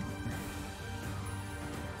guess it doesn't matter.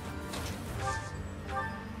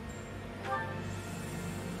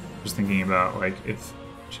 Just thinking about, like, if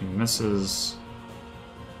she misses...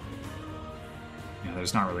 Yeah,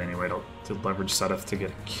 there's not really any way to leverage Seteth to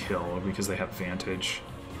get a kill because they have Vantage.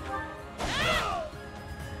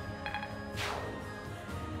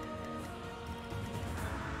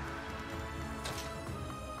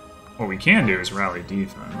 What we can do is rally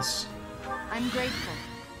defense. I'm grateful.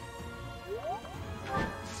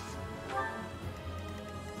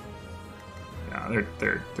 Yeah,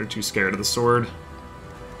 they're too scared of the sword.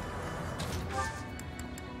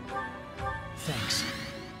 Thanks.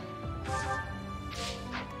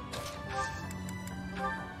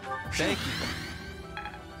 Thank you.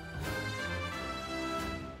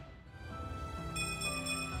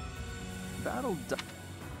 Battle done.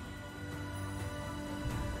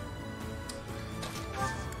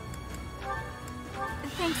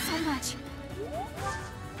 Thanks so much.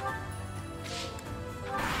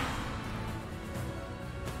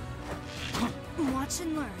 Watch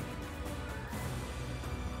and learn.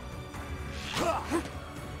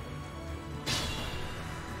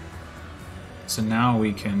 So now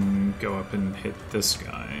we can go up and hit this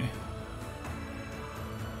guy.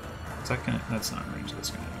 Is that gonna... That's not in range of this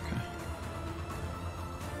guy, okay.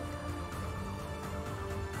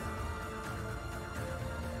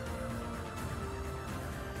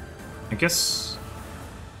 I guess...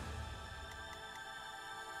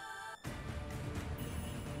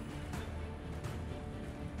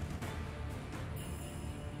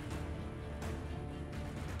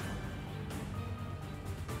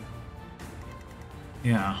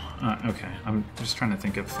 Yeah, okay. I'm just trying to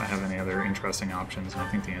think if I have any other interesting options, and I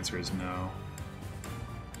think the answer is no.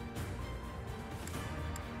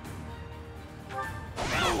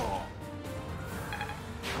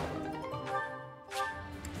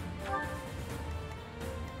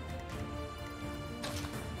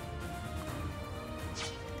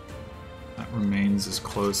 That remains as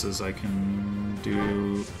close as I can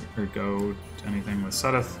do or go to anything with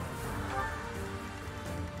Seteth.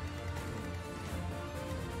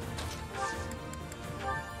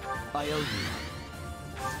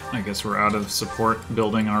 I guess we're out of support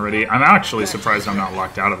building already. I'm actually surprised I'm not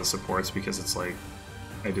locked out of the supports because it's like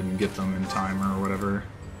I didn't get them in time or whatever.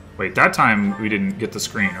 Wait, that time we didn't get the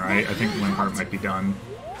screen, right? I think Limpart might be done.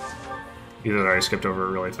 Either that or I skipped over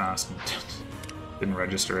it really fast and didn't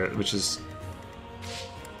register it, which is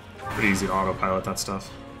pretty easy to autopilot that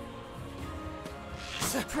stuff.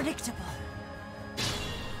 Predictable.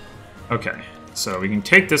 Okay, so we can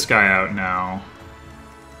take this guy out now.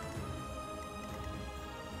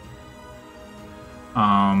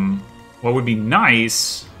 What would be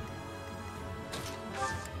nice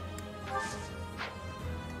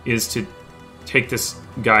is to take this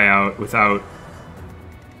guy out without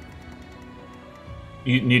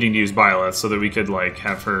needing to use Byleth, so that we could like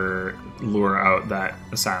have her lure out that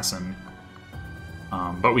assassin.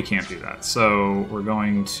 But we can't do that, so we're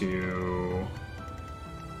going to...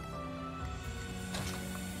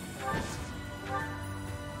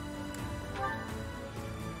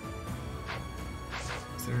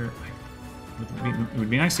 Is there... It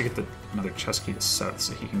would be nice to get another chest key to Seth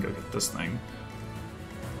so he can go get this thing.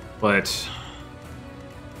 But...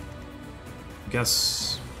 I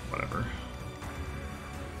guess... whatever.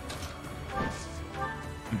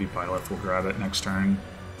 Maybe Byleth will grab it next turn.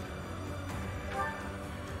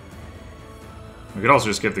 We could also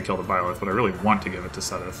just give the kill to Byleth, but I really want to give it to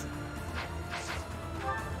Sedith.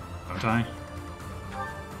 Don't I?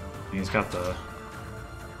 He's got the...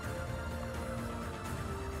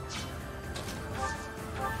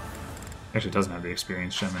 Actually doesn't have the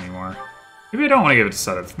experience gem anymore. Maybe I don't want to give it to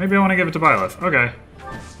Sedith. Maybe I want to give it to Byleth. Okay.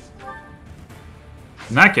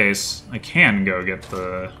 In that case, I can go get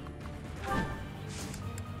the...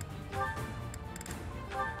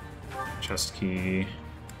 chest key.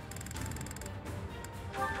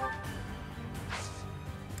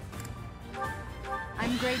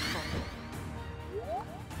 I'm grateful.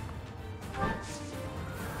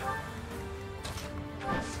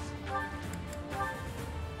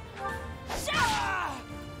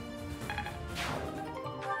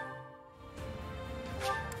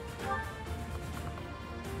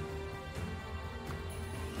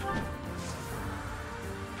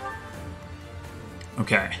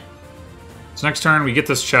 Okay. So next turn, we get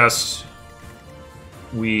this chest.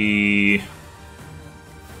 We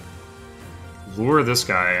lure this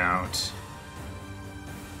guy out.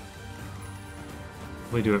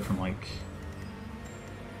 We do it from like...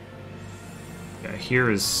 Yeah,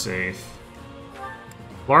 here is safe.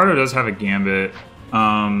 Lardo does have a gambit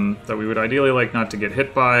that we would ideally like not to get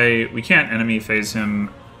hit by. We can't enemy phase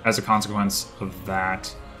him as a consequence of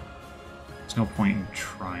that. There's no point in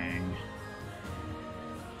trying.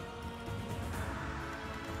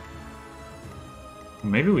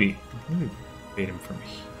 Maybe we bait him from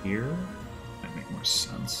here? Might make more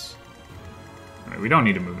sense. Alright, we don't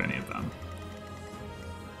need to move any of them.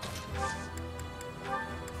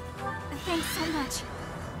 Thanks so much.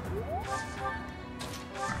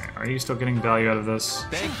 Alright, are you still getting value out of this?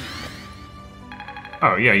 Thank you.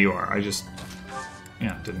 Oh, yeah, you are. I just...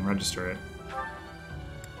 yeah, didn't register it.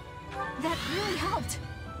 That really helped.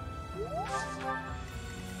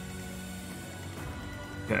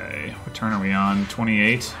 Okay, what turn are we on?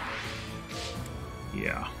 28?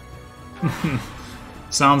 Yeah.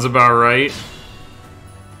 Sounds about right.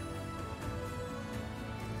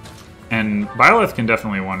 And Byleth can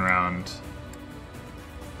definitely one round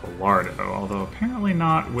Lardo, although apparently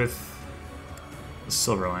not with the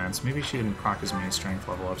Silver Lance. Maybe she didn't proc as many strength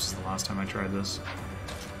level ups as the last time I tried this.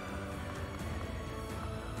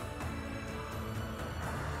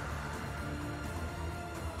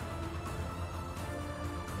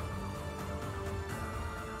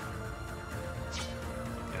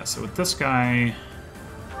 So with this guy,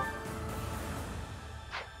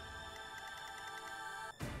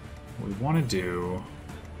 what we want to do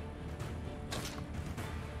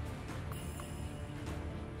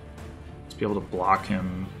is be able to block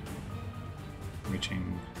him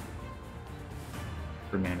reaching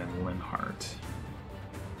Ferdinand and Linhart.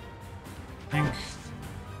 I think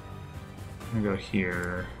I'm gonna go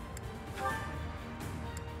here.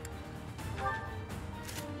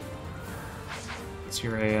 What's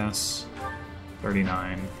your AS?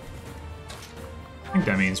 39. I think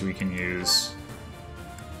that means we can use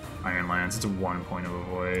Iron Lance. It's a 1 point of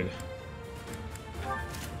avoid.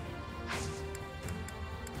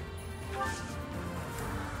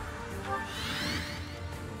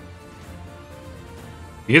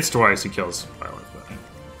 He hits twice, he kills Violet, but I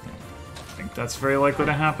think that's very likely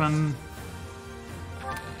to happen.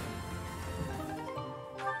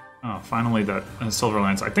 Oh, finally that Silver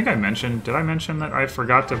Lance. I think I mentioned... Did I mention that I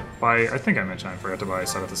forgot to buy... I think I mentioned I forgot to buy a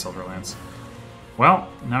set of the Silver Lance. Well,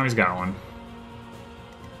 now he's got one.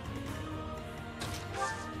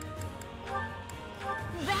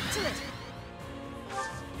 Back to it.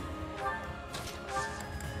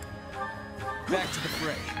 Back to the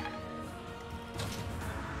fray.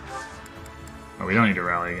 Oh, we don't need to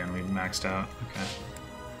rally again. We've maxed out. Okay.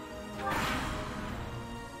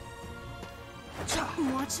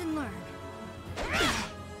 Watch and learn.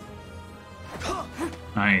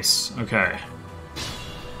 Nice. Okay.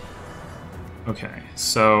 Okay,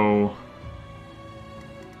 so...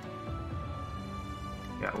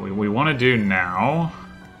 yeah, what we want to do now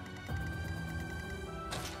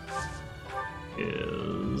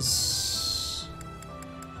is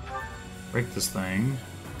break this thing.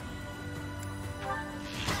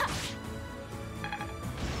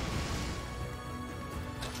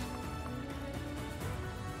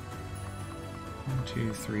 One,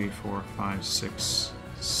 2, 3, 4, 5, 6,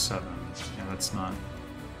 7. Yeah, that's not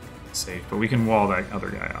safe, but we can wall that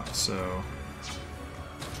other guy off, so...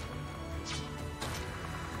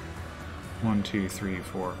 1, 2, 3,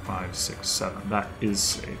 4, 5, 6, 7. That is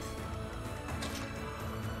safe.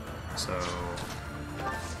 So...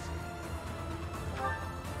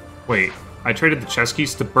 wait, I traded the chess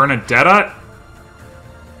keys to Bernadetta?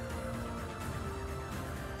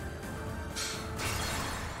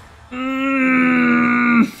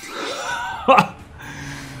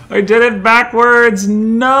 I did it backwards!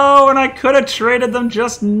 No! And I could have traded them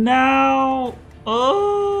just now!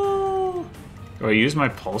 Oh! Do I use my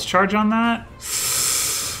pulse charge on that?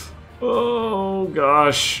 Oh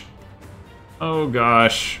gosh. Oh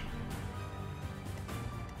gosh.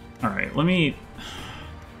 Alright, let me...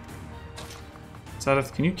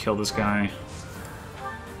 Sadith, can you kill this guy?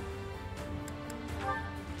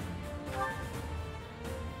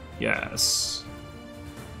 Yes.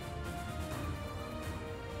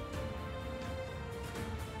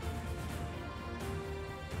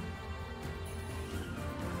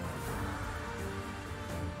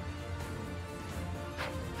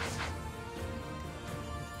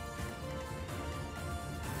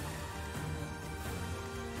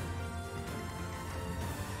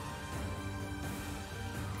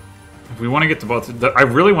 We want to get to both. I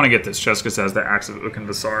really want to get this chest because it has the Axe of Ook and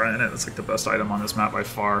Visara in it. It's like the best item on this map by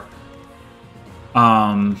far.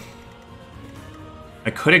 I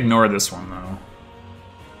could ignore this one though.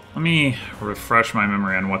 Let me refresh my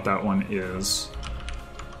memory on what that one is.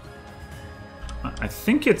 I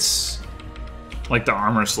think it's like the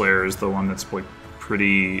Armor Slayer is the one that's like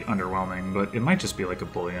pretty underwhelming, but it might just be like a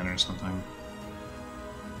bullion or something.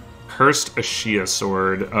 Cursed Ashia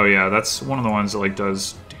Sword. Oh yeah, that's one of the ones that like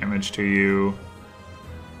does damage to you.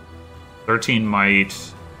 13 might,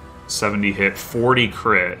 70 hit, 40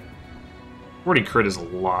 crit. 40 crit is a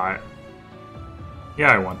lot. Yeah,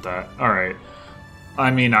 I want that. Alright. I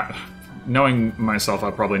mean, knowing myself,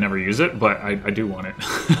 I'll probably never use it, but I do want it.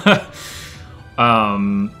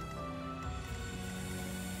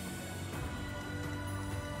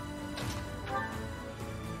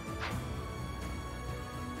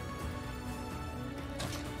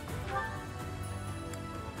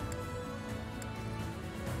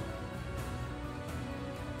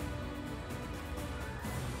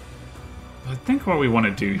 I think what we want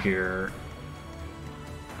to do here,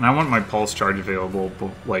 and I want my pulse charge available,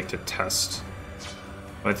 like to test.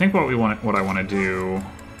 But I think what I want to do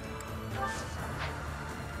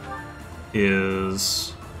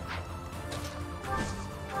is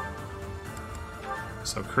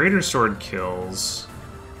so Creator Sword kills,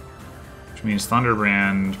 which means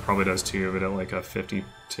Thunderbrand probably does too, but at like a 50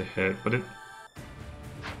 to hit. But it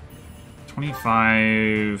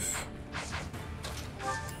 25.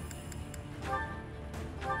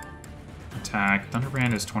 Attack.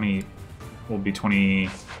 Thunderbrand is 20, will be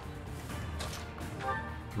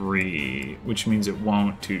 23, which means it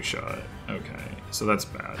won't two-shot. Okay, so that's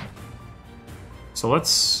bad. So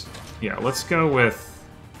let's go with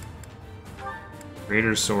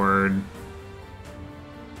Greater Sword.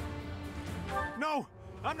 No,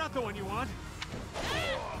 I'm not the one you want.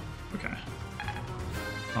 Okay.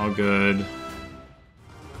 All good.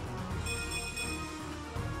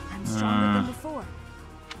 I'm stronger than before.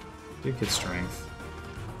 Did get strength.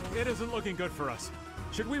 It isn't looking good for us.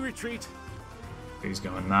 Should we retreat? He's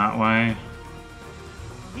going that way.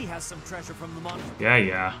 He has some treasure from the monster.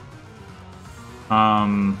 Yeah.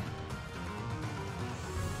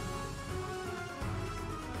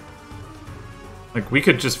 Like, we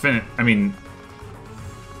could just finish... I mean,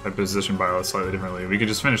 I position Bio slightly differently. We could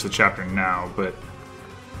just finish the chapter now, but...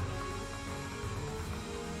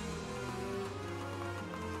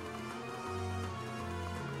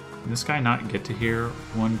 Can this guy not get to here?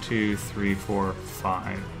 1, 2, 3, 4,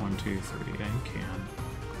 5. 1, 2, 3. Yeah, he can.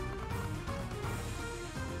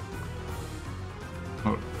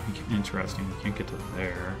 Oh, interesting. You can't get to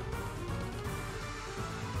there.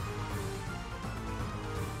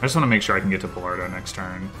 I just want to make sure I can get to Bellardo next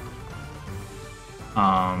turn.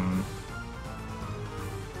 I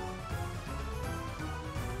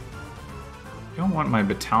don't want my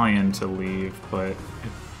battalion to leave, but...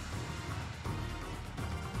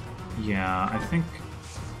 yeah, I think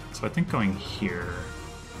So I think going here.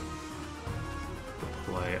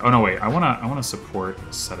 Play. Oh no, wait. I wanna support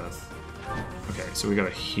Seteth. Okay, so we go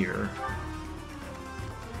to here,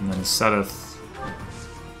 and then Seteth.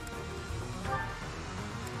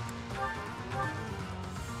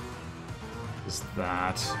 Is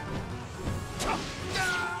that?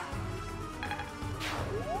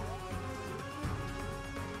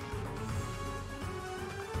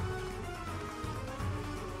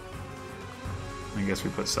 I guess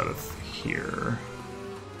we put Seteth here.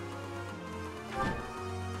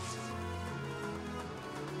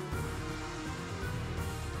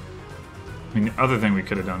 I mean, the other thing we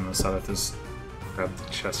could have done with Seteth is grab the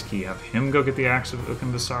chest key, have him go get the axe of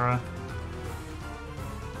Ukambasara.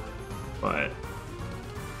 But...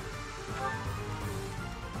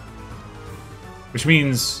 which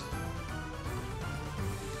means...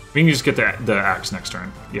 we can just get the axe next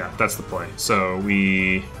turn. Yeah, that's the play. So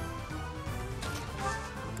we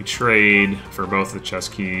trade for both the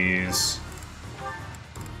chest keys.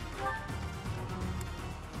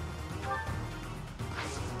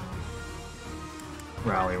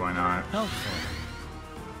 Rally, why not?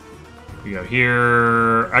 We go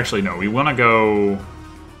here. Actually, no, we want to go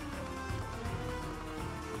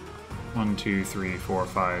 1, 2, 3, 4,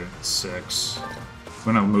 5, 6.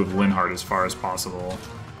 We want to move Linhardt as far as possible.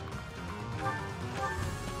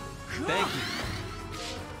 Thank you.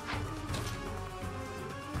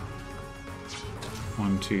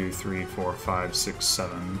 1, 2, 3, 4, 5, 6,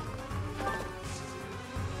 7.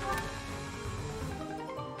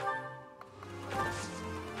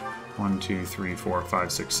 One, 2, 3, 4,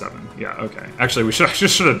 5, 6, 7. Yeah, okay. Actually, I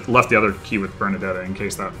just should have left the other key with Bernadetta in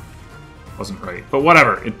case that wasn't right. But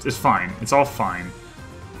whatever, it's fine. It's all fine.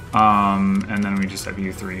 And then we just have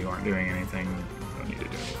you three who aren't doing anything. Don't need to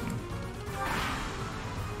do anything.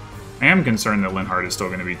 I am concerned that Linhardt is still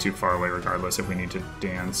going to be too far away regardless if we need to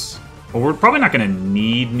dance. Well, we're probably not going to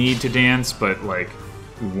need to dance, but, like,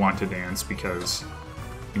 we want to dance because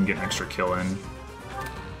we can get an extra kill in.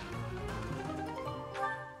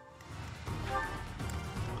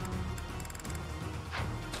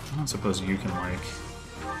 I don't suppose you can, like,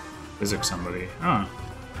 physics somebody. Oh,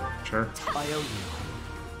 sure. I owe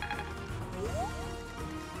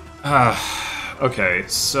you. Okay,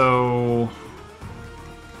 so...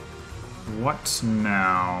 what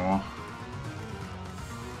now?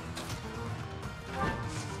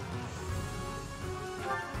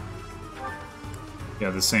 Yeah,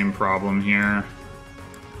 the same problem here.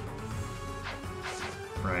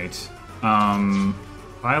 Right.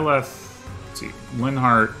 Byleth... let's see,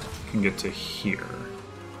 Linhardt can get to here.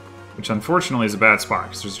 Which unfortunately is a bad spot,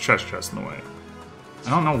 because there's a treasure chest in the way. I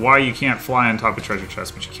don't know why you can't fly on top of treasure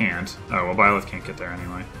chest, but you can't. Oh, well, Byleth can't get there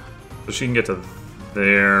anyway. So she can get to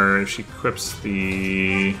there. If she equips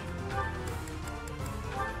the...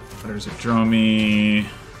 there's a Dromi.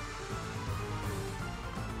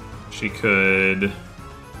 She could...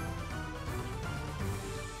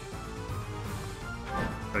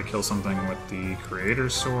 try to kill something with the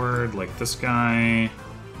Creator's Sword, like this guy.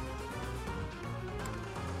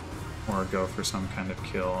 Or go for some kind of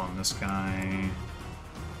kill on this guy.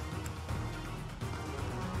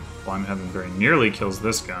 Blind Heaven very nearly kills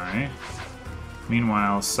this guy.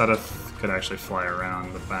 Meanwhile, Seteth could actually fly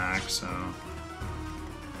around the back, so...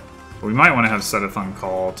 but we might want to have Seteth on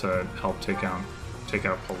call to help take out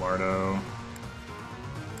Pilardo.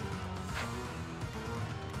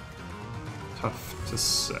 Tough to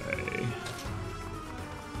say.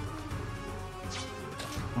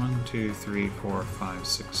 1, 2, 3, 4, 5,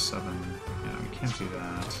 6, 7. Yeah, we can't do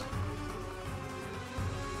that.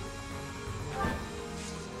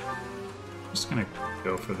 I'm just gonna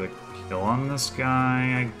go for the kill on this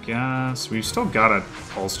guy, I guess. We've still got a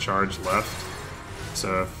pulse charge left.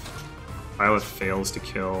 So if Byleth fails to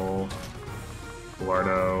kill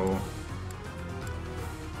Pilardo,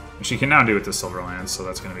 she can now do it with the Silver Lance, so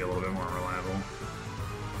that's gonna be a little bit more reliable.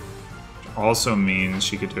 Which also means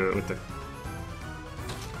she could do it with the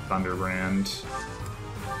Thunderbrand.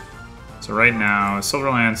 So right now, Silver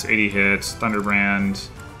Lance 80 hits, Thunderbrand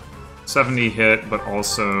 70 hit, but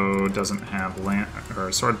also doesn't have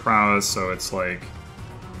sword prowess, so it's like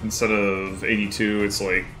instead of 82, it's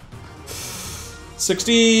like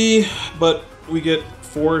 60, but we get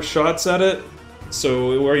 4 shots at it.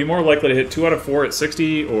 So are you more likely to hit 2 out of 4 at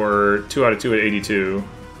 60 or 2 out of 2 at 82?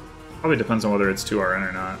 Probably depends on whether it's 2RN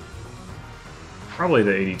or not. Probably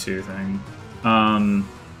the 82 thing.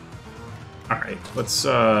 Alright, let's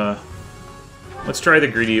try the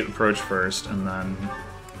greedy approach first, and then...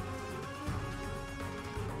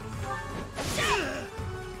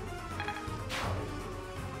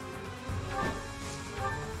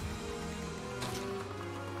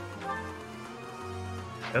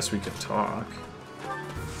 Guess we could talk.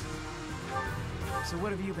 So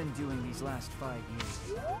what have you been doing these last 5 years?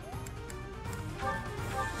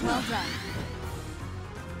 Well done.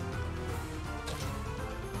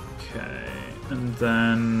 Okay, and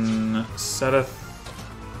then Seth.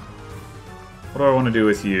 What do I want to do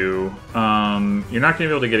with you? You're not going to be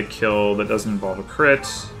able to get a kill that doesn't involve a crit.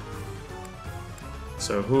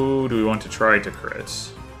 So who do we want to try to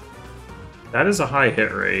crit? That is a high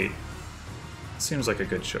hit rate. Seems like a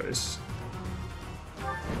good choice.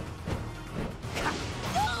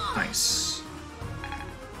 Nice.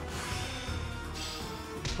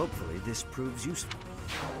 Hopefully this proves useful.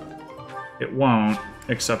 It won't,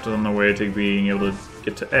 except on the way to being able to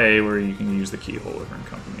get to A, where you can use the keyhole over in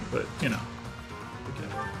company, but, you know. Okay.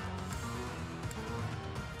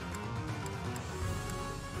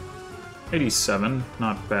 87,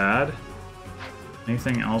 not bad.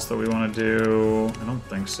 Anything else that we want to do? I don't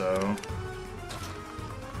think so.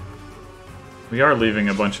 We are leaving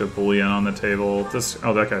a bunch of bullion on the table. This,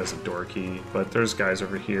 oh, that guy has a door key, but there's guys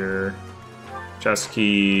over here. Chest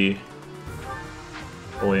key.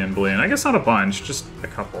 Bullion, bullion. I guess not a bunch, just a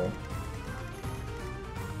couple.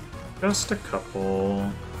 Just a couple.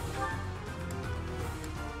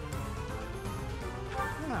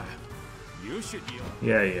 You should heal.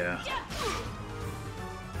 Yeah, yeah.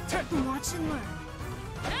 Watch and learn.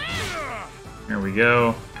 Here we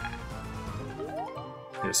go.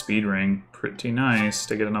 Get a speed ring. Pretty nice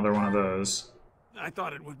to get another one of those. I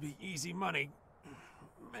thought it would be easy money.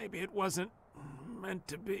 Maybe it wasn't meant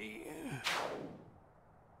to be.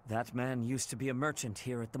 That man used to be a merchant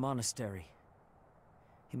here at the monastery.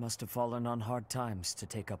 He must have fallen on hard times to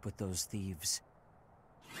take up with those thieves.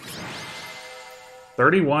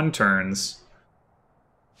 31 turns.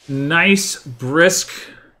 Nice, brisk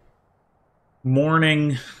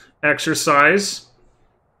morning exercise.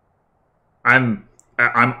 I'm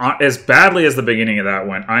as badly as the beginning of that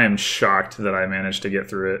went. I am shocked that I managed to get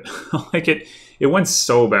through it. Like it went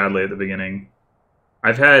so badly at the beginning.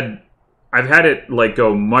 I've had it like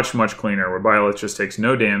go much cleaner, where Byleth just takes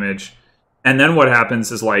no damage, and then what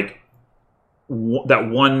happens is like that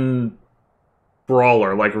one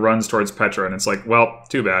brawler like runs towards Petra, and it's like, well,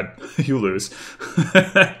 too bad, you lose.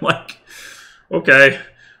 Like, okay,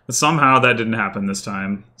 but somehow that didn't happen this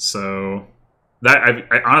time. So that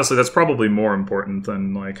I honestly, that's probably more important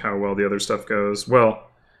than like how well the other stuff goes. Well,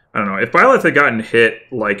 I don't know if Byleth had gotten hit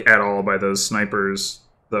like at all by those snipers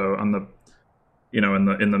though on the, you know,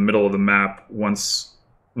 in the middle of the map once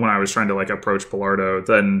when I was trying to like approach Pilardo,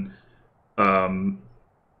 then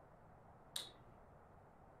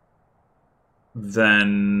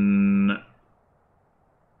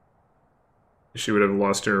she would have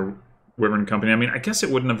lost her Wyvern Company. I mean, I guess it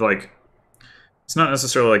wouldn't have like, it's not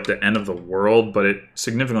necessarily like the end of the world, but it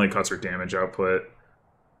significantly cuts her damage output,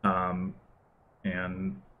 and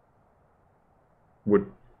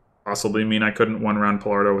would possibly mean I couldn't one-round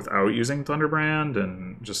Pilardo without using Thunderbrand,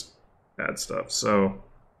 and just bad stuff. So,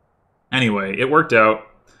 anyway, it worked out.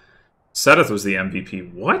 Seth was the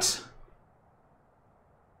MVP. What?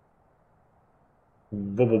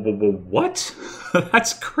 What?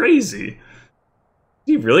 That's crazy.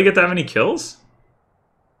 Did he really get that many kills?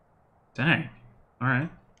 Dang. Alright.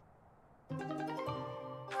 I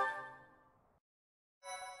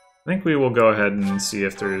think we will go ahead and see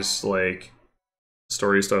if there's, like,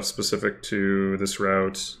 story stuff specific to this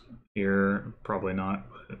route here. Probably not,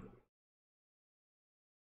 but...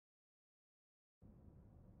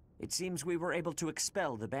 It seems we were able to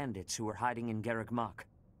expel the bandits who were hiding in Garreg Mach.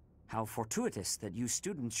 How fortuitous that you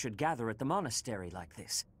students should gather at the monastery like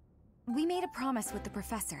this. We made a promise with the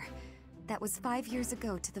professor. That was 5 years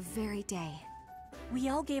ago to the very day. We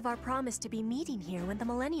all gave our promise to be meeting here when the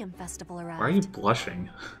Millennium Festival arrived. Why are you blushing?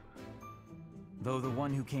 Though the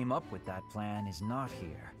one who came up with that plan is not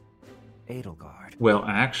here. Edelgard. Well,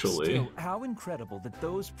 actually... Still, how incredible that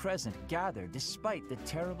those present gathered despite the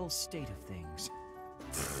terrible state of things.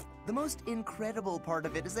 The most incredible part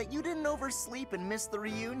of it is that you didn't oversleep and miss the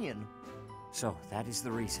reunion. So, that is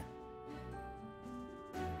the reason.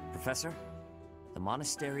 Professor, the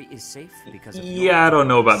monastery is safe because of your... Yeah, I don't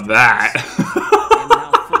know about that. I am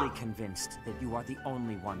now fully convinced that you are the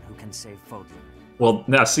only one who can save Fodlan. Well,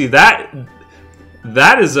 now see, that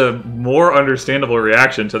is a more understandable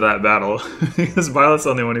reaction to that battle. Because Violet's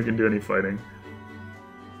the only one who can do any fighting.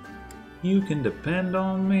 You can depend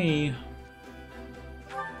on me.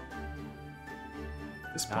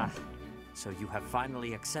 This pump. So you have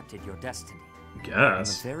finally accepted your destiny. Guess. On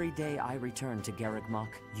the very day I return to Garreg Mach,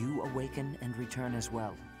 you awaken and return as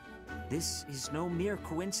well. This is no mere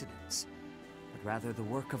coincidence, but rather the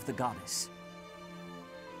work of the goddess.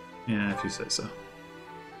 Yeah, if you say so.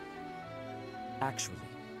 Actually,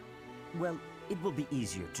 well, it will be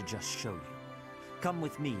easier to just show you. Come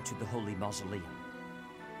with me to the Holy Mausoleum.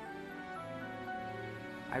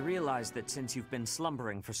 I realize that since you've been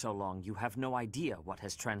slumbering for so long, you have no idea what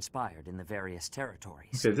has transpired in the various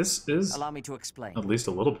territories. Okay, this is Allow me to explain. at least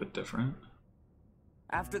a little bit different.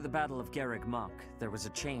 After the Battle of Garreg Mach, there was a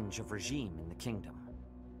change of regime in the kingdom.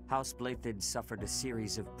 House Blaiddyd suffered a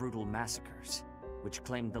series of brutal massacres, which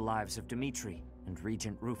claimed the lives of Dimitri and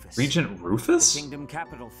Regent Rufus. Regent Rufus? The kingdom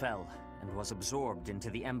capital fell and was absorbed into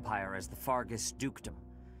the Empire as the Fargus Dukedom,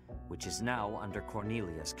 which is now under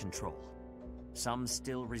Cornelia's control. Some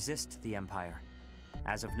still resist the Empire.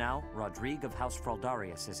 As of now, Rodrigue of House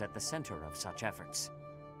Fraldarius is at the center of such efforts.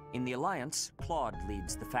 In the Alliance, Claude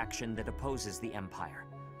leads the faction that opposes the Empire,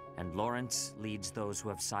 and Lawrence leads those who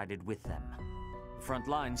have sided with them. Front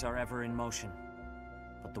lines are ever in motion,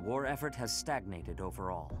 but the war effort has stagnated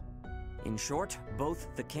overall. In short, both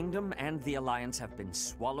the Kingdom and the Alliance have been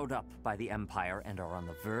swallowed up by the Empire and are on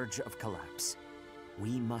the verge of collapse.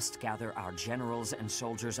 We must gather our generals and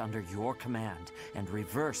soldiers under your command and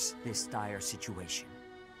reverse this dire situation.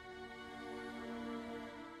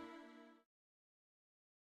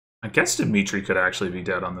 I guess Dimitri could actually be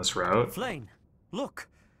dead on this route. Flayn, look!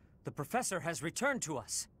 The professor has returned to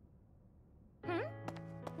us.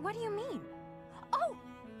 What do you mean? Oh,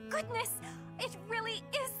 goodness! It really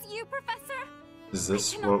is you, Professor! Is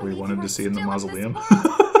this I cannot what we believe wanted you to are see in the still mausoleum? this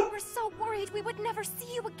world. We were so worried we would never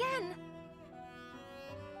see you again.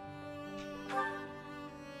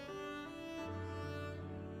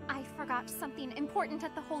 I forgot something important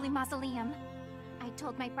at the Holy Mausoleum. I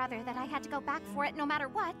told my brother that I had to go back for it no matter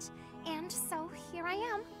what, and so here I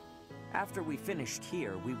am. After we finished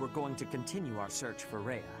here, we were going to continue our search for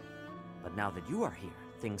Rhea. But now that you are here,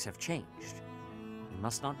 things have changed. We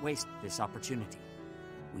must not waste this opportunity.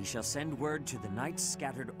 We shall send word to the knights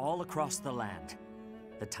scattered all across the land.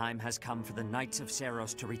 The time has come for the Knights of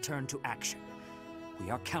Seiros to return to action.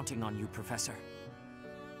 We are counting on you, Professor.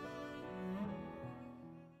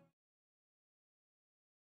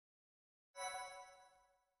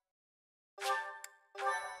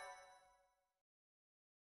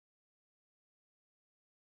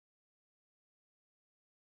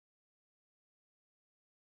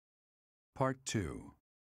 Part 2.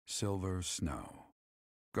 Silver Snow.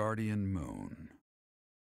 Guardian Moon.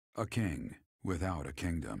 A king without a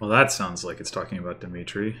kingdom. Well, that sounds like it's talking about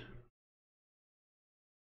Dimitri.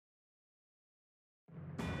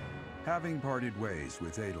 Having parted ways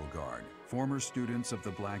with Edelgard, former students of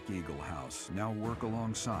the Black Eagle House now work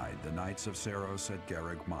alongside the Knights of Seiros at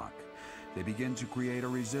Garreg Mach. They begin to create a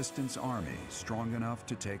resistance army strong enough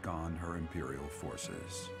to take on her Imperial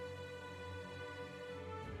forces.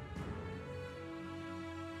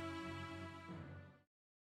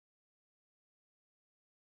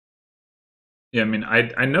 Yeah, I mean,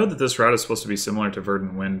 I know that this route is supposed to be similar to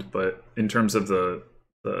Verdant Wind, but in terms of the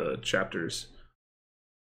chapters.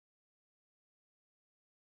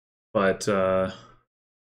 But I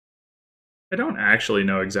don't actually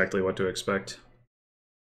know exactly what to expect.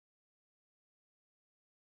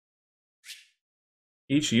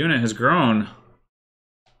 Each unit has grown.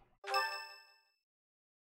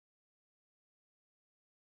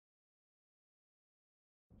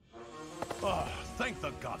 Oh, thank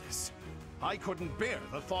the goddess. I couldn't bear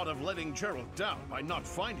the thought of letting Gerald down by not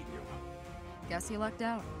finding you. Guess you lucked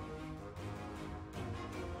out.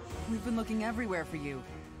 We've been looking everywhere for you,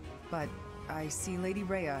 but I see Lady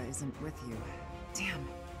Rhea isn't with you. Damn.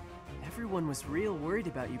 Everyone was real worried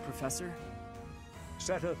about you, Professor.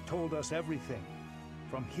 Seteth told us everything.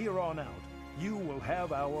 From here on out, you will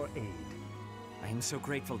have our aid. I am so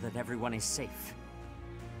grateful that everyone is safe.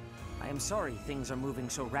 I am sorry things are moving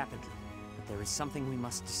so rapidly, but there is something we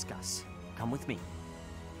must discuss. Come with me.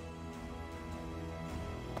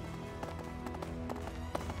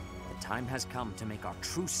 The time has come to make our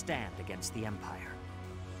true stand against the Empire.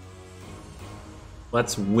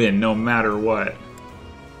 Let's win no matter what.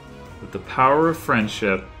 With the power of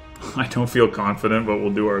friendship, I don't feel confident, but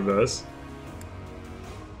we'll do our best.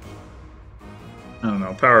 I don't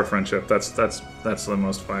know, power of friendship, that's the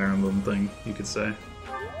most Fire Emblem thing you could say.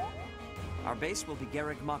 Our base will be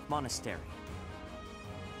Garreg Mach Monastery.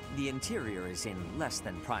 The interior is in less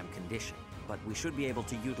than prime condition, but we should be able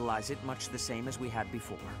to utilize it much the same as we had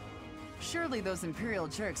before. Surely those Imperial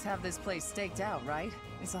jerks have this place staked out, right?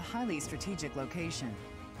 It's a highly strategic location.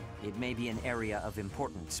 It may be an area of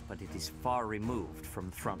importance, but it is far removed from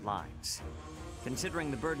the front lines.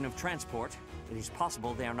 Considering the burden of transport, it is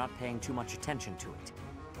possible they are not paying too much attention to it.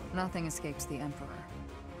 Nothing escapes the Emperor.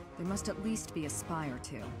 There must at least be a spy or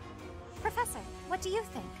two. Professor, what do you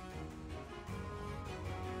think?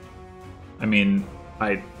 I mean,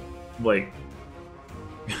 like...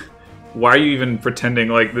 Why are you even pretending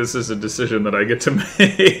like this is a decision that I get to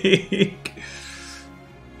make?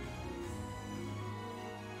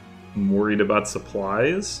 I'm worried about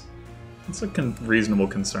supplies? That's a reasonable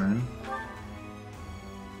concern.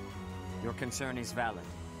 Your concern is valid.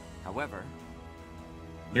 However,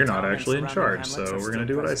 you're not actually in charge, so we're gonna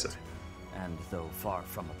do what I say. And though far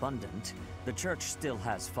from abundant, the church still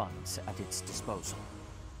has funds at its disposal.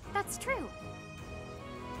 That's true.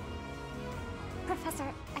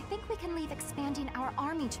 Professor, I think we can leave expanding our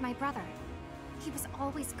army to my brother. He was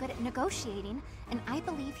always good at negotiating, and I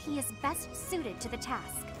believe he is best suited to the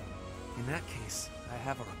task. In that case, I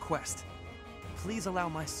have a request. Please allow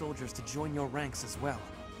my soldiers to join your ranks as well.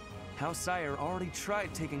 House Sire already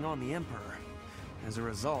tried taking on the Emperor. As a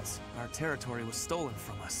result, our territory was stolen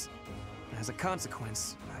from us. As a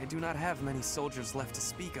consequence, I do not have many soldiers left to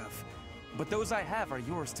speak of, but those I have are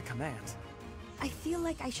yours to command. I feel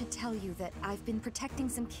like I should tell you that I've been protecting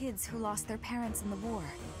some kids who lost their parents in the war.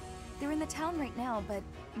 They're in the town right now, but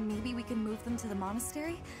maybe we can move them to the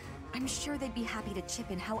monastery? I'm sure they'd be happy to chip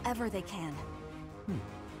in however they can.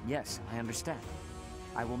 Yes, I understand.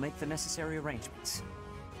 I will make the necessary arrangements.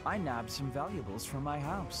 I nabbed some valuables from my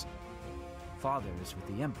house. Father is with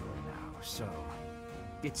the Emperor now, so...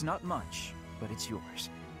 It's not much, but it's yours.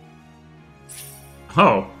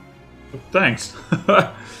 Oh, thanks.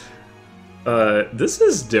 This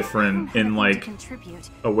is different in, like,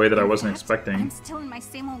 a way that I wasn't expecting. I'm still in my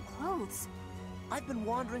same old clothes. I've been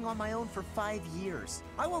wandering on my own for 5 years.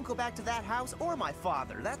 I won't go back to that house or my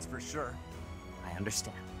father, that's for sure. I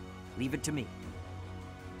understand. Leave it to me.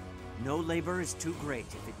 No labor is too great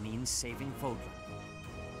if it means saving Fodlan.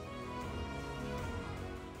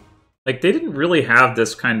 Like, they didn't really have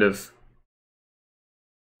this kind of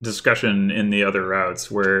discussion in the other routes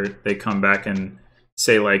where they come back and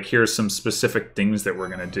say, like, here's some specific things that we're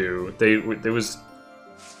gonna do. It was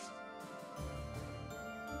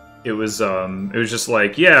just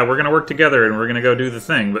like, yeah, we're gonna work together and we're gonna go do the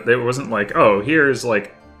thing, but it wasn't like, oh, here's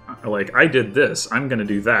like I did this, I'm gonna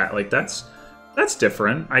do that. Like, that's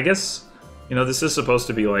different. I guess, you know, this is supposed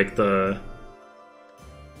to be like the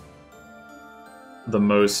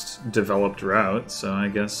most developed route, so I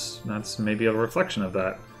guess that's maybe a reflection of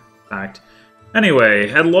that fact. Anyway,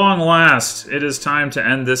 at long last, it is time to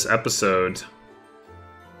end this episode.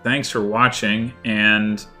 Thanks for watching,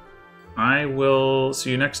 and I will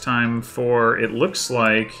see you next time for, it looks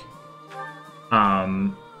like,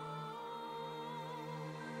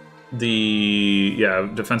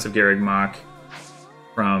 Defense of Garreg Mach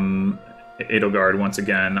from Edelgard once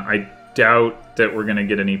again. I doubt that we're going to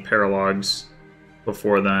get any paralogs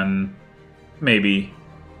before then. Maybe.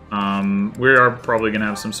 We are probably going to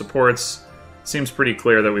have some supports. Seems pretty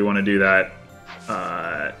clear that we want to do that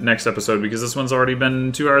next episode, because this one's already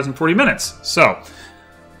been 2 hours and 40 minutes. So,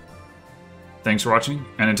 thanks for watching,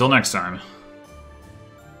 and until next time.